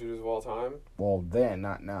 3-point shooters of all time. Well, then,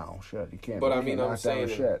 not now. Shit, you can't. But I mean, I'm saying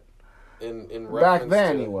shit. In Back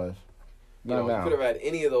then to, he was. You could have had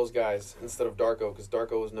any of those guys instead of Darko, because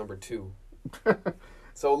Darko was number 2.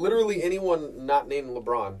 So literally anyone not named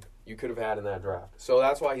LeBron, you could have had in that draft. So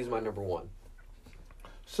that's why he's my number 1.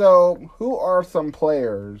 So who are some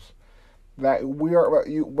players that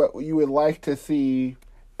you would like to see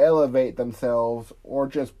elevate themselves or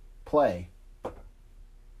just play?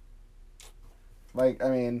 Like, I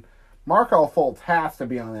mean, Markelle Fultz has to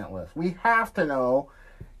be on that list. We have to know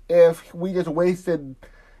if we just wasted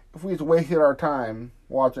our time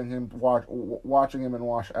watching him at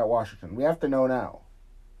Washington. We have to know now.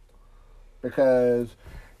 Because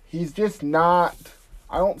he's just not...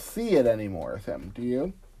 I don't see it anymore with him. Do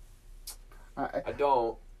you? I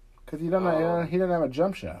don't. Because he doesn't have a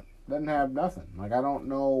jump shot. Doesn't have nothing. Like, I don't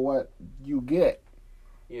know what you get.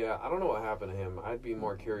 Yeah, I don't know what happened to him. I'd be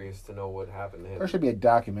more curious to know what happened to him. There should be a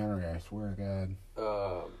documentary, I swear to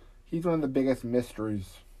God. He's one of the biggest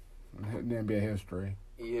mysteries in NBA history.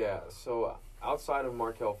 Yeah, so outside of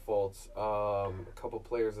Markelle Fultz, a couple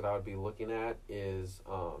players that I would be looking at is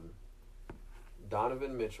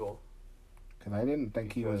Donovan Mitchell. Because I didn't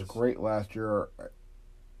think he was great last year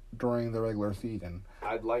during the regular season.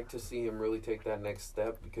 I'd like to see him really take that next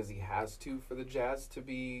step because he has to for the Jazz to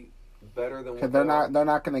be better than what Because they they're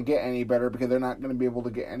not going to get any better because they're not going to be able to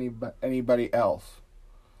get anybody else.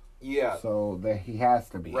 Yeah. So he has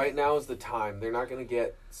to be. Right now is the time. They're not going to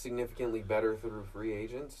get significantly better through free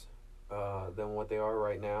agents than what they are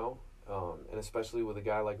right now. And especially with a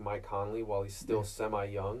guy like Mike Conley, while he's still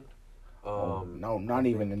semi-young. No, not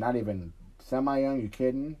even semi-young. You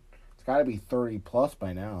kidding? It's got to be 30 plus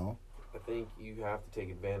by now. I think you have to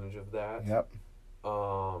take advantage of that. Yep.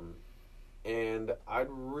 And I'd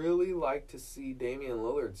really like to see Damian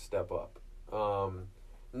Lillard step up.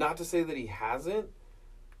 Not to say that he hasn't,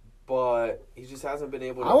 but he just hasn't been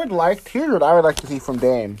able to. Here's what I would like to see from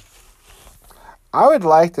Dame. I would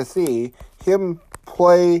like to see him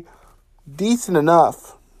play decent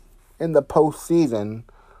enough in the postseason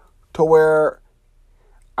to where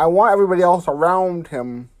I want everybody else around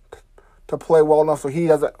him to play well enough so he's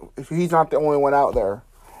not the only one out there.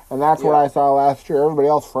 And that's what I saw last year. Everybody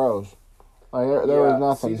else froze. Like, there was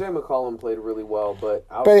nothing. CJ McCollum played really well, but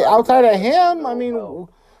outside of him,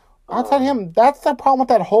 outside of him, that's the problem with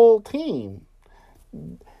that whole team.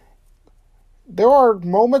 There are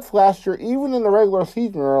moments last year, even in the regular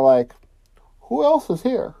season, where like, who else is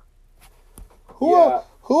here? Who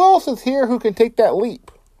else is here who can take that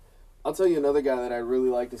leap? I'll tell you another guy that I'd really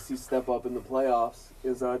like to see step up in the playoffs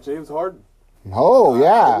is James Harden. Oh,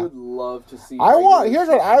 yeah. I would love to see. Here's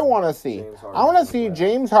what I want to see. I want to see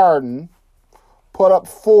James Harden put up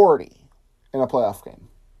 40 in a playoff game.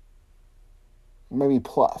 Maybe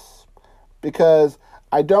plus. Because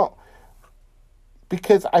I feel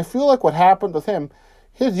like what happened with him,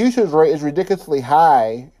 his usage rate is ridiculously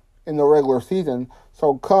high in the regular season.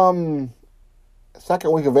 So come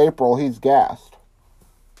second week of April, he's gassed.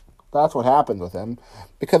 That's what happened with him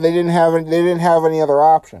because they didn't have any other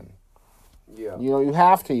option. Yeah. You know, you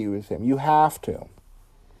have to use him. You have to.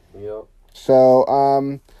 Yep.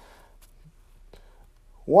 So,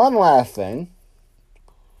 one last thing.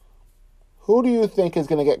 Who do you think is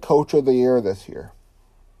going to get Coach of the Year this year?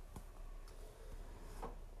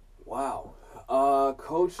 Wow.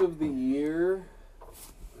 Coach of the Year?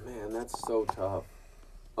 Man, that's so tough.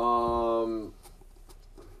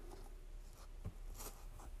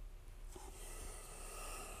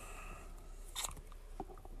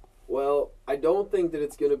 Well, I don't think that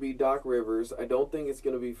it's going to be Doc Rivers. I don't think it's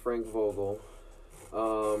going to be Frank Vogel.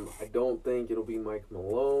 I don't think it'll be Mike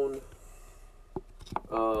Malone.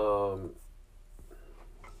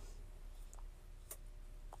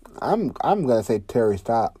 I'm gonna say Terry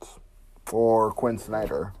Stotts or Quinn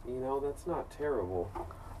Snyder. You know, that's not terrible.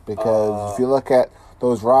 Because if you look at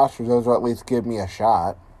those rosters, those will at least give me a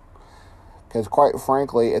shot. Because quite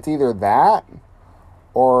frankly, it's either that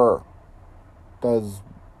or does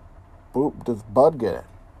Bud get it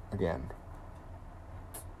again?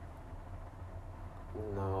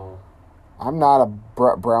 No. I'm not a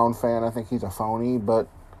Brett Brown fan. I think he's a phony, but...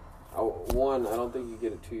 One, I don't think you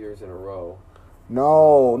get it 2 years in a row.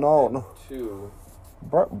 No. Two...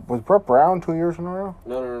 Was Brett Brown 2 years in a row?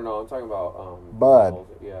 No. I'm talking about... Bud.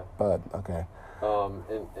 Yeah. Bud, okay.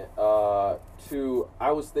 Two,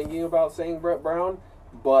 I was thinking about saying Brett Brown,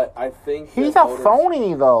 but I think... He's a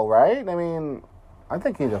phony, though, right? I mean, I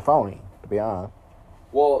think he's a phony, to be honest.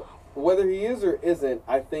 Well... Whether he is or isn't,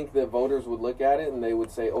 I think that voters would look at it and they would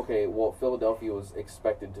say, okay, well, Philadelphia was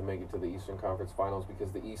expected to make it to the Eastern Conference Finals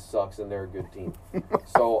because the East sucks and they're a good team.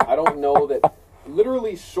 So I don't know that,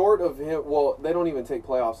 literally short of him, well, they don't even take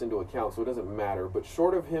playoffs into account, so it doesn't matter. But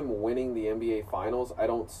short of him winning the NBA Finals, I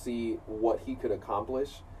don't see what he could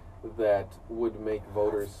accomplish that would make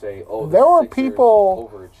voters say, oh, there were Sixers people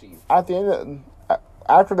overachieved. At the end,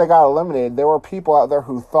 after they got eliminated, there were people out there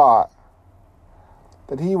who thought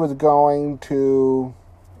that he was going to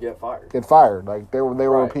get fired. Like there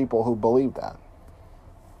were people who believed that.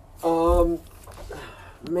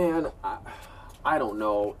 Man, I don't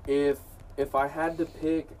know. If I had to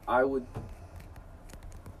pick, I would.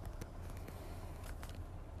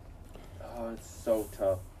 Oh, it's so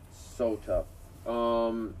tough. So tough.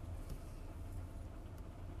 I'm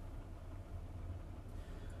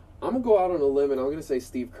gonna go out on a limb and I'm gonna say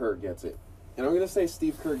Steve Kerr gets it. And I'm gonna say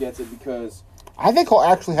Steve Kerr gets it because I think he'll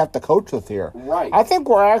actually have to coach this year. Right. I think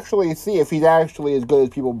we'll actually see if he's actually as good as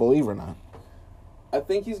people believe or not. I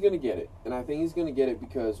think he's going to get it. And I think he's going to get it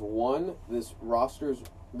because, one, this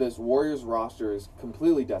Warriors roster is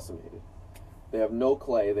completely decimated. They have no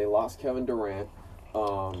Clay. They lost Kevin Durant.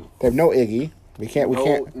 They have no Iggy. We can't.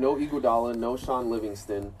 No Iguodala. No Sean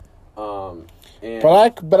Livingston. But I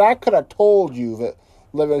could have told you that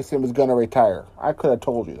Livingston was going to retire. I could have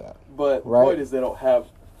told you that. But the point is they don't have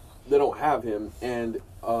him, and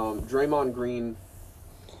Draymond Green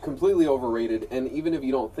completely overrated, and even if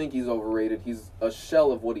you don't think he's overrated, he's a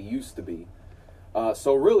shell of what he used to be.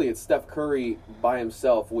 So really, it's Steph Curry by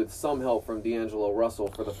himself with some help from D'Angelo Russell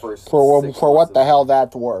for the first 6 months For what the of hell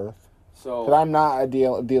that's worth. So, Because I'm not a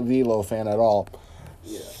D'Lo fan at all.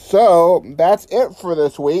 yeah. So, that's it for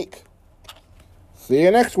this week. See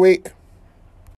you next week.